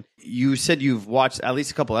Dead? And you said you've watched at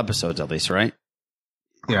least a couple episodes, at least, right?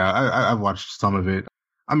 Yeah, I've watched some of it.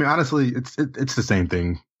 I mean, honestly, it's the same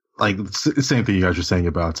thing. Like, it's the same thing you guys are saying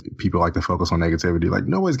about people like to focus on negativity. Like,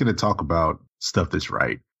 nobody's going to talk about stuff that's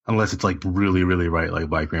right unless it's like really, really right, like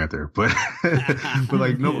Black Panther. But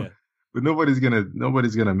like But nobody's gonna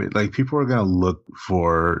like, people are gonna look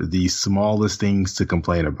for the smallest things to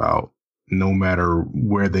complain about, no matter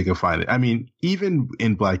where they can find it. I mean, even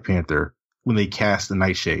in Black Panther, when they cast the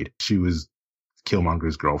Nightshade, she was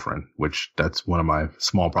Killmonger's girlfriend, which that's one of my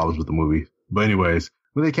small problems with the movie. But anyways,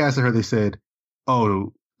 when they casted her, they said,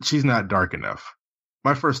 "Oh, she's not dark enough."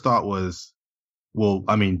 My first thought was, well,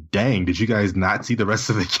 I mean, dang, did you guys not see the rest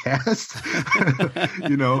of the cast?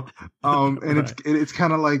 And right. it's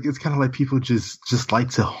kind of like people just like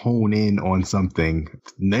to hone in on something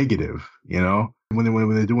negative,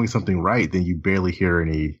 when they're doing something right, then you barely hear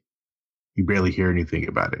anything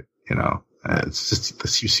about it, It's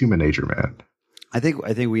just human nature, man. I think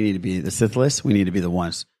we need to be the Sith list. We need to be the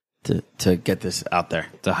ones to get this out there,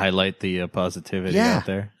 to highlight the positivity out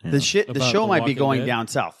there. The show might be going Dead? down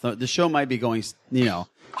south. The show might be going,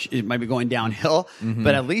 it might be going downhill.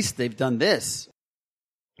 But at least they've done this.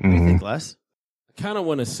 What do you think, Les? I kind of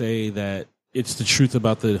want to say that it's the truth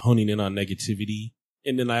about the honing in on negativity.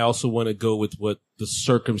 And then I also want to go with what the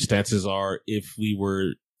circumstances are if we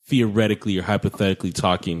were theoretically or hypothetically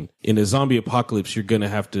talking. In a zombie apocalypse, you're going to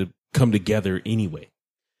have to come together anyway.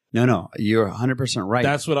 No, you're 100% right.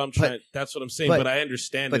 That's what I'm trying. That's what I'm saying. But I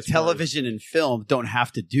understand. But television and film don't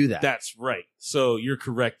have to do that. That's right. So you're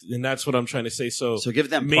correct, and that's what I'm trying to say. So give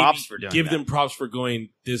them props for doing. Give them props for going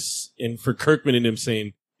this, and for Kirkman and him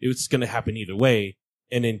saying it's going to happen either way,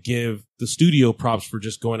 and then give the studio props for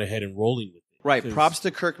just going ahead and rolling with it. Right. Props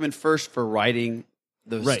to Kirkman first for writing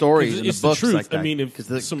the right. stories and it's the books truth. like that. I mean, if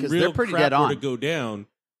some real pretty crap dead on. were to go down,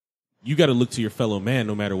 you got to look to your fellow man,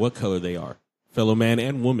 no matter what color they are. Fellow man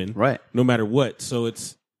and woman, right? No matter what, so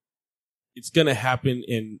it's going to happen,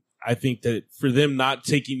 and I think that for them not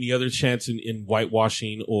taking the other chance in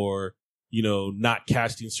whitewashing or not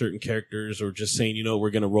casting certain characters or just saying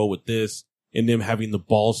we're going to roll with this, and them having the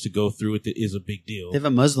balls to go through with it is a big deal. They have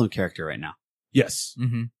a Muslim character right now. Yes,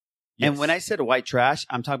 mm-hmm. And when I said white trash,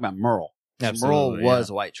 I'm talking about Merle. Absolutely, Merle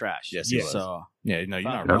was white trash. Yes, he was. So you're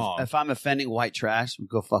not wrong. If I'm offending white trash,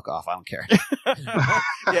 go fuck off. I don't care.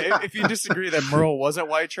 If you disagree that Merle wasn't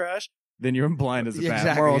white trash, then you're blind as a bat.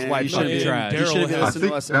 Exactly. Merle's white trash. I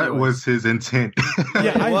think that was his intent.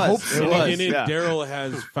 I hope so. Daryl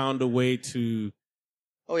has found a way to.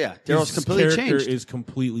 Oh yeah, Daryl's completely character changed. Is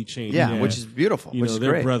completely changed. Yeah, which is beautiful. Which is they're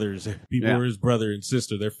great. brothers. People are his brother and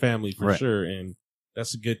sister. They're family for sure, and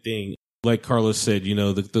that's a good thing. Like Carlos said,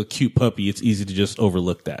 the cute puppy, it's easy to just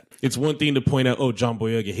overlook that. It's one thing to point out, John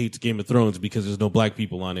Boyega hates Game of Thrones because there's no black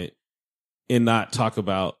people on it, and not talk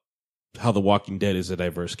about how The Walking Dead is a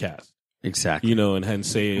diverse cast. Exactly. And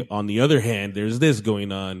say, on the other hand, there's this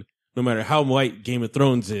going on. No matter how white Game of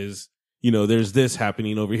Thrones is, there's this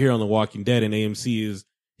happening over here on The Walking Dead, and AMC is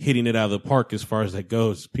hitting it out of the park as far as that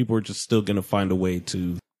goes. People are just still going to find a way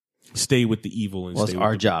to stay with the evil. And it's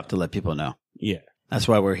our job to let people know. Yeah. That's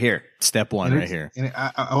why we're here. Step one right here. And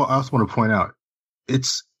I also want to point out,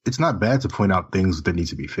 it's not bad to point out things that need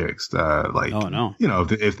to be fixed. Oh no,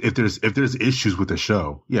 if there's issues with the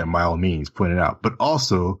show, by all means, point it out. But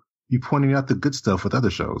also, you pointing out the good stuff with other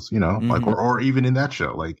shows, like or even in that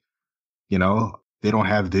show, like they don't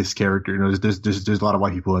have this character. There's a lot of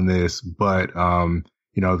white people in this, but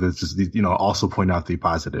there's just also point out the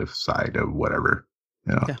positive side of whatever.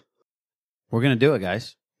 Yeah, we're gonna do it,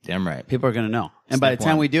 guys. Damn right. People are going to know. And by the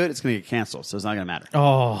time we do it, it's going to get canceled. So it's not going to matter.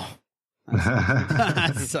 Oh.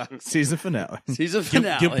 That sucks. Season finale.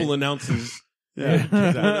 Gimple announces.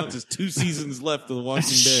 Announces 2 seasons left of The Walking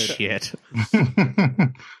Dead. Shit.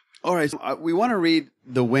 All right. So, we want to read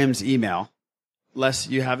the Whim's email. Les,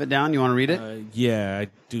 you have it down? You want to read it? Yeah, I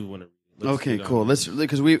do want to read it. Okay, cool.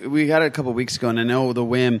 Because we got it a couple weeks ago, and I know the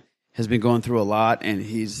Whim has been going through a lot, and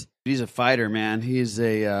he's a fighter, man. He's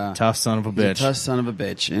a tough son of a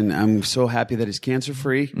bitch. And I'm so happy that he's cancer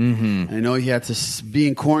free. Mm-hmm. I know he had to be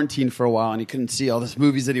in quarantine for a while and he couldn't see all these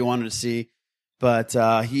movies that he wanted to see. But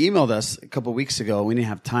he emailed us a couple weeks ago. We didn't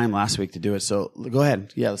have time last week to do it. So go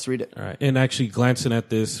ahead. Yeah, let's read it. All right. And actually glancing at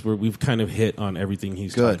this, where we've kind of hit on everything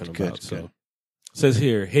he's talking about. So it says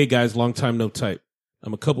here, hey guys, long time no type.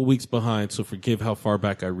 I'm a couple weeks behind, so forgive how far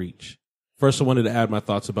back I reach. First, I wanted to add my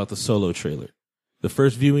thoughts about the Solo trailer. The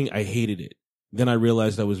first viewing, I hated it. Then I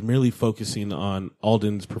realized I was merely focusing on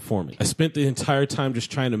Alden's performance. I spent the entire time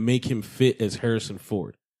just trying to make him fit as Harrison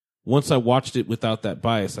Ford. Once I watched it without that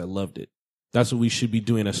bias, I loved it. That's what we should be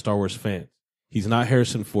doing as Star Wars fans. He's not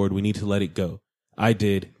Harrison Ford. We need to let it go. I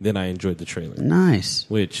did. Then I enjoyed the trailer. Nice.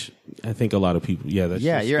 Which I think a lot of people,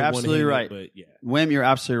 you're absolutely right. But yeah. Whim, you're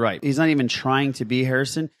absolutely right. He's not even trying to be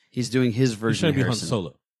Harrison. He's doing his version of Harrison. He's trying to be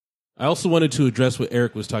Han Solo. I also wanted to address what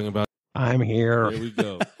Eric was talking about. I'm here. There we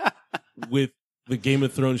go. With the Game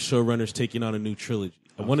of Thrones showrunners taking on a new trilogy.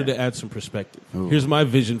 I wanted to add some perspective. Ooh. Here's my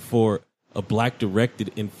vision for a black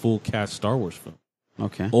directed and full cast Star Wars film.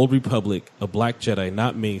 Okay. Old Republic, a black Jedi,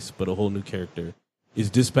 not Mace, but a whole new character, is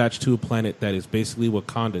dispatched to a planet that is basically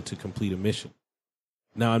Wakanda to complete a mission.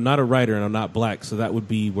 Now, I'm not a writer and I'm not black, so that would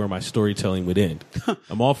be where my storytelling would end.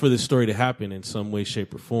 I'm all for this story to happen in some way,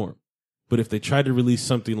 shape, or form. But if they tried to release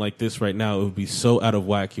something like this right now, it would be so out of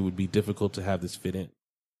whack, it would be difficult to have this fit in.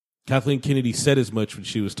 Kathleen Kennedy said as much when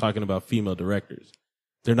she was talking about female directors.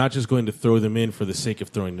 They're not just going to throw them in for the sake of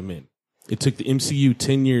throwing them in. It took the MCU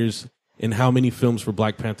 10 years and how many films for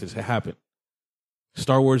Black Panther to happen.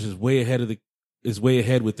 Star Wars is way ahead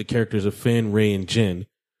with the characters of Finn, Rey, and Jyn,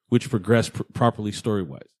 which progressed properly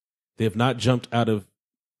story-wise. They have not jumped out of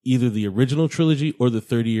either the original trilogy or the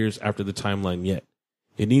 30 years after the timeline yet.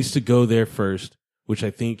 It needs to go there first, which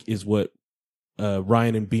I think is what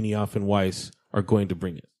Ryan and Benioff and Weiss are going to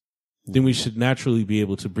bring it. Then we should naturally be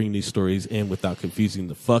able to bring these stories in without confusing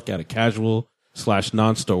the fuck out of casual /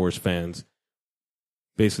 non-Star Wars fans.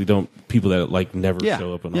 Basically, people that like never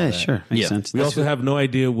show up and all that. Yeah, sure. Makes sense. We also have no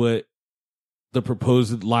idea what the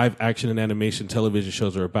proposed live action and animation television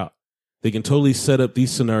shows are about. They can totally set up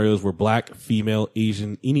these scenarios where black, female,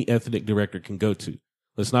 Asian, any ethnic director can go to.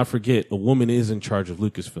 Let's not forget, a woman is in charge of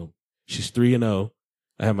Lucasfilm. She's 3-0.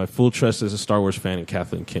 I have my full trust as a Star Wars fan in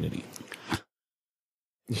Kathleen Kennedy.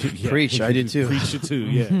 Preach, I did too. Preach it too,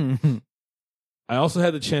 yeah. I also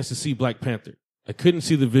had the chance to see Black Panther. I couldn't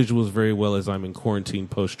see the visuals very well as I'm in quarantine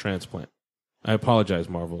post-transplant. I apologize,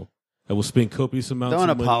 Marvel. I will spend copious amounts of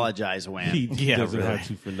money. Don't apologize, Wham. He doesn't have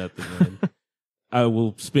to for nothing, man. I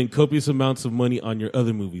will spend copious amounts of money on your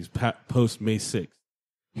other movies post May 6th.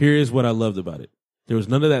 Here is what I loved about it. There was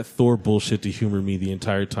none of that Thor bullshit to humor me the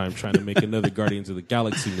entire time trying to make another Guardians of the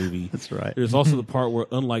Galaxy movie. That's right. There's also the part where,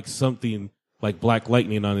 unlike something like Black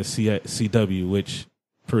Lightning on his CW, which,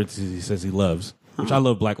 parentheses, he says he loves, which I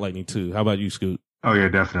love Black Lightning too. How about you, Scoot? Oh, yeah,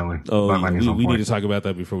 definitely. Oh, we need to talk about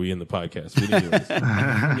that before we end the podcast. We need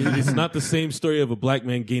to It's not the same story of a black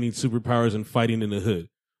man gaining superpowers and fighting in the hood.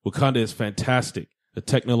 Wakanda is fantastic, a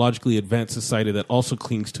technologically advanced society that also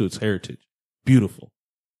clings to its heritage. Beautiful.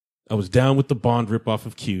 I was down with the Bond ripoff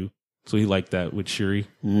of Q, so he liked that with Shuri.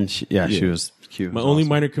 She was cute. My only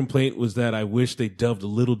minor complaint was that I wish they delved a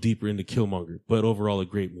little deeper into Killmonger, but overall a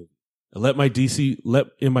great movie. In my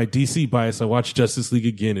DC bias, I watched Justice League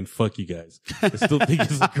again, and fuck you guys. I still think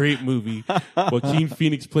it's a great movie. Joaquin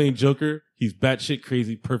Phoenix playing Joker, he's batshit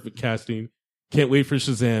crazy, perfect casting. Can't wait for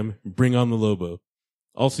Shazam. Bring on the Lobo.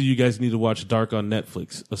 Also, you guys need to watch Dark on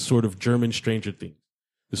Netflix, a sort of German Stranger Things.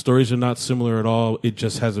 The stories are not similar at all. It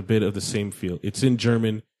just has a bit of the same feel. It's in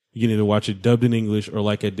German. You can either watch it dubbed in English or,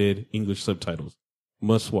 like I did, English subtitles.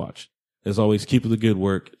 Must watch. As always, keep up the good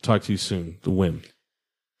work. Talk to you soon. The Wim.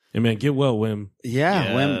 And man, get well, Wim. Yeah,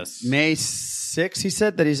 yes. Wim. May 6th, he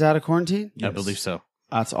said that he's out of quarantine? Yes. I believe so.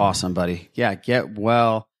 That's awesome, buddy. Yeah, get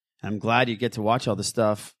well. I'm glad you get to watch all this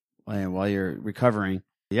stuff while you're recovering.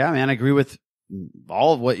 Yeah, man, I agree with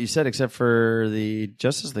all of what you said except for the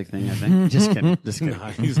Justice League thing, I think. Just kidding. He's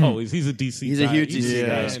a DC He's guy. a huge DC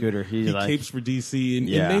guy, Scooter. He capes for DC, and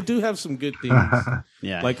they do have some good things.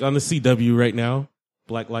 Yeah. Like on the CW right now,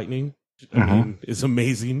 Black Lightning, I mean, it's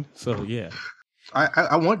amazing. So, yeah.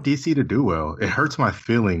 I want DC to do well. It hurts my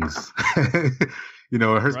feelings. It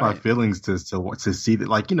hurts my feelings to see that,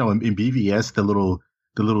 like, in BVS, the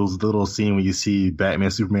little scene when you see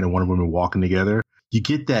Batman, Superman, and Wonder Woman walking together, you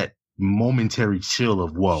get that momentary chill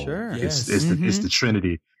of whoa. Sure. It's the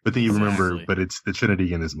Trinity. But then you remember, but it's the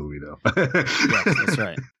Trinity in this movie, though. Yes, that's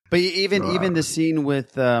right. But even the scene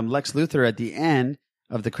with Lex Luthor at the end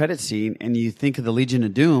of the credit scene, and you think of the Legion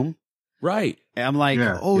of Doom. Right. And I'm like,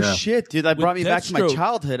 shit, dude, that brought me back to my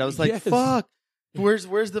childhood. I was like, fuck, where's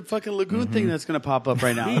the fucking Lagoon thing that's going to pop up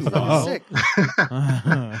right now? It's fucking sick.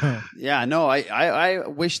 Yeah, no, I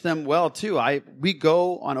wish them well, too. We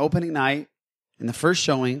go on opening night in the first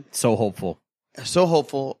showing. So hopeful.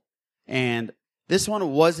 And this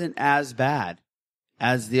one wasn't as bad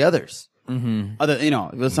as the others. Mm-hmm.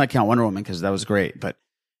 Let's not count Wonder Woman because that was great. But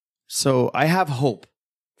so I have hope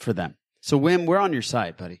for them. So Wim, we're on your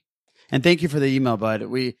side, buddy. And thank you for the email, bud.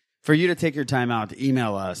 For you to take your time out to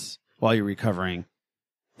email us while you're recovering,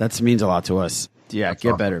 that means a lot to us. Yeah, that's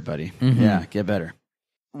get better, buddy. Mm-hmm. Yeah, get better.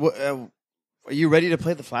 Are you ready to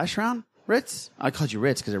play the flash round, Ritz? I called you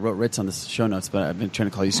Ritz because I wrote Ritz on the show notes, but I've been trying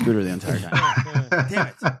to call you Scooter the entire time. Damn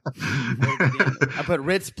it. I put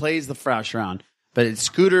Ritz plays the flash round, but it's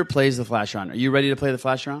Scooter plays the flash round. Are you ready to play the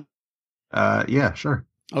flash round? Yeah, sure.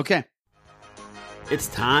 Okay. It's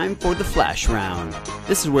time for the flash round.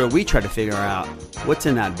 This is where we try to figure out what's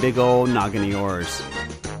in that big old noggin of yours.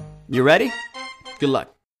 You ready? Good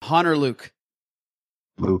luck. Han or Luke?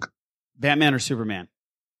 Luke. Batman or Superman?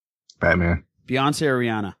 Batman. Beyonce or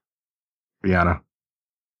Rihanna? Rihanna.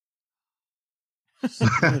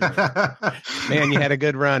 Man, you had a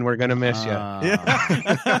good run. We're going to miss you.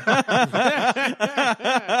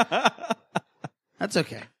 That's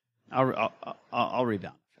okay. I'll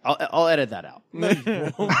rebound. I'll edit that out. No,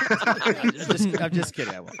 you won't. I'm just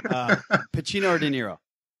kidding. I won't. Pacino or De Niro?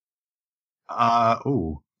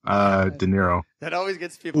 De Niro. That always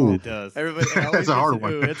gets people. Ooh. It does. Everybody. It's a hard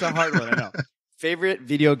one. It's a hard one. I know. Favorite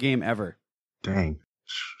video game ever? Dang.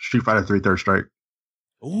 Street Fighter 3 Third Strike.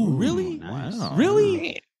 Ooh, really? Nice. Wow.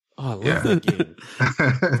 Really? Oh, I love that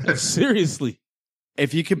game. Seriously.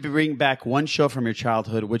 If you could bring back one show from your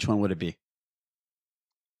childhood, which one would it be?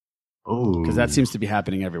 Oh, because that seems to be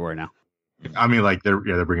happening everywhere now. I mean, like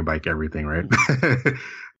they're bringing back everything, right?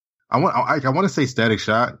 I want to say Static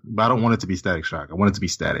Shock, but I don't want it to be Static Shock. I want it to be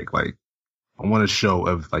static. Like I want a show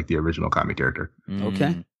of like the original comic character.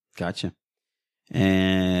 Okay, gotcha.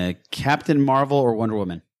 Captain Marvel or Wonder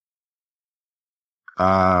Woman?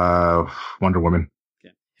 Wonder Woman.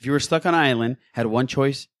 Okay. If you were stuck on an island, had one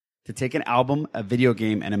choice to take an album, a video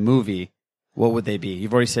game, and a movie, what would they be?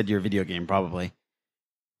 You've already said your video game, probably.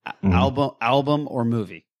 Album or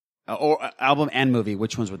movie, or album and movie.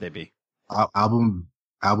 Which ones would they be? Album,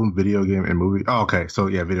 video game, and movie. Oh, okay. So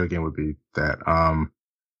yeah, video game would be that.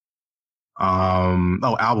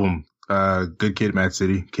 Album. Good Kid, Mad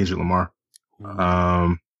City, Kendrick Lamar.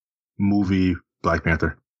 Movie, Black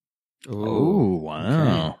Panther. Oh,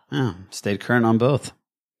 wow. Okay. Oh, stayed current on both.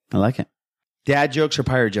 I like it. Dad jokes or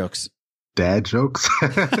pirate jokes? Dad jokes.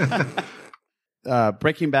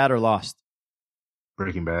 Breaking Bad or Lost?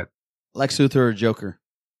 Breaking Bad. Lex Luthor or Joker?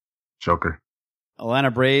 Joker. Atlanta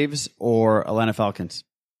Braves or Atlanta Falcons?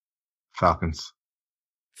 Falcons.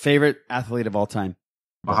 Favorite athlete of all time?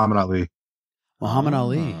 Muhammad Ali. Muhammad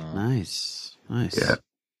Ali. Nice. Yeah.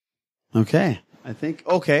 Okay.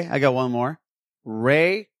 I got one more.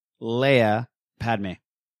 Rey, Leia, Padme.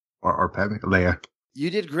 Or Padme. Leia. You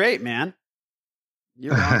did great, man.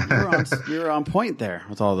 You're on point there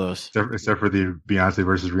with all those. Except for the Beyonce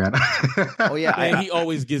versus Rihanna. Oh yeah, he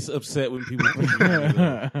always gets upset when people.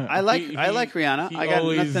 I like Rihanna. I got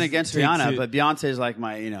nothing against Rihanna, but Beyonce is like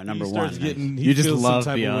my number one. You just love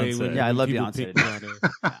Beyonce. Yeah, I love Beyonce.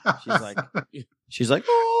 She's like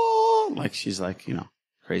oh, like she's like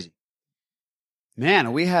crazy.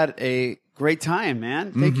 Man, we had a great time,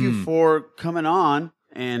 man. Thank you for coming on.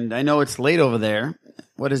 And I know it's late over there.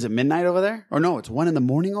 What is it, midnight over there? Or no, it's 1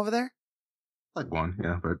 a.m. over there? Like 1,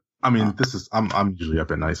 yeah. But I mean, I'm usually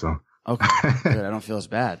up at night, so. Okay, good. I don't feel as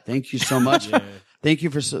bad. Thank you so much. Yeah. Thank you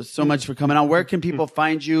for so much for coming on. Where can people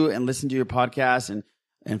find you and listen to your podcast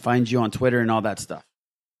and find you on Twitter and all that stuff?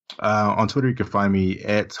 On Twitter, you can find me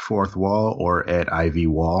at Fourth Wall or at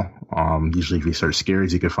IV Wall. Usually if you search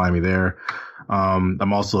Scaries, you can find me there.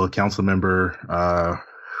 I'm also a council member,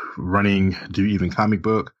 running Do Even Comic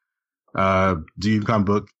Book.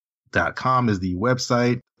 DoEvenComicBook.com is the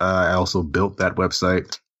website. I also built that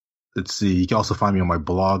website. Let's see. You can also find me on my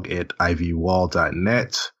blog at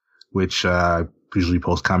ivwall.net, which, usually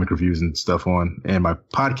post comic reviews and stuff on. And my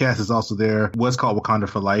podcast is also there. Was called Wakanda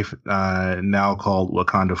for Life, now called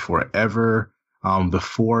Wakanda Forever. The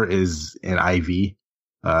 4 is an IV,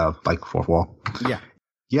 like Fourth Wall. Yeah.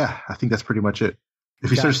 Yeah. I think that's pretty much it.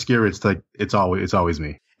 If you search Scary, it's always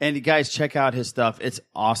me. And guys, check out his stuff. It's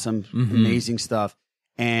awesome, amazing stuff.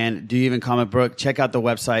 And Do You Even Comic Book? Check out the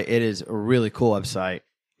website. It is a really cool website,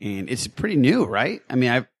 and it's pretty new, right? I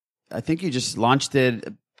mean, I think you just launched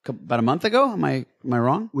it about a month ago. Am I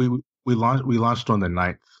wrong? We launched on the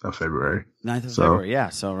 9th of February. 9th of February, yeah.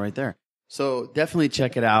 So right there. So definitely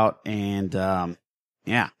check it out, and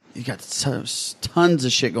yeah, you got tons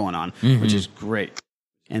of shit going on, which is great.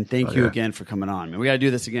 And thank you again for coming on. Man, we got to do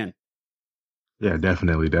this again. Yeah,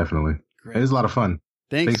 definitely. Great. It was a lot of fun.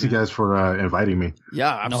 Thanks you guys for inviting me.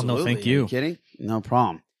 Yeah, absolutely. No, thank you. Are you kidding? No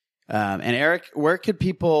problem. And Eric, where could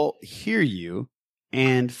people hear you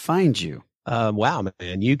and find you? Wow,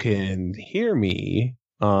 man. You can hear me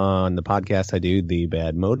on the podcast I do, The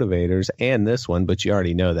Bad Motivators, and this one, but you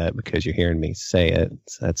already know that because you're hearing me say it.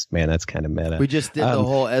 So that's kind of meta. We just did the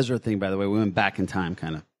whole Ezra thing, by the way. We went back in time,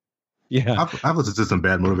 kind of. Yeah. I've listened to some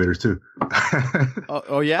Bad Motivators too.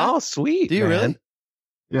 oh yeah? Oh, sweet. Do you really?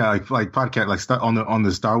 Yeah, like podcast, like on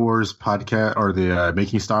the Star Wars podcast or the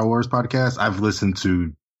Making Star Wars podcast. I've listened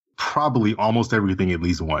to probably almost everything at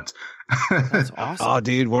least once. That's awesome. Oh,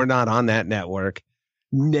 dude, we're not on that network.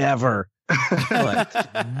 Never.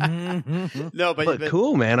 No, but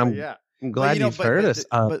cool, man. I'm glad you've heard us.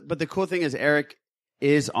 But the cool thing is Eric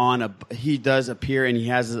is on he does appear and he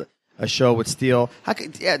has a show with Steel.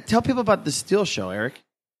 Tell people about the Steel show, Eric.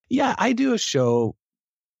 Yeah, I do a show.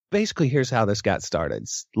 Basically, here's how this got started.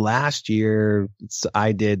 Last year,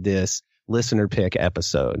 I did this listener pick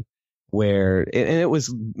episode where, and it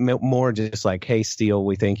was more just like, hey, Steel,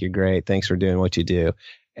 we think you're great. Thanks for doing what you do.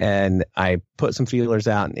 And I put some feelers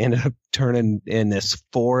out and ended up turning in this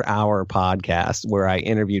 4-hour podcast where I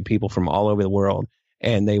interviewed people from all over the world.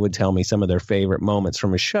 And they would tell me some of their favorite moments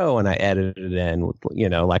from a show, and I edited it in,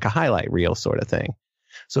 like a highlight reel sort of thing.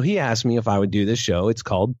 So he asked me if I would do this show. It's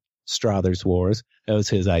called Strother's Wars. That was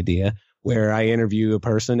his idea, where I interview a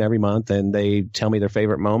person every month, and they tell me their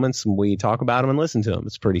favorite moments, and we talk about them and listen to them.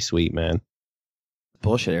 It's pretty sweet, man.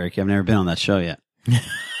 Bullshit, Eric. I've never been on that show yet.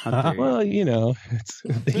 Well, you know,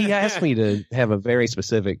 he asked me to have a very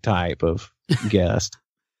specific type of guest.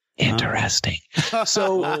 Interesting.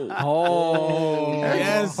 So,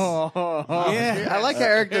 yes. Yeah. I like how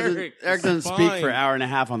Eric doesn't speak for an hour and a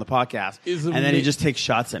half on the podcast, and then he just takes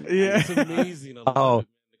shots at me. Yeah, it's amazing. Oh,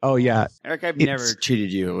 yeah. Eric, I've never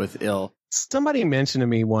treated you with ill. Somebody mentioned to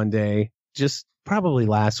me one day, just probably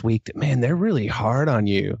last week, that, man, they're really hard on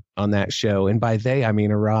you on that show. And by they, I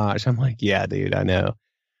mean Araj. I'm like, yeah, dude, I know.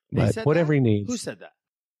 But whatever he needs. Who said that?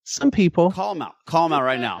 Some people. Call him out. Call him out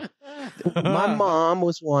right now. My mom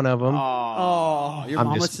was one of them. Oh, your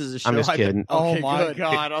mom listens to the show. I'm just kidding. Oh Okay, my good.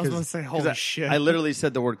 God. I was going to say, holy shit. I literally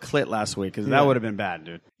said the word clit last week because that would have been bad,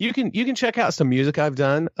 dude. You can check out some music I've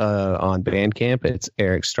done on Bandcamp. It's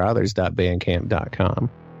ericstruthers.bandcamp.com.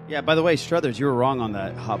 Yeah, by the way, Struthers, you were wrong on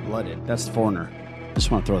that hot-blooded. That's Foreigner.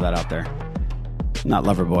 Just want to throw that out there. Not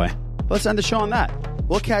Loverboy. Let's end the show on that.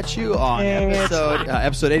 We'll catch you on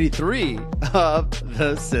episode 83 of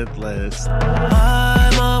The Sith List.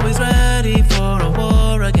 I'm always ready for a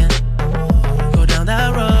war again. Go down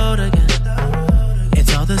that road again.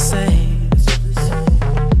 It's all the same.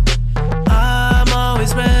 I'm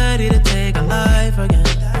always ready to take a life again.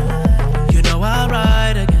 You know I'll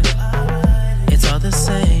ride again. It's all the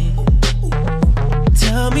same.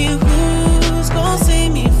 Tell me who's gonna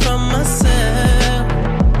save me from myself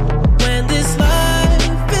when this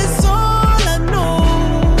life is all I know.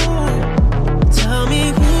 Tell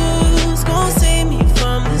me who's gonna save me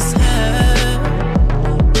from this hell.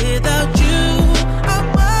 Without you,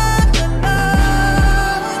 I'm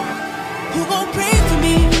alone. Who gon' pray for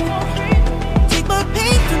me? Take my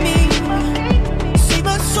pain for me. Save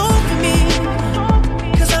my soul for me.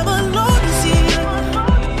 'Cause I'm alone to see.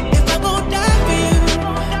 If I'm gon' die for you,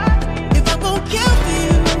 if I'm gon' kill for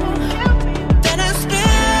you, then I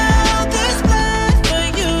spill this blood for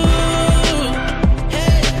you.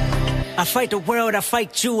 I fight the world, I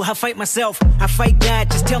fight you, I fight myself, I fight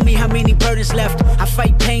God, just tell me how many burdens left. I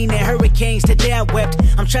fight pain and hurricanes, today I wept.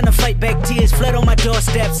 I'm trying to fight back tears, flood on my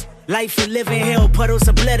doorsteps. Life and living hell, puddles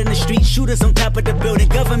of blood in the street, shooters on top of the building,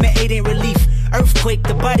 government aid ain't relief. Earthquake,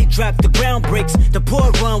 the body drop, the ground breaks, the poor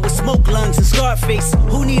run with smoke lungs and scarred face.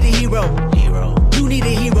 Who need a hero? You need a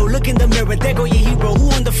hero, look in the mirror, there go your hero.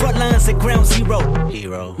 Who on the front lines at ground zero?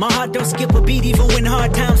 My heart don't skip a beat even when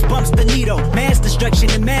hard times bumps the needle. Mass destruction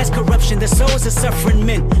and mass corruption, the souls of suffering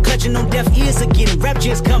men, clutching on deaf ears again,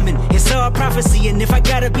 rapture's coming. It's all prophecy, and if I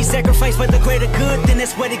gotta be sacrificed for the greater good, then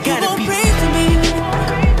that's what it gotta be. Pray for me.